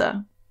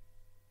Lisa.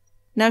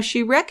 Now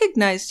she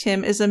recognized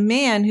him as a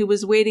man who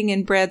was waiting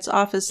in Brad's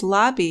office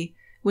lobby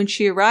when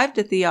she arrived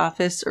at the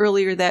office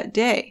earlier that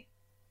day.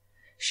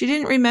 She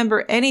didn't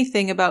remember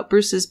anything about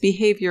Bruce's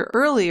behavior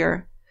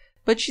earlier,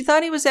 but she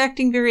thought he was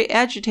acting very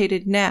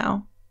agitated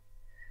now.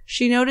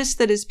 She noticed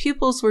that his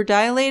pupils were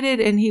dilated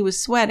and he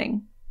was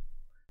sweating.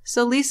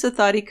 So Lisa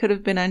thought he could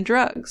have been on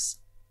drugs.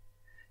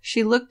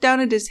 She looked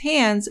down at his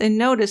hands and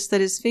noticed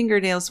that his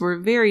fingernails were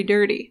very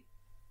dirty.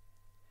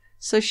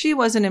 So she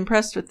wasn't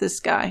impressed with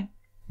this guy.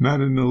 Not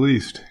in the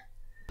least.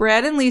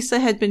 Brad and Lisa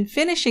had been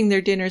finishing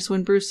their dinners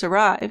when Bruce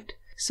arrived,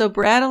 so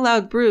Brad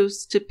allowed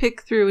Bruce to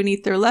pick through and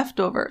eat their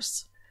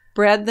leftovers.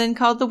 Brad then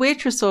called the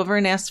waitress over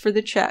and asked for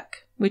the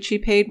check, which he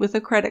paid with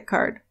a credit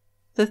card.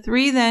 The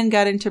three then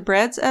got into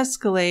Brad's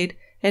Escalade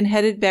and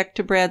headed back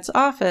to Brad's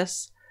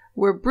office,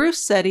 where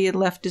Bruce said he had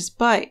left his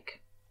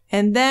bike.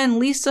 And then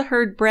Lisa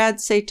heard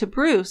Brad say to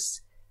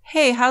Bruce,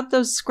 "Hey, how'd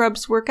those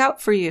scrubs work out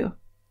for you?"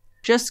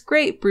 "Just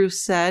great," Bruce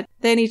said.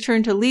 Then he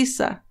turned to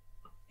Lisa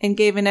and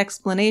gave an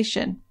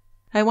explanation.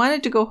 "I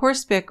wanted to go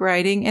horseback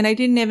riding and I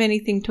didn't have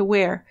anything to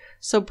wear,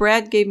 so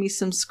Brad gave me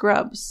some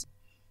scrubs."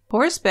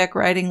 Horseback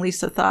riding,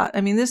 Lisa thought.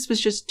 I mean, this was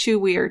just too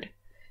weird.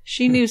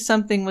 She knew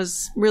something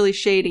was really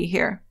shady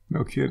here.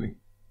 No kidding.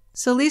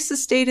 So Lisa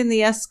stayed in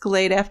the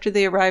Escalade after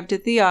they arrived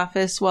at the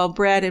office while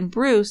Brad and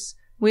Bruce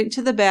went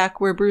to the back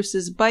where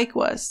Bruce's bike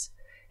was,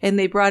 and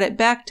they brought it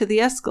back to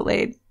the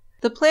Escalade.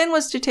 The plan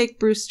was to take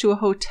Bruce to a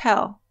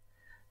hotel,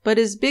 but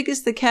as big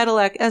as the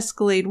Cadillac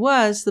Escalade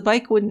was, the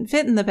bike wouldn't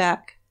fit in the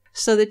back.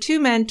 So the two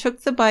men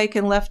took the bike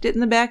and left it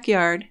in the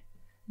backyard.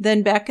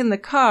 Then back in the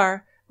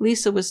car,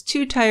 Lisa was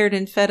too tired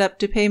and fed up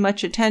to pay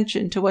much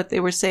attention to what they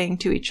were saying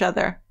to each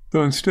other.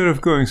 So instead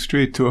of going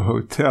straight to a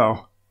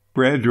hotel,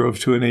 Brad drove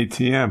to an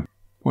ATM.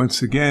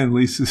 Once again,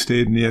 Lisa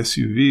stayed in the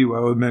SUV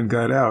while the men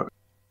got out,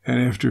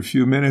 and after a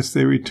few minutes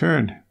they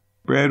returned.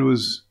 Brad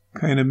was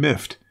kind of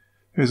miffed.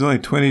 "There's only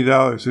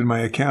 $20 in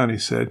my account," he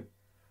said.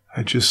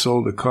 "I just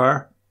sold a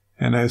car,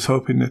 and I was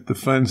hoping that the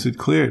funds had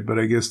cleared, but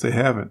I guess they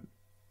haven't."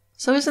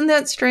 So isn't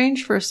that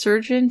strange for a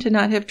surgeon to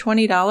not have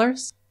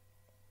 $20?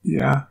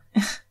 Yeah.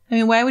 I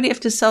mean, why would he have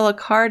to sell a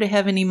car to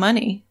have any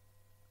money?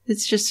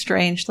 It's just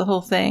strange, the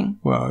whole thing.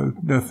 Well,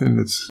 nothing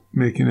that's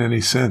making any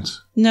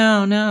sense.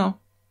 No.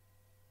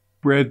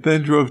 Brad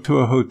then drove to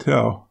a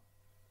hotel,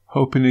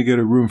 hoping to get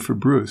a room for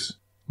Bruce.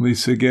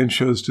 Lisa again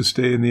chose to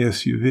stay in the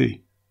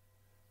SUV.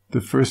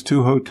 The first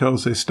two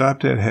hotels they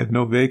stopped at had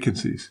no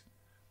vacancies,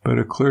 but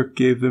a clerk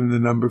gave them the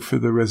number for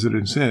the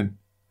Residence Inn,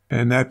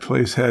 and that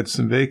place had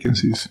some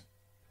vacancies.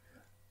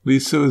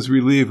 Lisa was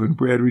relieved when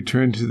Brad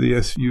returned to the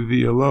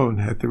SUV alone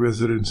at the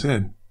Residence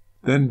Inn.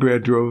 Then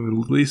Brad drove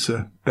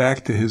Lisa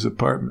back to his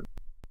apartment.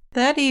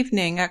 That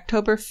evening,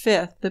 October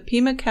 5th, the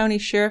Pima County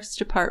Sheriff's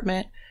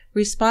Department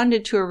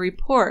responded to a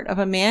report of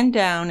a man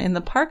down in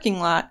the parking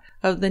lot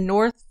of the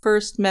North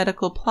First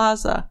Medical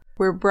Plaza,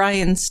 where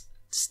Brian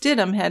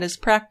Stidham had his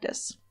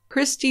practice.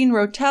 Christine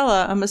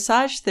Rotella, a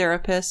massage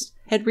therapist,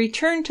 had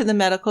returned to the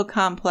medical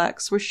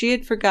complex where she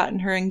had forgotten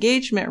her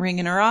engagement ring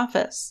in her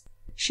office.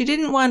 She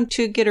didn't want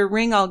to get her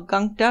ring all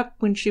gunked up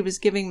when she was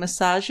giving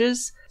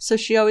massages, so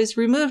she always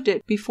removed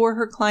it before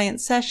her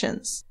client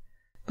sessions.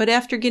 But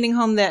after getting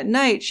home that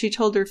night, she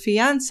told her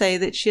fiancé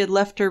that she had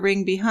left her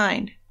ring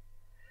behind.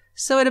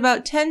 So at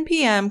about 10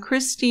 p.m.,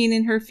 Christine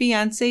and her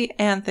fiancé,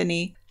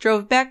 Anthony,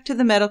 drove back to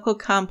the medical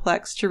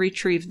complex to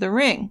retrieve the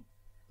ring.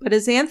 But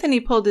as Anthony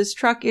pulled his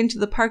truck into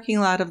the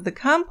parking lot of the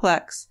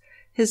complex,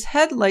 his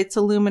headlights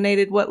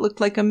illuminated what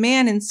looked like a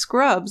man in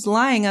scrubs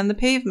lying on the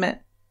pavement.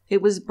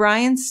 It was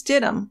Brian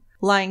Stidham,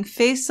 lying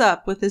face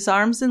up with his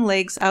arms and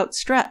legs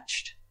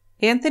outstretched.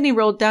 Anthony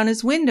rolled down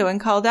his window and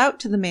called out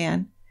to the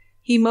man.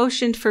 He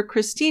motioned for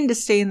Christine to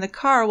stay in the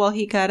car while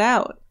he got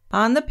out.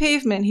 On the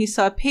pavement, he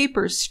saw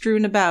papers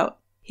strewn about.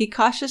 He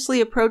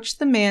cautiously approached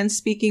the man,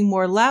 speaking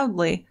more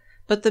loudly,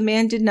 but the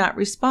man did not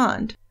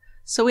respond.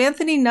 So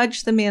Anthony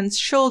nudged the man's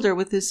shoulder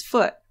with his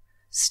foot.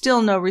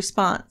 Still no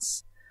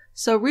response.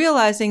 So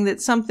realizing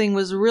that something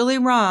was really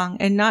wrong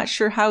and not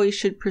sure how he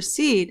should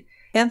proceed,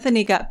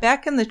 Anthony got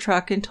back in the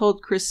truck and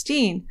told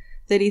Christine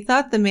that he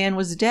thought the man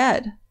was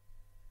dead.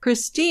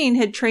 Christine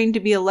had trained to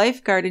be a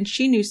lifeguard and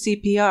she knew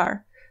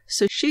CPR,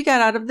 so she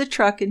got out of the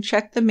truck and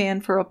checked the man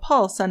for a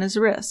pulse on his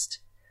wrist,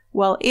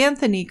 while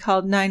Anthony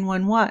called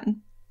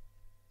 911.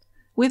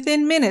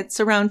 Within minutes,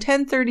 around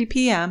 10:30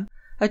 p.m.,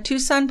 a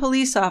Tucson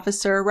police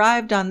officer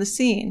arrived on the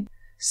scene.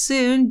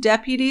 Soon,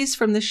 deputies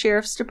from the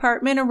sheriff's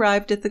department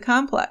arrived at the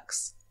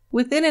complex.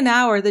 Within an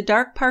hour, the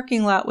dark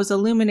parking lot was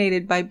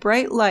illuminated by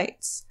bright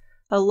lights.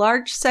 A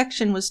large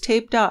section was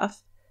taped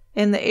off,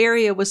 and the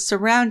area was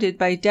surrounded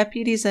by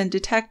deputies and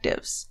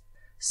detectives.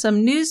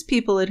 Some news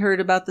people had heard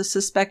about the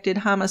suspected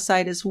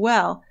homicide as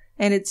well,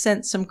 and had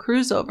sent some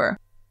crews over.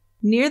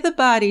 Near the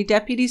body,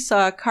 deputies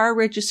saw a car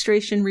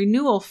registration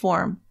renewal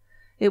form.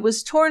 It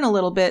was torn a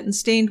little bit and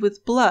stained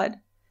with blood.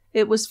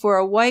 It was for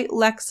a white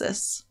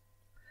Lexus.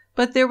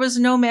 But there was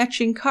no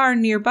matching car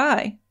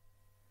nearby.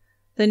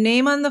 The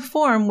name on the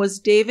form was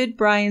David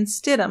Brian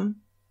Stidham.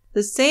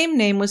 The same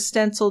name was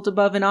stenciled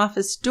above an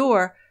office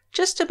door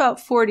just about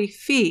 40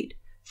 feet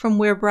from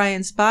where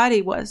Brian's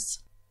body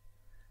was.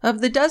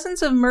 Of the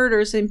dozens of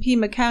murders in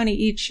Pima County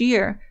each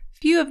year,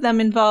 few of them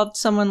involved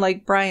someone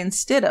like Brian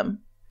Stidham.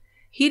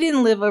 He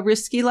didn't live a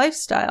risky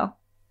lifestyle.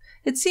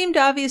 It seemed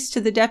obvious to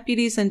the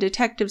deputies and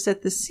detectives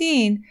at the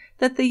scene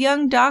that the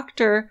young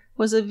doctor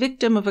was a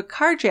victim of a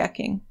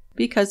carjacking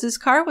because his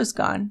car was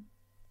gone.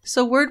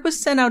 So word was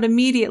sent out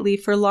immediately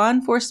for law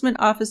enforcement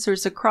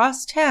officers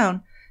across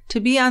town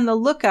to be on the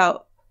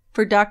lookout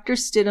for Dr.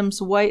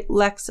 Stidham's white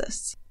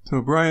Lexus.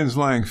 So Brian's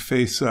lying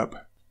face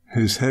up.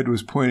 His head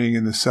was pointing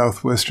in the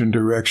southwestern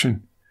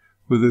direction,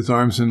 with his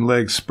arms and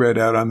legs spread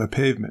out on the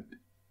pavement.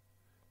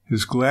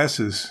 His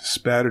glasses,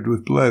 spattered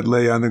with blood,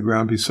 lay on the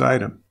ground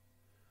beside him.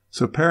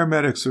 So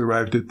paramedics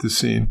arrived at the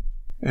scene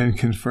and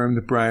confirmed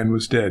that Brian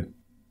was dead.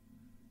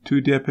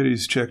 2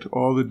 deputies checked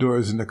all the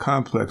doors in the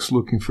complex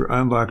looking for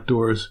unlocked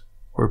doors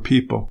or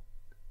people.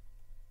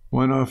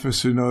 One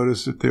officer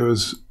noticed that there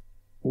was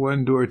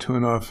one door to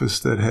an office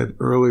that had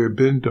earlier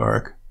been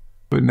dark,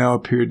 but now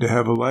appeared to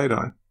have a light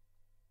on.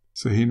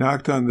 So he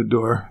knocked on the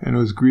door and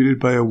was greeted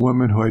by a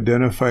woman who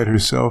identified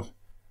herself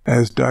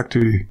as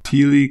Dr.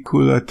 Tili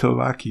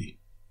Kulatalaki.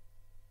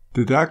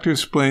 The doctor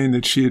explained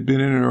that she had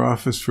been in her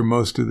office for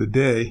most of the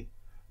day,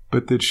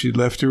 but that she'd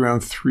left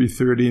around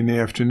 3:30 in the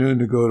afternoon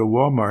to go to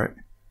Walmart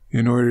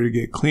in order to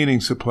get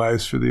cleaning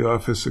supplies for the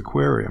office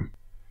aquarium.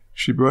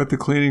 She brought the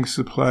cleaning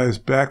supplies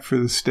back for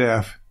the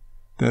staff,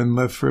 then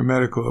left for a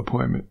medical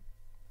appointment.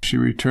 She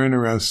returned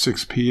around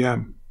 6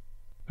 p.m.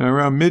 Now,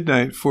 around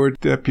midnight, 4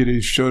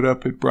 deputies showed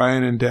up at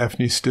Brian and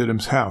Daphne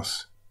Stidham's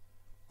house.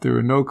 There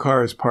were no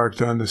cars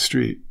parked on the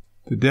street.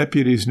 The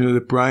deputies knew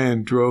that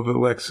Brian drove a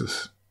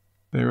Lexus.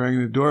 They rang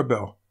the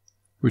doorbell,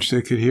 which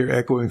they could hear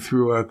echoing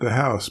throughout the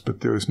house,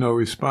 but there was no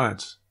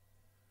response.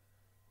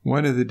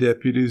 One of the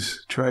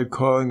deputies tried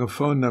calling a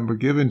phone number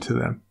given to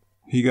them.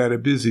 He got a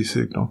busy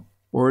signal.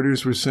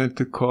 Orders were sent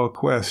to call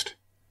Quest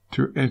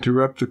to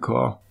interrupt the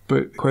call,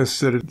 but Quest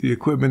said the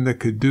equipment that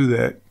could do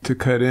that, to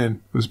cut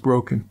in, was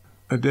broken.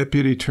 A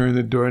deputy turned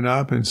the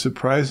doorknob, and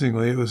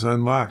surprisingly, it was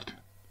unlocked.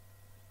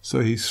 So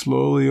he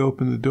slowly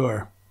opened the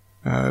door.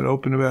 It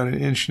opened about 1.5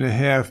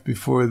 inches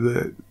before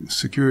the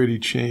security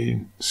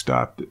chain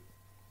stopped it.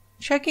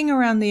 Checking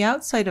around the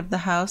outside of the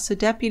house, a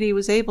deputy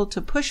was able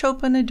to push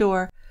open a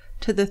door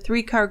to the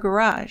 3-car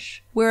garage,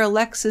 where a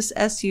Lexus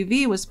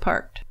SUV was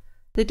parked.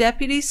 The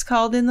deputies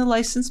called in the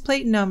license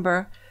plate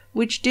number,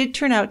 which did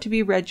turn out to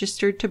be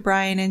registered to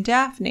Brian and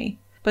Daphne,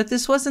 but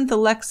this wasn't the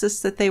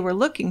Lexus that they were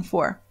looking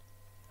for.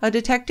 A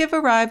detective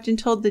arrived and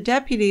told the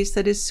deputies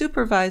that his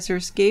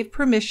supervisors gave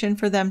permission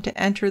for them to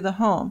enter the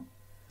home.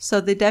 So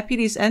the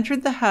deputies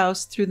entered the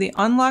house through the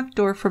unlocked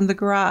door from the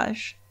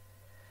garage.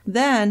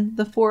 Then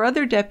the 4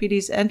 other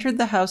deputies entered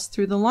the house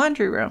through the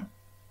laundry room.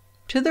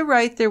 To the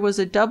right there was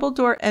a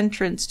double-door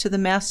entrance to the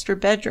master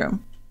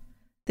bedroom.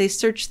 They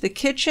searched the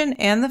kitchen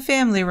and the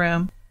family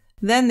room.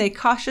 Then they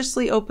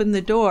cautiously opened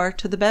the door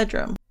to the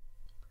bedroom.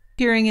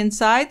 Peering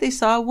inside, they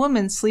saw a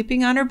woman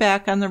sleeping on her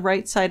back on the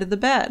right side of the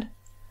bed.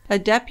 A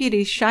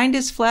deputy shined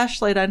his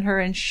flashlight on her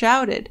and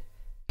shouted,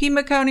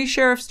 "Pima County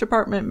Sheriff's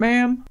Department,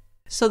 ma'am."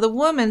 So the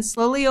woman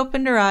slowly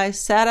opened her eyes,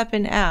 sat up,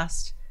 and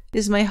asked,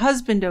 "Is my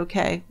husband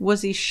okay?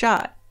 Was he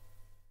shot?"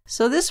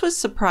 So this was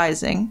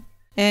surprising,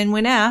 and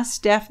when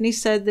asked, Daphne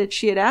said that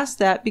she had asked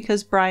that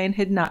because Brian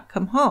had not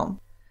come home.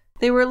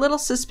 They were a little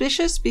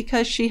suspicious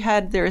because she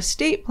had their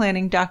estate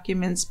planning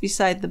documents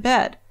beside the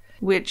bed,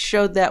 which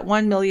showed that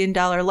 $1 million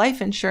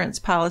life insurance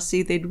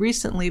policy they'd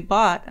recently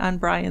bought on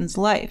Brian's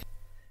life.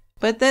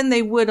 But then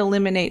they would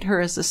eliminate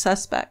her as a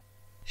suspect.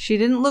 She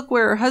didn't look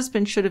where her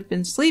husband should have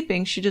been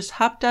sleeping. She just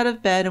hopped out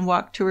of bed and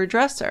walked to her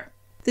dresser.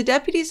 The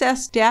deputies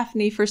asked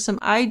Daphne for some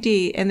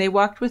ID, and they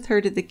walked with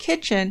her to the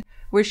kitchen,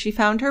 where she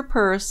found her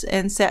purse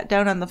and sat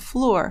down on the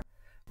floor,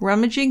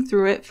 rummaging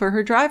through it for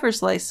her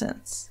driver's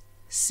license.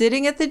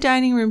 Sitting at the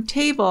dining room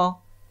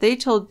table, they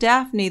told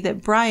Daphne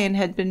that Brian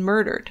had been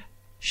murdered.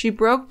 She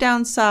broke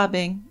down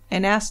sobbing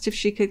and asked if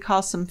she could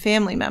call some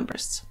family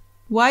members.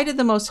 "Why do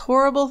the most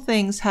horrible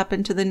things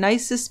happen to the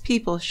nicest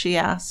people?" she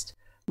asked,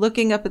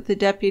 looking up at the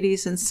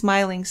deputies and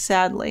smiling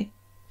sadly.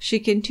 She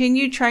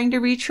continued trying to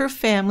reach her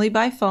family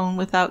by phone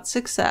without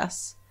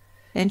success,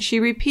 and she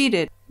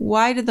repeated,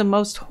 "Why do the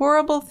most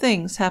horrible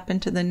things happen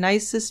to the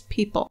nicest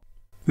people?"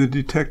 The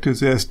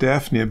detectives asked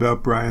Daphne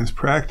about Brian's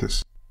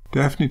practice.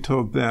 Daphne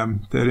told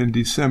them that in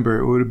December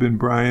it would have been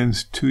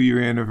Brian's 2-year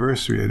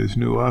anniversary at his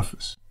new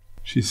office.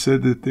 She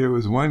said that there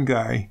was one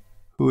guy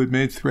who had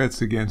made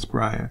threats against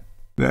Brian.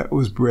 That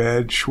was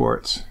Brad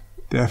Schwartz.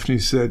 Daphne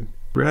said,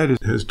 "Brad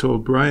has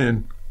told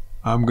Brian,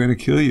 'I'm going to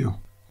kill you.'"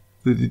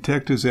 The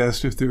detectives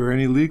asked if there were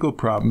any legal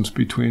problems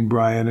between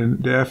Brian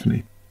and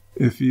Daphne.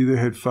 if either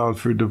had filed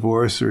for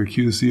divorce or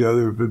accused the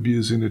other of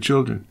abusing the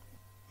children.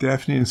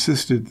 Daphne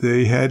insisted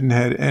they hadn't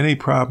had any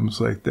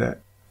problems like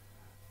that.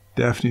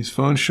 Daphne's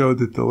phone showed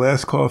that the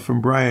last call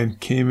from Brian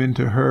came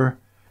into her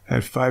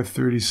at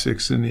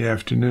 5:36 in the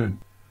afternoon.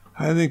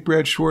 I think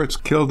Brad Schwartz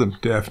killed him,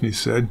 Daphne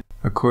said,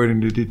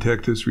 according to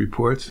detectives'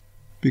 reports,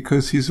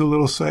 because he's a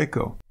little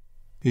psycho.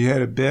 He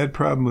had a bad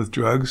problem with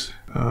drugs.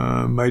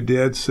 My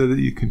dad said that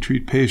you can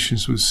treat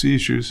patients with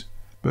seizures,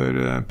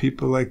 but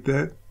people like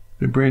that,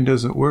 their brain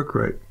doesn't work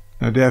right.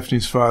 Now,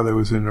 Daphne's father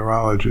was a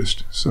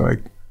neurologist, so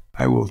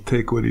I will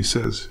take what he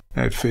says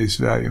at face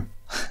value.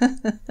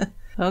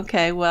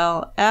 Okay,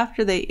 well,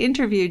 after they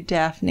interviewed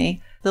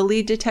Daphne, the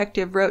lead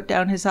detective wrote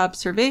down his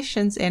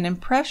observations and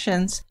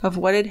impressions of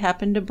what had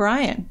happened to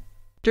Brian.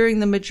 During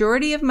the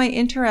majority of my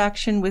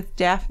interaction with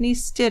Daphne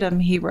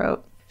Stidham, he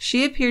wrote,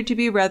 she appeared to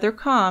be rather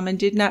calm and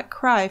did not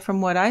cry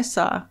from what I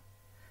saw.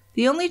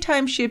 The only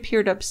time she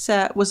appeared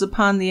upset was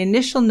upon the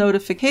initial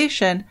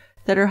notification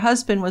that her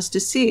husband was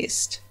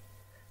deceased.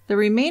 The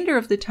remainder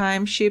of the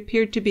time she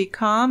appeared to be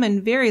calm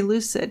and very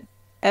lucid.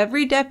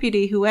 Every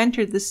deputy who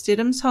entered the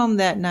Stidham's home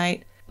that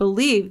night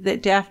believed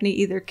that Daphne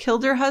either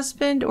killed her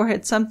husband or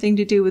had something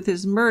to do with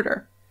his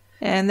murder,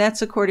 and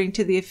that's according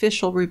to the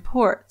official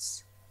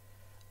reports.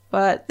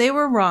 But they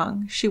were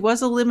wrong. She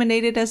was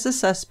eliminated as a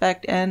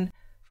suspect, and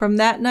from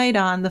that night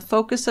on, the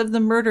focus of the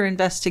murder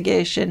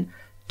investigation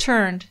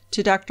turned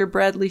to Dr.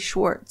 Bradley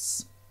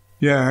Schwartz.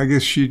 Yeah, I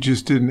guess she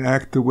just didn't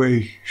act the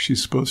way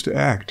she's supposed to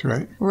act,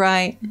 right?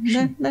 Right.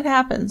 That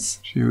happens.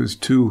 She was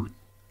too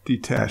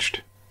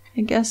detached.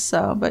 I guess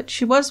so, but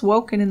she was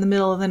woken in the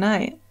middle of the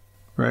night.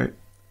 Right.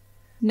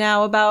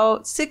 Now,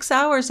 about 6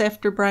 hours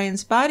after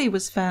Brian's body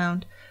was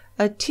found,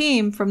 a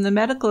team from the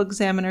medical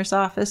examiner's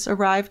office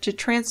arrived to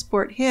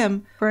transport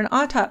him for an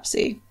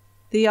autopsy.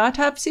 The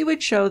autopsy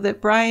would show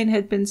that Brian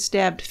had been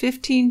stabbed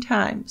 15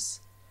 times,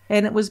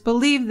 and it was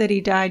believed that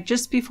he died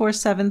just before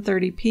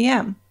 7:30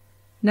 p.m.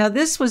 Now,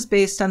 this was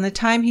based on the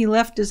time he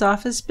left his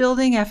office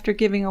building after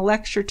giving a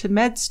lecture to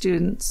med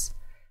students,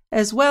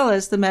 as well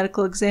as the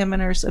medical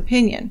examiner's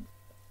opinion.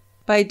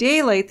 By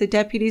daylight, the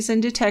deputies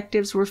and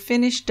detectives were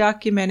finished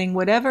documenting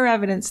whatever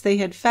evidence they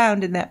had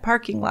found in that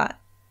parking lot.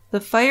 The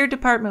fire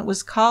department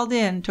was called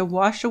in to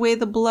wash away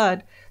the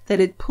blood that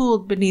had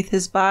pooled beneath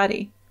his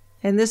body,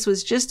 and this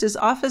was just as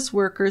office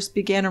workers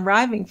began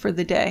arriving for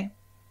the day.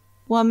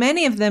 While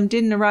many of them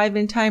didn't arrive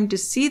in time to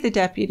see the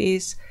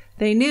deputies,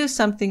 they knew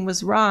something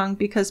was wrong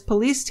because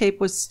police tape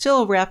was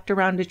still wrapped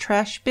around a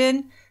trash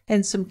bin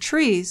and some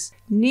trees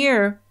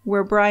near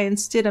where Brian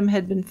Stidham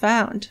had been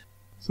found.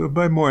 So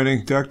by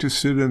morning, Dr.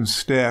 Stidham's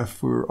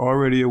staff were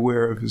already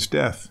aware of his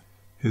death.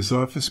 His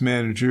office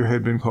manager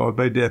had been called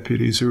by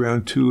deputies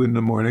around 2 in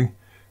the morning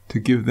to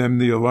give them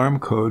the alarm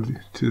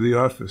code to the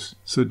office,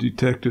 so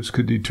detectives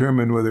could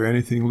determine whether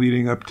anything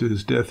leading up to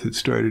his death had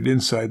started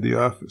inside the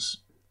office.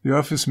 The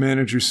office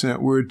manager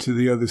sent word to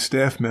the other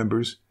staff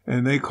members,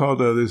 and they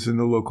called others in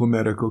the local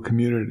medical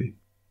community.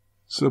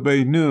 So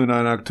by noon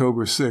on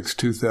October 6,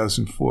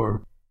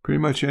 2004, pretty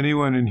much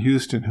anyone in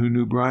Houston who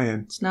knew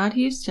Brian... It's not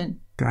Houston.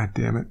 God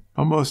damn it.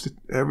 Almost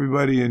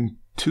everybody in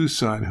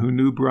Tucson who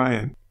knew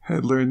Brian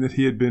had learned that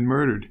he had been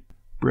murdered.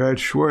 Brad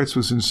Schwartz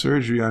was in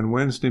surgery on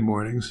Wednesday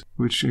mornings,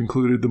 which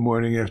included the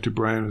morning after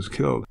Brian was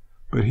killed.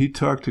 But he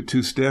talked to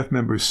 2 staff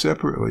members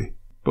separately,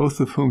 both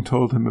of whom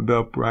told him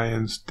about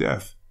Brian's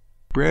death.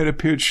 Brad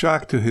appeared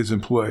shocked to his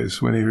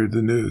employees when he heard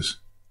the news.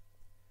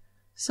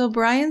 So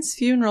Brian's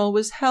funeral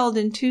was held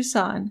in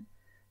Tucson.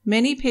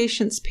 Many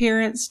patients'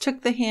 parents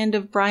took the hand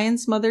of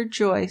Brian's mother,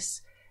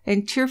 Joyce,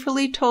 and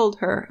tearfully told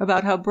her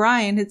about how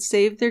Brian had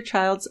saved their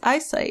child's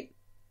eyesight.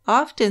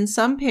 Often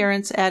some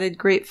parents added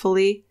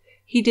gratefully,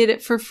 he did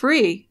it for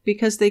free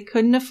because they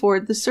couldn't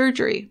afford the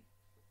surgery.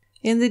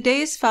 In the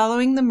days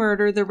following the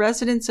murder, the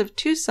residents of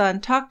Tucson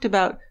talked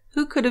about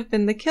who could have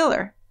been the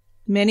killer.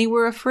 Many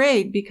were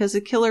afraid because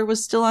a killer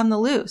was still on the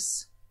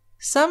loose.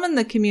 Some in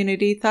the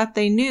community thought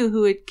they knew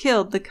who had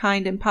killed the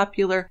kind and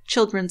popular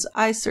children's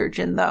eye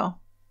surgeon, though.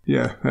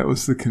 Yeah, that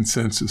was the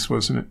consensus,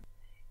 wasn't it?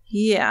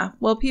 Yeah,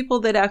 well, people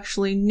that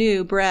actually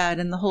knew Brad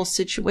and the whole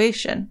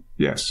situation.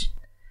 Yes.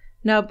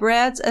 Now,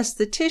 Brad's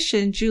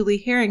esthetician, Julie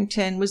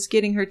Harrington, was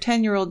getting her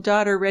 10-year-old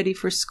daughter ready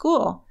for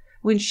school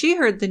when she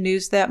heard the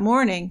news that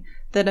morning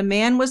that a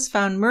man was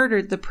found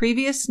murdered the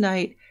previous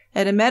night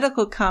at a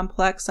medical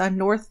complex on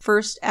North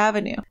 1st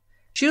Avenue.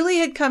 Julie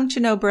had come to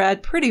know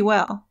Brad pretty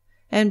well,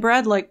 and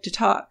Brad liked to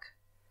talk.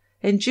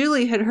 And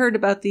Julie had heard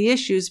about the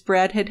issues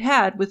Brad had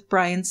had with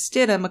Brian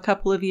Stidham a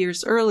couple of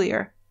years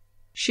earlier.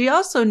 She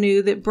also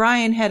knew that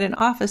Brian had an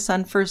office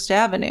on 1st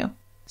Avenue,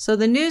 so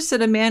the news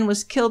that a man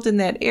was killed in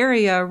that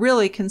area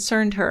really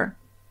concerned her.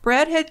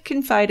 Brad had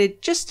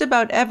confided just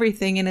about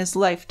everything in his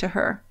life to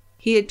her.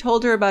 He had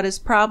told her about his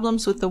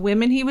problems with the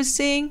women he was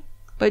seeing,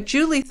 but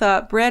Julie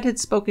thought Brad had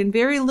spoken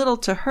very little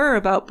to her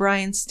about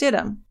Brian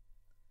Stidham.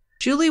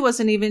 Julie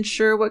wasn't even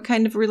sure what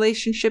kind of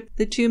relationship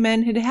the two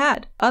men had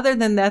had, other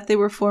than that they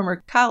were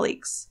former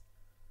colleagues.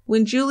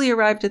 When Julie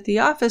arrived at the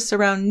office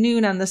around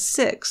noon on the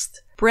 6th,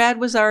 Brad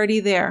was already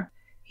there.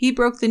 he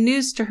broke the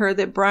news to her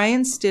that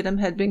Brian Stidham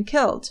had been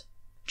killed.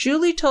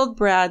 Julie told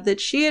Brad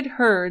that she had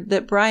heard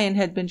that Brian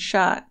had been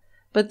shot,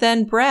 but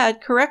then Brad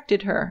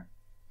corrected her.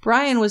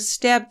 Brian was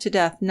stabbed to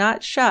death,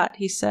 not shot,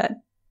 he said.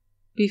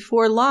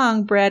 Before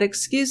long, Brad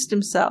excused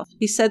himself.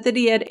 He said that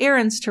he had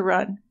errands to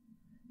run,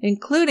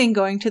 including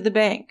going to the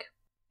bank,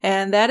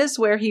 and that is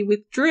where he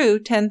withdrew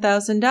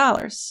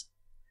 $10,000.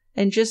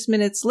 And just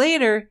minutes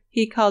later,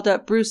 he called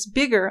up Bruce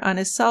Bigger on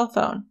his cell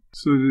phone.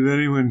 So did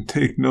anyone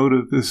take note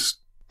of this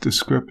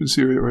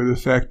discrepancy or the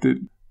fact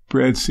that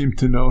Brad seemed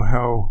to know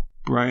how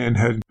Brian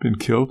had been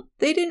killed?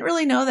 They didn't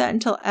really know that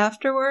until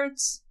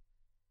afterwards,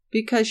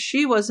 because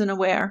she wasn't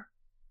aware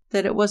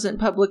that it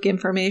wasn't public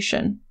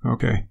information.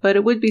 Okay. But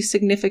it would be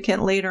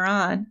significant later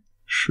on.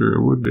 Sure,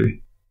 it would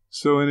be.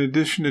 So in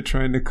addition to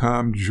trying to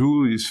calm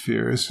Julie's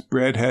fears,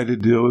 Brad had to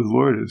deal with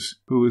Lourdes,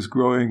 who was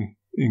growing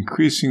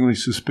increasingly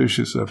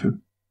suspicious of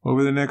him.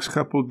 Over the next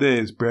couple of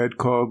days, Brad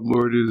called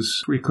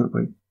Lourdes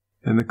frequently,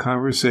 and the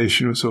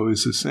conversation was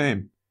always the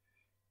same.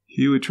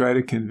 He would try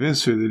to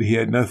convince her that he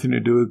had nothing to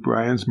do with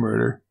Brian's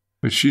murder,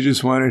 but she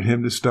just wanted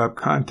him to stop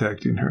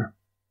contacting her.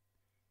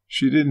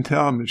 She didn't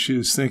tell him that she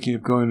was thinking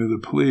of going to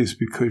the police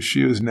because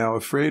she was now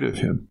afraid of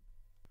him.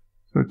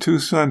 So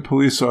Tucson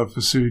police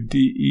officer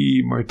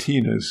D.E.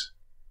 Martinez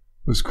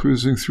was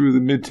cruising through the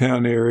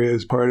Midtown area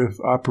as part of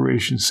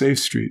Operation Safe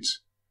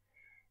Streets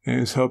and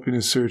was helping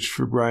to search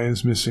for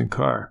Brian's missing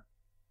car.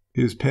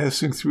 He was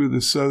passing through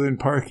the southern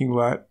parking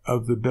lot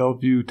of the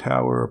Bellevue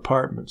Tower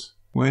Apartments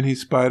when he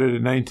spotted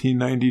a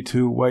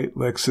 1992 white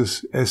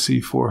Lexus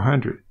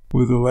SE400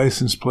 with a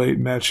license plate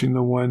matching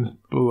the one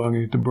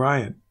belonging to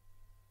Brian.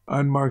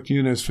 Unmarked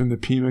units from the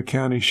Pima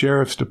County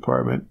Sheriff's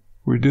Department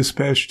were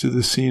dispatched to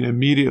the scene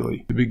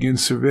immediately to begin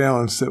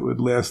surveillance that would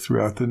last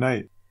throughout the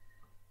night.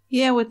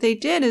 Yeah, what they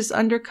did is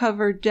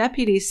undercover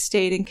deputies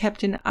stayed and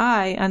kept an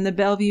eye on the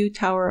Bellevue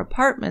Tower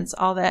Apartments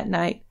all that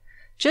night,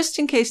 just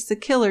in case the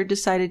killer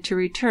decided to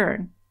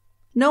return.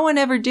 No one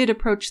ever did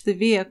approach the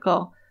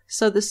vehicle,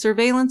 so the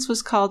surveillance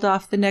was called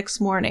off the next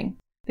morning.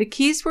 The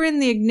keys were in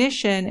the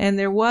ignition and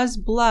there was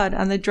blood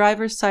on the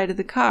driver's side of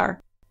the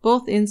car,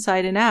 both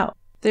inside and out.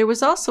 There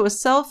was also a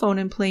cell phone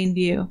in plain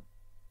view.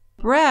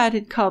 Brad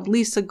had called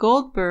Lisa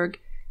Goldberg,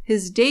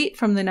 his date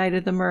from the night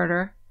of the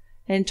murder,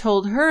 and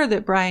told her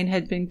that Brian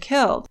had been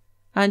killed.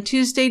 On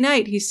Tuesday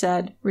night, he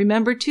said,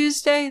 "Remember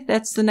Tuesday?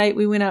 That's the night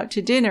we went out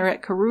to dinner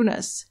at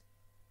Karuna's."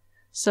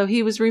 So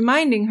he was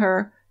reminding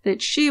her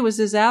that she was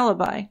his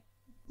alibi.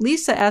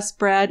 Lisa asked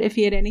Brad if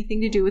he had anything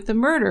to do with the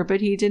murder,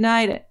 but he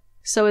denied it.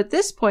 So at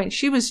this point,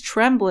 she was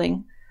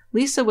trembling.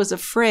 Lisa was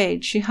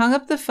afraid. She hung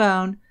up the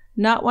phone,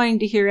 not wanting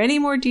to hear any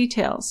more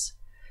details,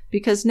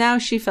 because now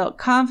she felt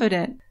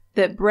confident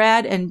that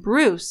Brad and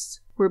Bruce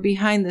were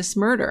behind this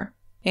murder,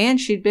 and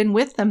she'd been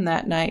with them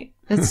that night.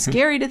 It's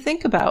scary to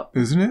think about.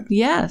 Isn't it?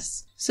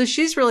 Yes. So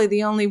she's really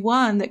the only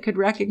one that could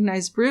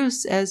recognize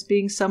Bruce as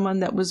being someone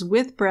that was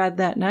with Brad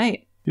that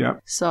night. Yeah.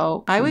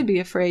 So I would be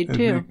afraid That'd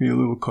too. make me a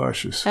little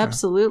cautious.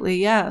 Absolutely,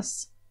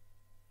 yes.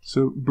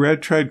 So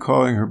Brad tried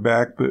calling her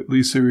back, but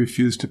Lisa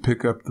refused to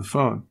pick up the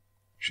phone.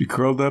 She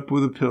curled up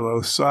with a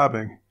pillow,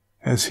 sobbing,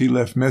 as he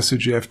left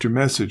message after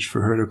message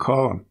for her to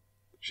call him.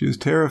 She was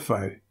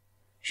terrified.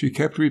 She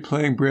kept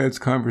replaying Brad's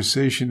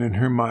conversation in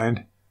her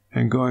mind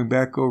and going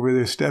back over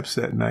their steps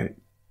that night.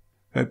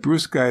 That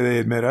Bruce guy they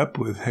had met up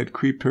with had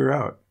creeped her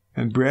out,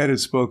 and Brad had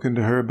spoken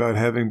to her about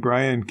having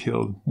Brian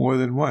killed more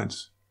than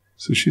once.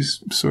 So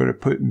she's sort of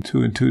putting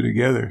two and two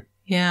together.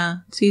 Yeah,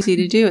 it's easy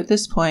to do at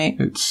this point.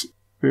 It's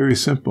very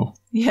simple.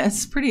 Yeah,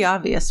 it's pretty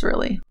obvious,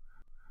 really.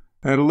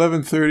 At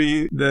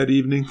 11:30 that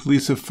evening,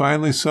 Lisa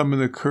finally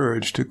summoned the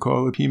courage to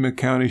call the Pima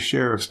County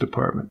Sheriff's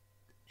Department.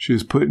 She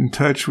was put in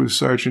touch with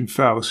Sergeant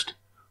Faust,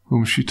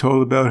 whom she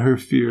told about her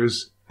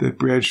fears that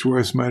Brad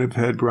Schwartz might have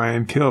had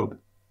Brian killed.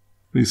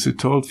 Lisa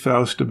told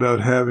Faust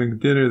about having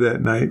dinner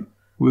that night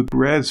with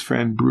Brad's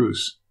friend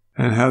Bruce,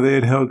 and how they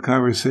had held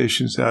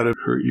conversations out of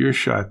her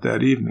earshot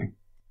that evening.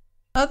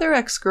 Other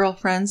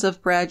ex-girlfriends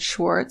of Brad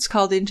Schwartz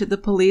called into the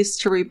police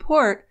to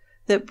report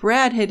that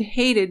Brad had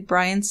hated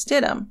Brian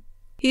Stidham.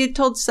 He had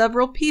told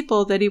several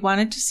people that he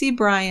wanted to see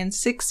Brian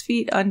 6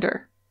 feet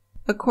under.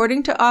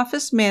 According to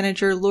office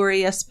manager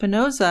Lori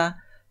Espinoza,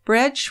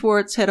 Brad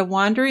Schwartz had a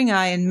wandering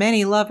eye and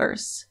many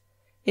lovers.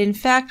 In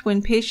fact,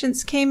 when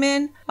patients came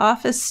in,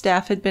 office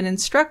staff had been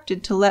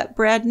instructed to let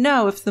Brad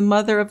know if the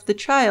mother of the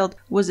child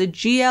was a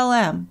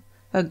GLM,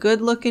 a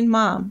good-looking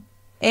mom.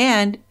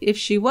 And, if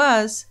she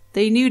was,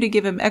 they knew to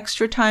give him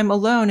extra time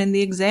alone in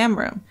the exam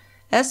room.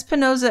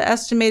 Espinoza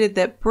estimated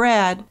that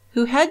Brad,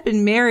 who had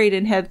been married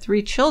and had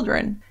 3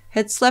 children,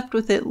 had slept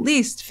with at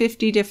least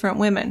 50 different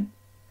women.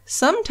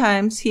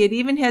 Sometimes he had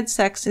even had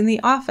sex in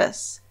the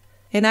office.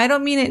 And I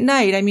don't mean at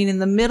night, I mean in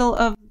the middle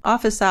of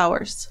office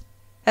hours.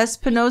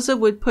 Espinoza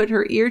would put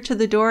her ear to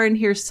the door and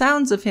hear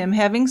sounds of him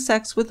having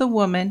sex with a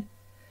woman,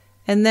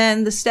 and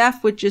then the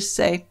staff would just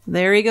say,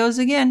 "There he goes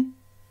again."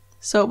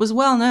 So it was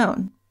well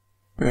known.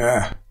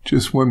 Yeah,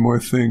 just one more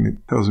thing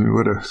that tells me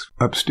what an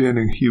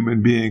upstanding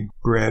human being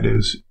Brad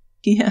is.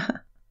 Yeah.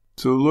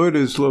 So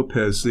Lourdes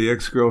Lopez, the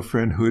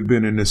ex-girlfriend who had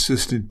been an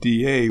assistant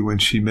DA when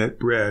she met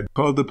Brad,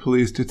 called the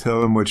police to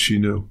tell them what she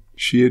knew.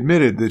 She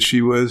admitted that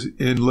she was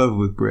in love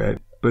with Brad,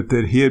 but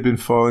that he had been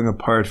falling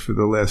apart for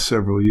the last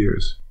several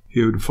years.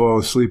 He would fall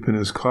asleep in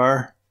his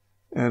car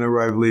and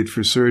arrive late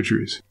for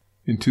surgeries.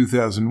 In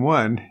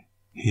 2001,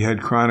 he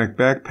had chronic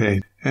back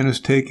pain and was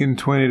taking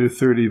 20 to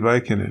 30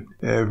 Vicodin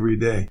every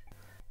day.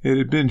 It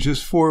had been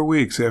just 4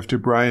 weeks after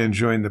Brian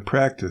joined the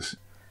practice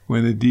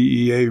when the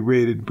DEA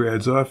raided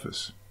Brad's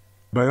office.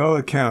 By all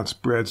accounts,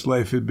 Brad's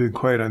life had been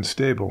quite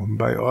unstable, and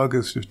by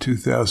August of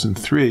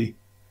 2003,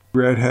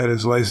 Brad had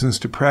his license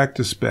to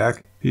practice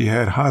back, he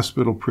had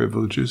hospital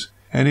privileges,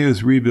 and he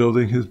was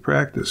rebuilding his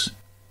practice.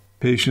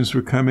 Patients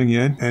were coming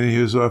in, and he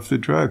was off the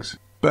drugs.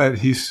 But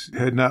he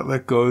had not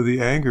let go of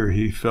the anger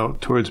he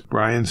felt towards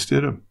Brian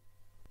Stidham.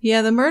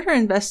 Yeah, the murder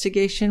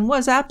investigation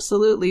was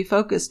absolutely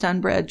focused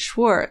on Brad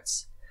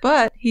Schwartz,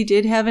 but he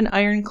did have an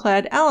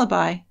ironclad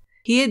alibi.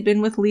 He had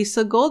been with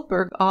Lisa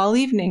Goldberg all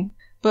evening,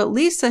 but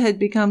Lisa had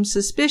become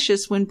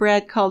suspicious when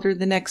Brad called her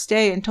the next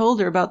day and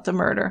told her about the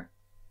murder.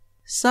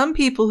 Some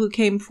people who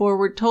came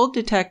forward told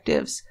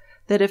detectives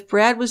that if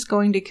Brad was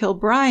going to kill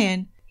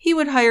Brian, he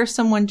would hire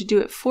someone to do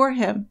it for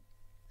him.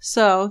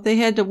 So they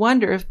had to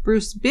wonder if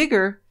Bruce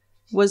Bigger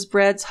was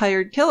Brad's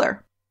hired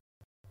killer.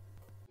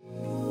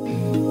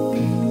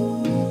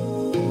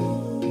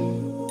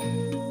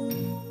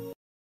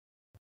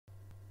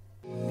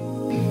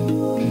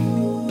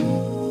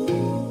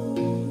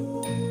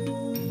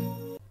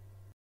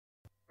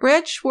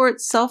 Brad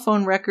Schwartz's cell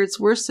phone records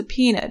were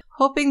subpoenaed,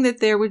 hoping that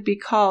there would be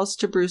calls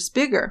to Bruce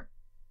Bigger.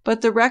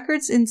 But the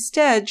records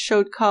instead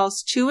showed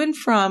calls to and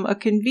from a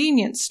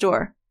convenience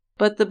store.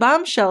 But the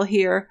bombshell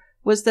here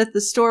was that the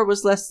store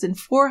was less than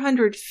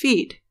 400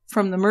 feet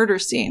from the murder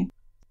scene.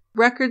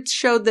 Records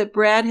showed that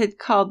Brad had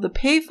called the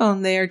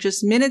payphone there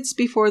just minutes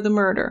before the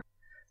murder.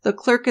 The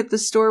clerk at the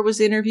store was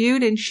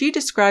interviewed, and she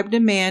described a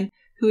man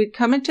who had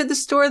come into the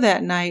store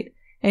that night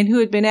and who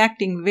had been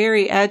acting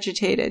very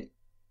agitated.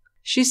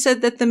 She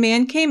said that the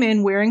man came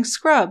in wearing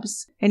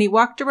scrubs, and he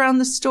walked around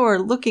the store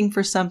looking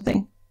for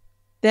something.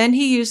 Then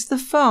he used the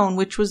phone,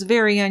 which was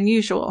very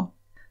unusual.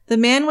 The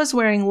man was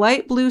wearing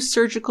light blue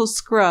surgical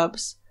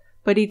scrubs,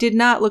 but he did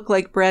not look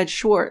like Brad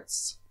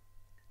Schwartz.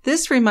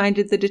 This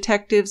reminded the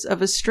detectives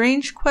of a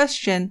strange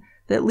question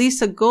that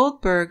Lisa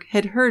Goldberg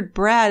had heard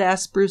Brad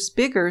ask Bruce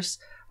Biggers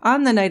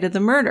on the night of the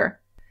murder.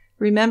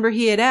 Remember,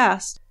 he had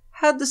asked,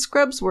 "How'd the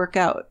scrubs work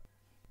out?"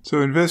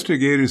 So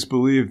investigators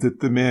believed that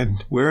the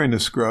man wearing the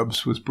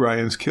scrubs was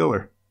Brian's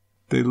killer.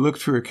 They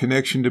looked for a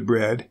connection to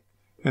Brad,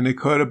 and they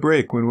caught a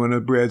break when one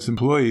of Brad's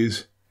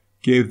employees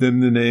gave them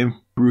the name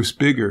Bruce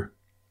Bigger,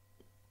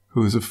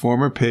 who was a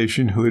former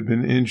patient who had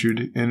been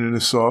injured in an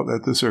assault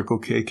at the Circle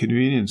K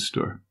convenience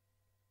store.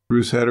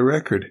 Bruce had a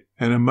record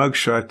and a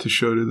mugshot to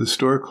show to the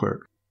store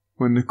clerk.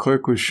 When the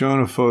clerk was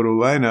shown a photo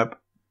lineup,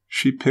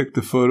 she picked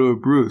the photo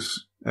of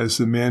Bruce as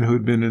the man who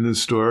had been in the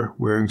store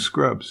wearing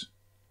scrubs.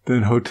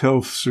 Then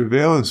hotel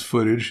surveillance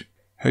footage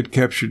had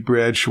captured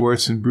Brad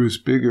Schwartz and Bruce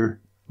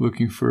Bigger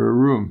looking for a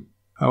room.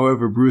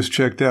 However, Bruce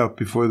checked out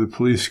before the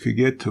police could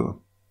get to him.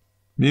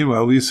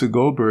 Meanwhile, Lisa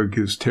Goldberg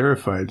is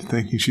terrified,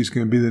 thinking she's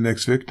going to be the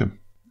next victim.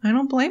 I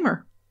don't blame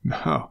her.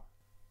 No.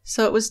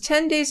 So it was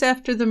 10 days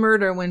after the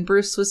murder when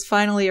Bruce was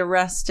finally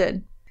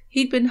arrested.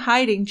 He'd been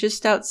hiding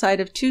just outside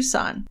of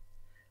Tucson.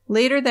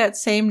 Later that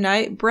same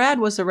night, Brad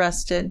was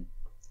arrested.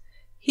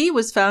 He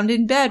was found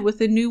in bed with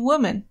a new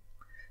woman.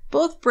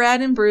 Both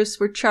Brad and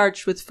Bruce were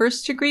charged with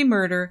first-degree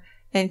murder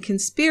and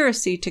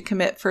conspiracy to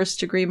commit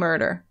first-degree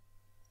murder.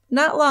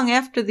 Not long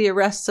after the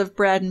arrests of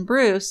Brad and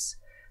Bruce,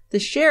 the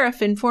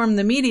sheriff informed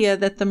the media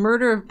that the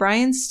murder of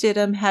Brian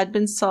Stidham had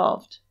been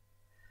solved.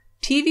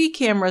 TV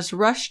cameras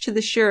rushed to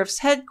the sheriff's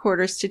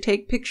headquarters to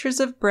take pictures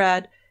of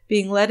Brad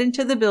being led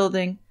into the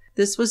building.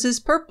 This was his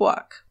perp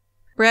walk.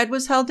 Brad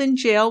was held in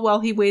jail while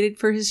he waited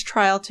for his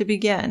trial to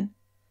begin.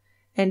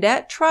 And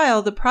at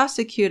trial, the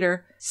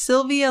prosecutor,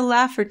 Sylvia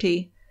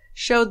Lafferty,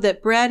 showed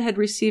that Brad had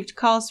received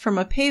calls from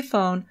a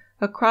payphone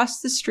across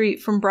the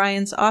street from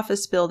Brian's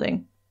office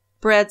building.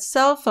 Brad's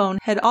cell phone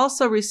had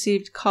also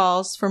received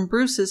calls from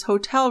Bruce's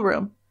hotel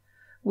room,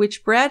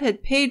 which Brad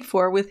had paid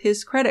for with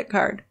his credit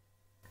card.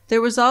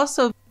 There was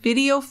also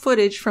video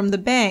footage from the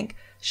bank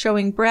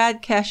showing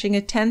Brad cashing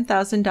a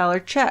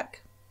 $10,000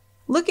 check.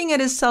 Looking at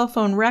his cell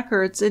phone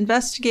records,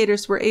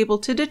 investigators were able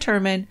to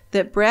determine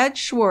that Brad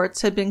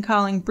Schwartz had been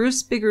calling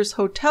Bruce Bigger's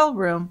hotel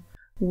room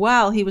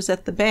while he was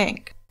at the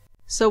bank.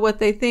 So what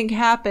they think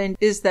happened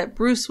is that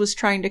Bruce was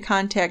trying to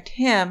contact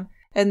him,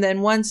 and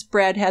then once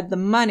Brad had the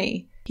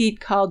money,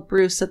 he'd called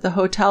Bruce at the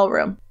hotel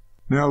room.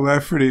 Now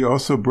Lafferty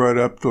also brought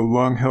up the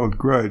long-held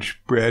grudge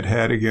Brad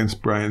had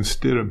against Brian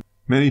Stidham.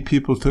 Many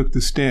people took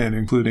the stand,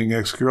 including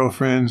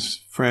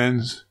ex-girlfriends,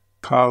 friends,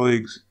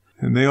 colleagues,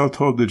 and they all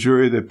told the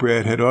jury that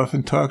Brad had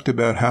often talked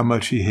about how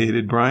much he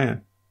hated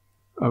Brian.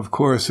 Of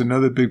course,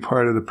 another big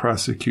part of the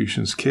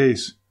prosecution's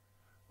case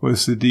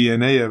was the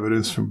DNA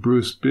evidence from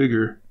Bruce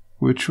Bigger,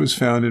 which was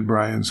found in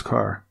Brian's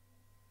car.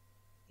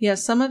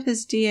 Yes, some of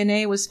his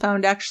DNA was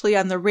found actually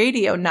on the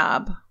radio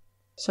knob.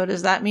 So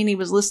does that mean he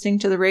was listening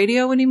to the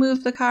radio when he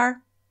moved the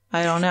car?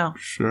 I don't know.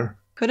 Sure.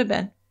 Could have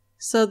been.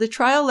 So the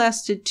trial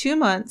lasted 2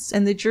 months,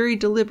 and the jury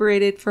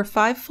deliberated for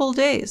 5 full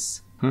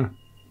days.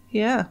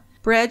 Yeah.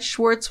 Brad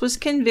Schwartz was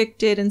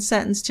convicted and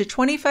sentenced to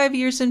 25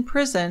 years in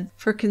prison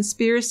for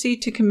conspiracy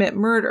to commit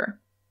murder.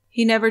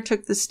 He never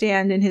took the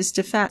stand in his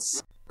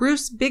defense.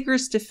 Bruce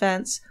Bigger's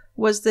defense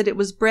was that it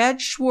was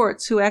Brad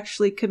Schwartz who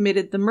actually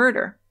committed the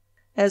murder.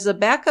 As a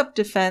backup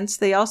defense,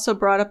 they also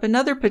brought up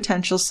another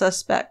potential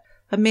suspect,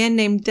 a man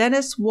named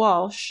Dennis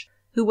Walsh,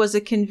 who was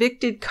a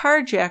convicted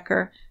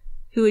carjacker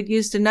who had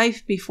used a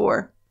knife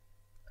before.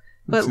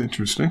 That's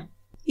interesting.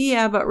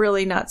 Yeah, but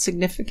really not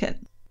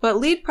significant. But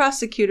lead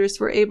prosecutors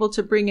were able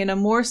to bring in a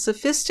more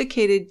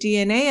sophisticated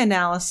DNA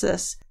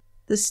analysis.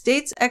 The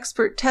state's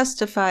expert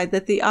testified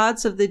that the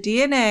odds of the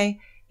DNA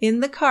in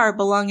the car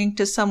belonging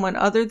to someone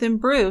other than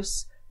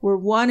Bruce were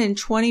 1 in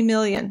 20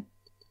 million.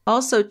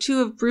 Also,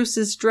 2 of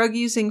Bruce's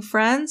drug-using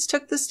friends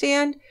took the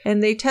stand,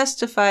 and they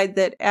testified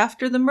that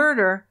after the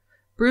murder,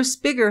 Bruce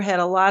Bigger had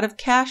a lot of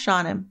cash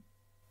on him.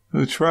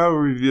 The trial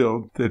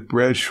revealed that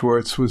Brad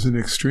Schwartz was an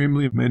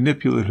extremely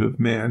manipulative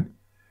man,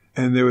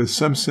 and there was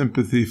some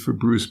sympathy for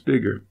Bruce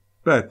Bigger,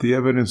 but the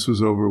evidence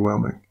was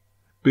overwhelming.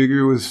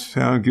 Bigger was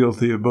found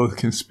guilty of both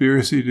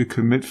conspiracy to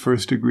commit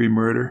first-degree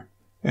murder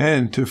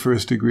and to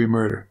first-degree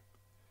murder.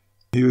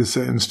 He was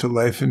sentenced to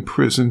life in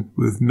prison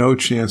with no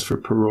chance for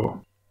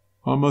parole.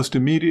 Almost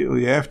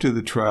immediately after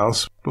the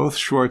trials, both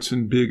Schwartz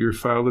and Bigger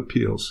filed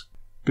appeals.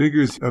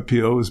 Bigger's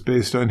appeal was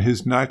based on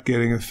his not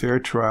getting a fair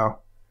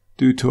trial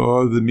due to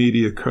all of the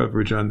media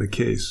coverage on the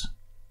case.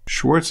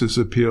 Schwartz's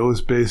appeal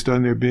is based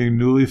on there being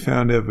newly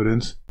found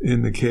evidence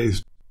in the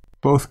case.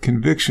 Both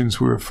convictions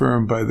were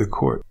affirmed by the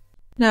court.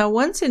 Now,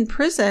 once in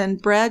prison,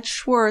 Brad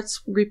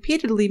Schwartz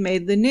repeatedly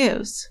made the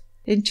news.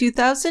 In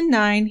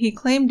 2009, he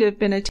claimed to have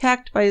been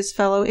attacked by his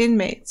fellow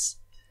inmates.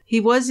 He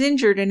was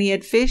injured and he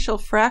had facial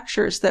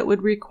fractures that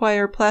would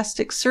require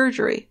plastic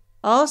surgery.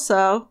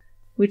 Also,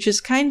 which is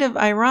kind of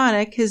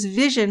ironic, his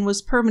vision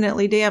was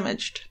permanently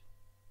damaged.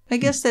 I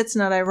guess that's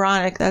not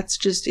ironic, that's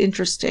just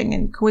interesting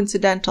and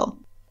coincidental,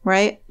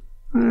 right?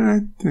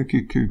 I think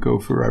you could go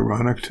for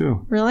ironic,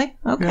 too. Really?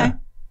 Okay. Yeah.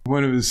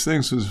 One of his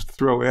things was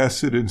throw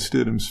acid in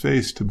Stidham's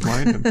face to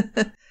blind him.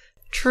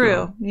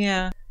 True,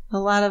 yeah. A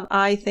lot of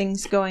eye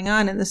things going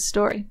on in this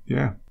story.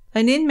 Yeah.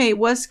 An inmate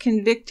was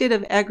convicted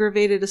of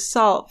aggravated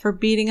assault for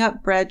beating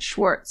up Brad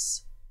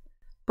Schwartz.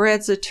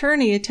 Brad's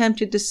attorney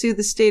attempted to sue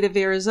the state of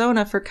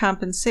Arizona for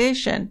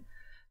compensation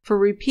for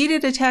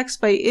repeated attacks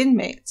by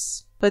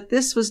inmates, but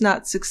this was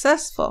not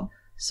successful.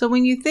 So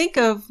when you think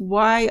of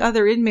why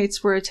other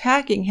inmates were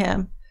attacking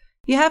him,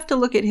 you have to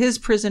look at his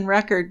prison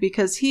record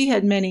because he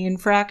had many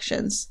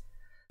infractions.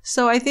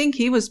 So I think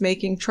he was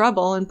making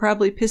trouble and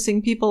probably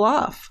pissing people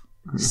off.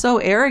 So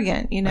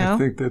arrogant, you know. I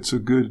think that's a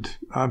good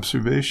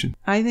observation.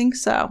 I think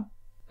so.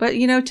 But,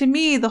 you know, to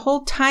me, the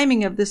whole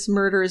timing of this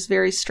murder is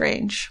very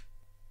strange.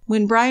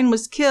 When Brian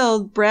was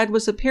killed, Brad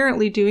was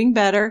apparently doing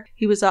better.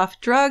 He was off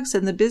drugs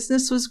and the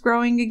business was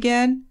growing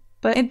again.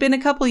 But it had been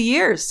a couple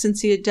years since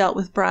he had dealt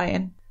with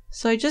Brian.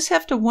 So I just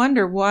have to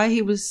wonder why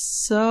he was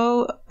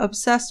so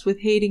obsessed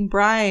with hating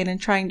Brian and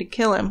trying to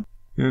kill him.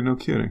 Yeah, no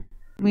kidding.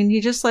 I mean, he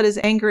just let his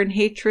anger and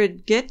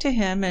hatred get to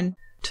him and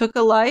took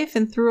a life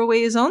and threw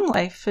away his own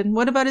life. And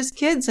what about his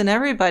kids and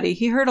everybody?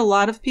 He hurt a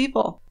lot of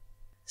people.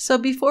 So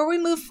before we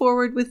move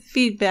forward with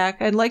feedback,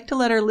 I'd like to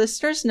let our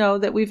listeners know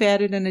that we've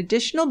added an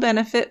additional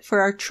benefit for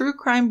our True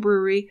Crime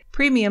Brewery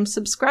premium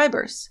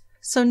subscribers.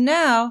 So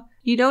now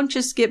you don't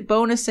just get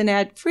bonus and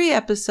ad-free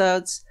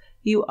episodes,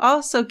 you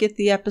also get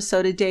the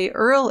episode a day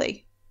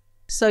early.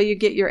 So you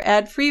get your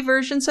ad-free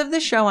versions of the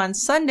show on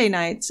Sunday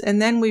nights,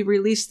 and then we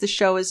release the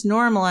show as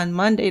normal on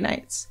Monday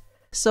nights.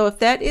 So if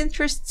that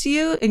interests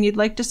you and you'd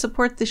like to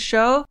support the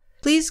show,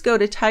 please go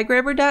to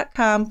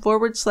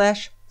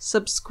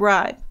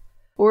tiegrabber.com/subscribe.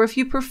 Or if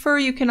you prefer,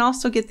 you can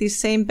also get these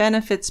same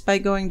benefits by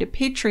going to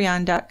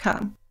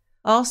patreon.com.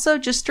 Also,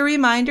 just a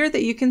reminder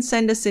that you can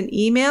send us an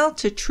email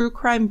to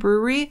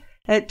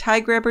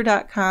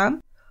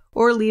truecrimebrewery@tiegrabber.com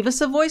or leave us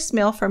a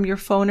voicemail from your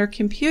phone or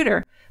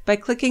computer by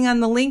clicking on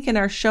the link in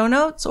our show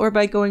notes or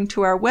by going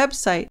to our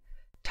website,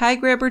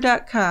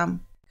 tiegrabber.com.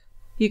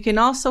 You can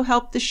also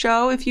help the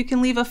show if you can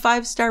leave a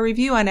 5-star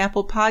review on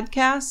Apple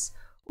Podcasts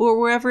or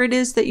wherever it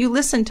is that you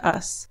listen to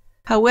us.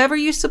 However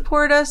you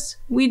support us,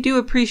 we do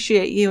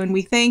appreciate you and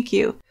we thank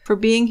you for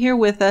being here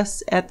with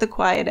us at the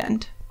quiet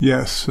end.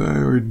 Yes,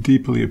 we're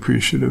deeply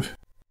appreciative.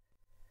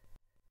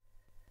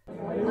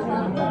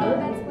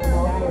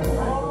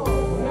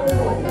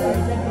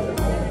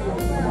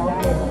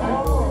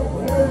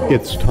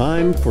 It's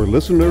time for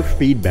listener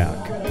feedback.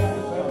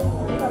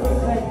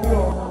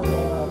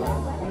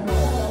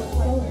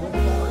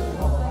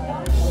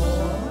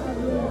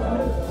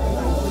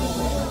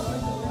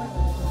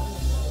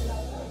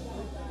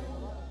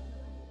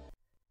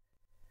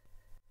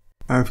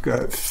 I've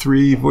got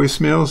 3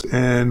 voicemails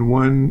and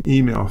 1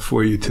 email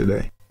for you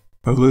today.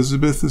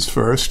 Elizabeth is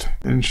first,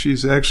 and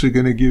she's actually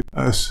going to give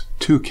us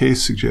 2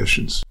 case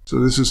suggestions. So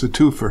this is a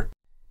twofer.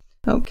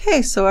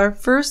 Okay, so our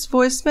first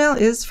voicemail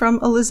is from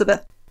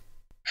Elizabeth.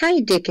 Hi,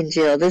 Dick and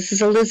Jill. This is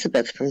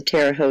Elizabeth from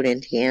Terre Haute,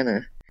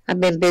 Indiana.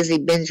 I've been busy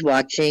binge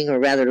watching, or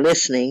rather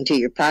listening, to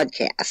your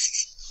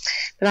podcasts.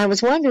 But I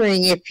was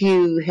wondering if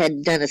you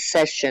had done a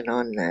session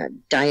on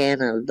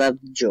Diana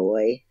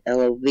Lovejoy,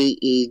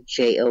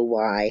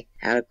 Lovejoy,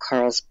 out of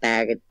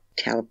Carlsbad,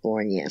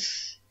 California.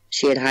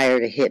 She had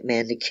hired a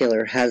hitman to kill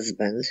her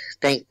husband.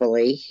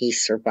 Thankfully, he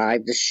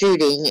survived the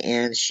shooting,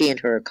 and she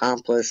and her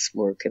accomplice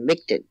were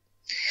convicted.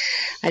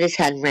 I just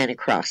hadn't ran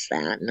across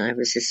that, and I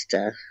was just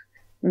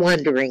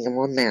wondering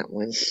on that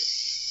one.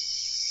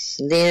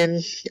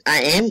 Then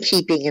I am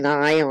keeping an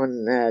eye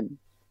on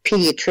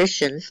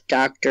pediatrician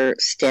Dr.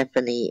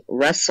 Stephanie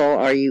Russell,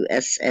 Russell,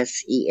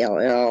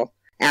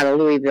 out of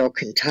Louisville,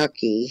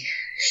 Kentucky.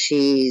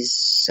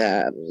 She's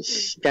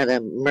done a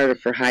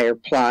murder-for-hire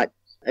plot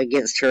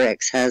against her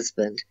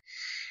ex-husband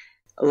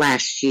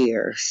last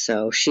year,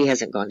 so she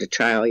hasn't gone to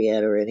trial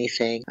yet or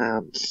anything,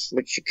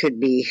 which could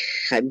be,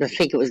 I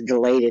think it was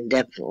delayed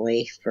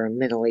indefinitely for a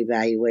mental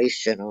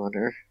evaluation on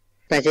her.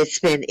 But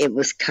it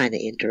was kind of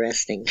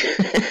interesting.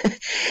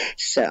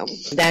 So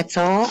that's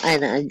all,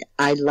 and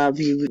I love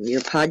you and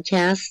your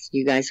podcast.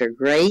 You guys are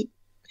great,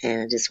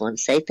 and I just want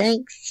to say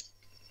thanks.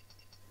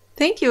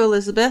 Thank you,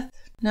 Elizabeth.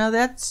 Now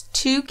that's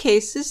 2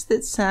 cases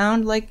that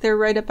sound like they're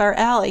right up our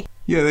alley.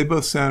 Yeah, they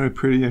both sounded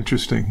pretty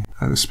interesting,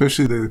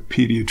 especially the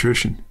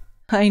pediatrician.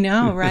 I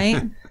know,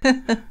 right?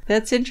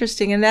 That's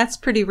interesting, and that's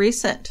pretty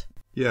recent.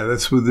 Yeah,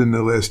 that's within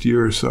the last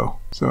year or so.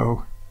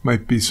 So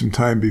might be some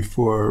time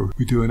before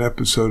we do an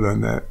episode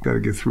on that. Got to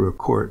get through a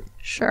court.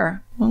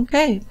 Sure.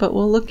 Okay, but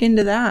we'll look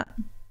into that.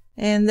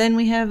 And then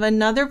we have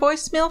another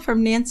voicemail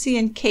from Nancy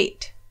and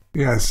Kate.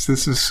 Yes,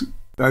 this is,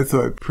 I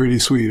thought, pretty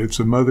sweet. It's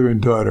a mother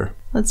and daughter.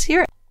 Let's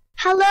hear it.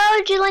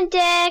 Hello, Jill and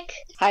Dick.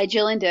 Hi,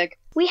 Jill and Dick.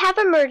 We have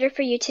a murder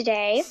for you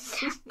today.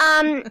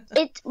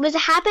 It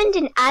happened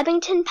in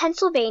Abington,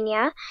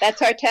 Pennsylvania.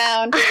 That's our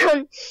town.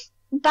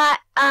 But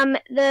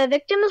the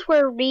victims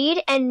were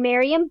Reed and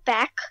Miriam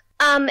Beck.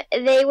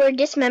 They were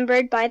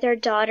dismembered by their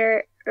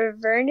daughter,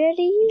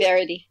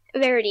 Verity,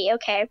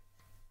 okay.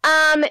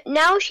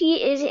 Now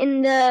she is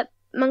in the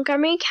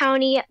Montgomery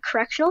County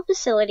Correctional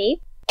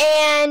Facility.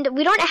 And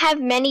we don't have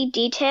many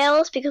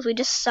details because we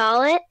just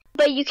saw it,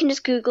 but you can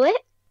just Google it.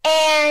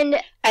 And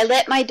I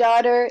let my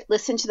daughter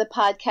listen to the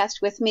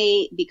podcast with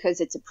me because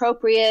it's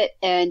appropriate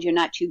and you're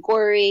not too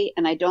gory,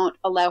 and I don't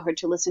allow her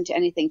to listen to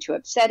anything too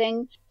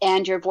upsetting.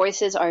 And your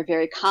voices are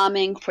very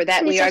calming. For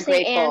that, we are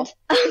grateful.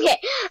 Okay.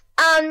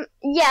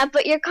 Yeah,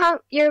 but your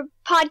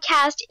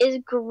podcast is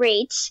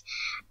great,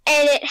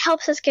 and it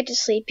helps us get to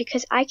sleep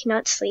because I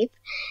cannot sleep,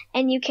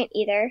 and you can't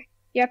either.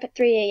 You're up at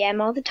 3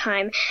 a.m. all the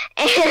time.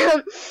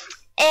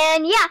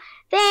 And yeah,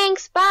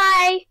 thanks.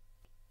 Bye.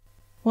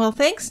 Well,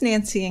 thanks,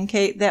 Nancy and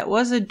Kate. That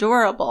was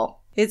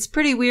adorable. It's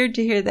pretty weird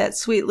to hear that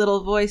sweet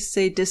little voice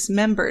say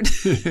dismembered.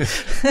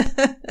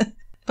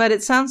 But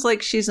it sounds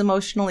like she's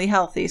emotionally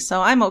healthy,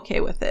 so I'm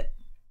okay with it.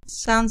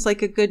 Sounds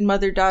like a good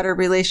mother-daughter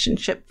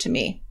relationship to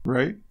me.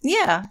 Right?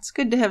 Yeah, it's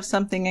good to have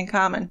something in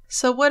common.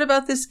 So what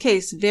about this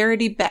case,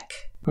 Verity Beck?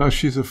 Well,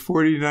 she's a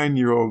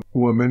 49-year-old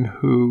woman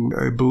who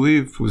I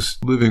believe was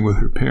living with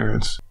her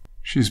parents.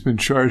 She's been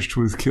charged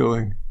with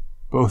killing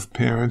both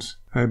parents.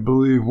 I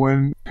believe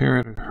one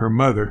parent, her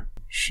mother,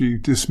 she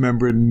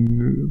dismembered,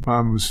 and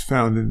mom was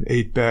found in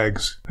 8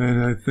 bags.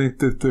 And I think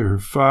that her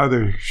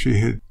father, she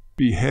had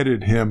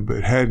beheaded him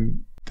but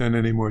hadn't done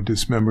any more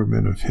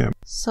dismemberment of him.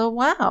 So,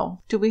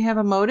 wow. Do we have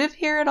a motive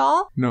here at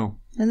all? No.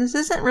 And this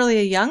isn't really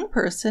a young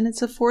person.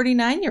 It's a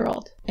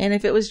 49-year-old. And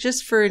if it was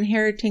just for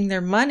inheriting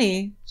their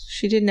money,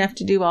 she didn't have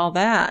to do all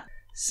that.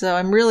 So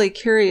I'm really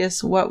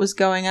curious what was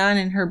going on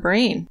in her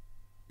brain.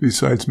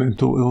 Besides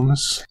mental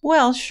illness?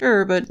 Well,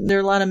 sure, but there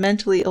are a lot of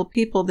mentally ill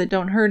people that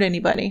don't hurt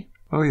anybody.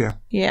 Oh, yeah.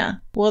 Yeah.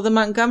 Well, the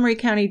Montgomery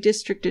County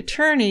District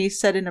Attorney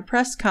said in a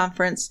press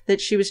conference that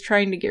she was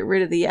trying to get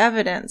rid of the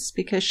evidence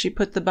because she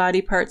put the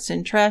body parts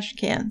in trash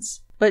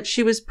cans. But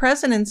she was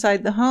present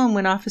inside the home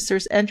when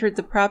officers entered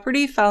the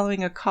property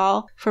following a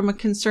call from a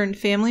concerned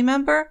family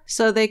member.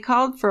 So they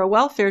called for a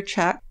welfare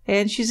check,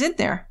 and she's in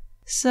there.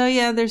 So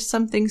yeah, there's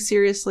something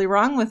seriously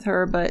wrong with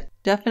her, but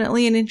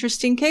definitely an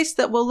interesting case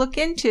that we'll look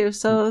into.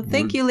 So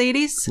thank you,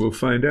 ladies. We'll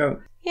find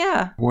out.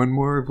 Yeah. One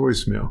more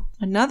voicemail.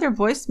 Another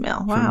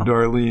voicemail. Wow. From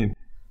Darlene.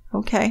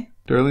 Okay.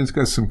 Darlene's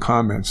got some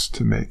comments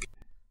to make.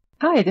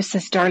 Hi, this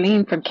is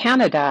Darlene from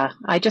Canada.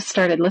 I just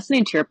started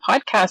listening to your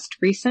podcast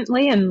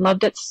recently and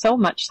loved it so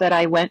much that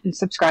I went and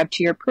subscribed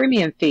to your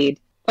premium feed.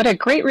 What a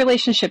great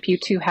relationship you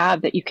two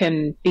have, that you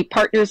can be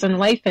partners in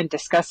life and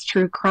discuss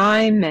true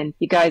crime, and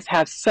you guys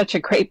have such a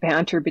great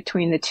banter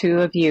between the two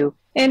of you.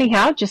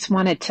 Anyhow, just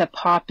wanted to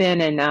pop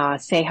in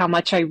and say how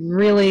much I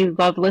really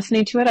love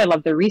listening to it. I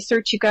love the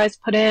research you guys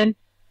put in.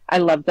 I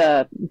love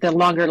the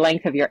longer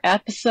length of your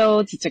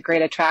episodes. It's a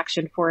great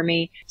attraction for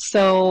me.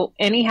 So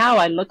anyhow,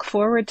 I look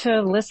forward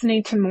to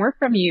listening to more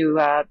from you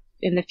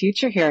in the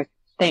future here.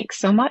 Thanks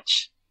so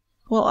much.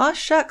 Well, aw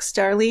shucks,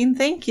 Darlene.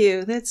 Thank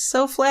you. That's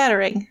so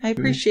flattering. I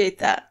appreciate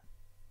that.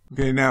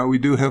 Okay, now we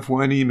do have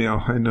one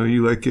email. I know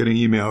you like getting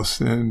emails.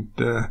 And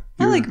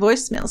I like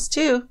voicemails,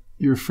 too.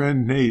 Your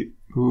friend Nate,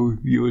 who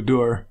you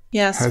adore,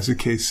 has a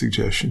case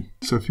suggestion.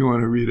 So if you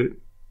want to read it.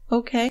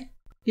 Okay.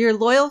 Your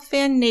loyal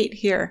fan Nate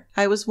here.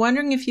 I was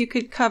wondering if you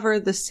could cover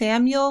the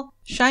Samuel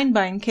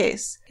Scheinbein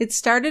case. It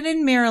started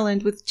in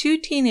Maryland with 2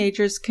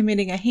 teenagers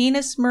committing a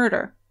heinous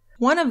murder.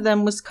 One of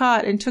them was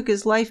caught and took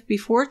his life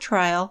before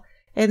trial,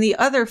 and the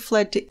other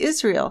fled to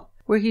Israel,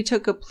 where he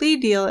took a plea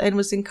deal and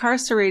was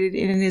incarcerated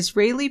in an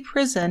Israeli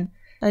prison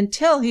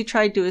until he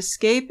tried to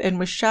escape and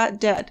was shot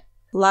dead.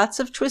 Lots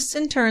of twists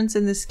and turns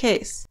in this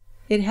case.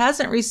 It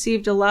hasn't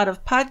received a lot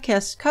of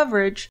podcast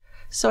coverage,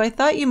 so I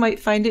thought you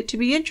might find it to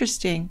be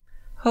interesting.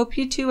 Hope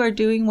you two are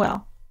doing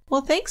well.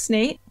 Well, thanks,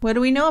 Nate. What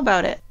do we know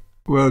about it?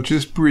 Well,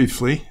 just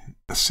briefly,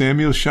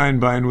 Samuel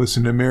Scheinbein was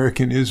an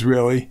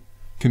American-Israeli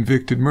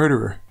convicted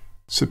murderer.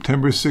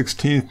 September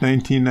 16,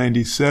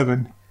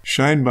 1997,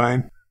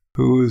 Scheinbein,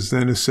 who was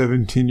then a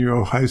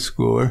 17-year-old high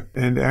schooler,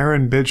 and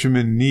Aaron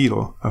Benjamin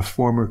Needle, a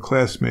former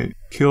classmate,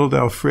 killed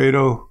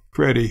Alfredo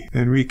Freddy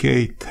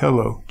Enrique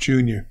Tello,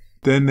 Jr.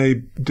 Then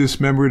they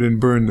dismembered and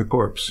burned the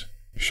corpse.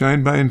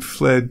 Scheinbein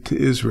fled to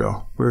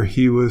Israel, where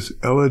he was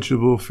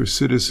eligible for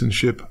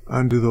citizenship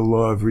under the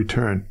law of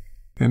return.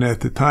 And at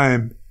the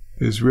time,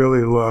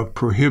 Israeli law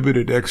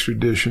prohibited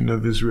extradition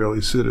of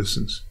Israeli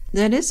citizens.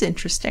 That is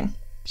interesting.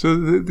 So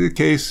the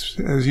case,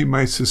 as you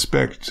might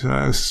suspect,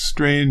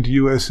 strained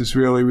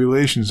U.S.-Israeli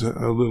relations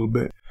a little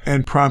bit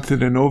and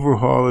prompted an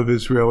overhaul of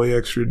Israeli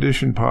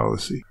extradition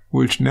policy,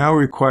 which now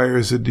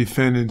requires a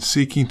defendant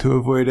seeking to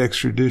avoid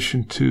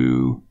extradition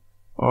to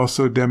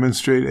also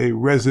demonstrate a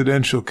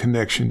residential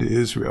connection to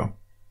Israel.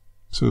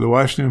 So the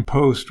Washington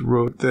Post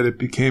wrote that it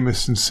became a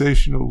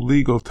sensational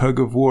legal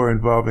tug-of-war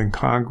involving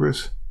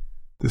Congress,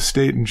 the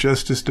state and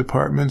justice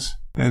departments,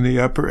 and the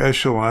upper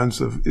echelons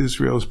of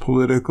Israel's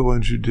political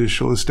and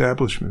judicial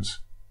establishments.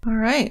 All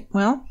right.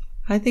 Well,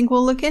 I think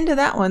we'll look into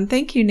that one.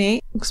 Thank you,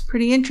 Nate. Looks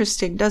pretty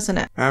interesting, doesn't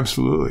it?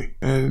 Absolutely.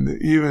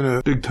 And even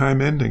a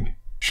big-time ending.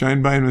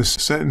 Scheinbein was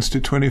sentenced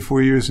to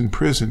 24 years in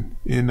prison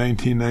in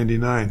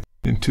 1999.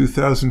 In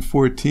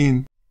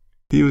 2014,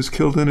 he was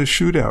killed in a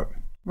shootout.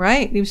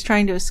 Right, he was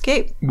trying to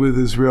escape. With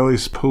Israeli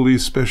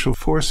police special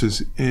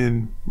forces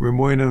in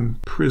Ramoina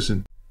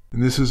prison.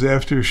 And this was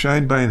after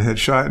Scheinbein had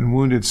shot and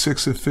wounded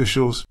 6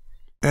 officials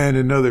and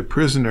another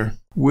prisoner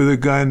with a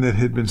gun that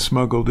had been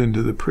smuggled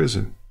into the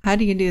prison. How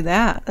do you do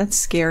that? That's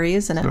scary,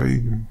 isn't it?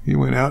 So he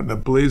went out in a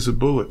blaze of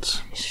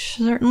bullets.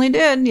 Certainly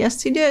did.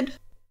 Yes, he did.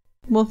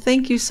 Well,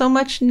 thank you so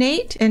much,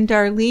 Nate and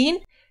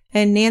Darlene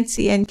and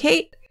Nancy and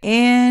Kate.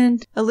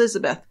 And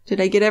Elizabeth. Did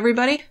I get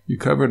everybody? You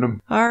covered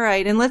them. All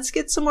right, and let's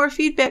get some more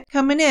feedback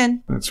coming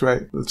in. That's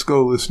right. Let's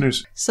go,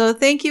 listeners. So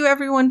thank you,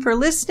 everyone, for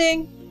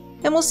listening,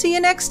 and we'll see you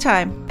next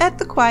time at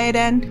The Quiet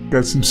End.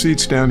 Got some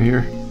seats down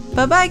here.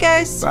 Bye-bye,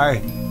 guys.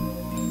 Bye.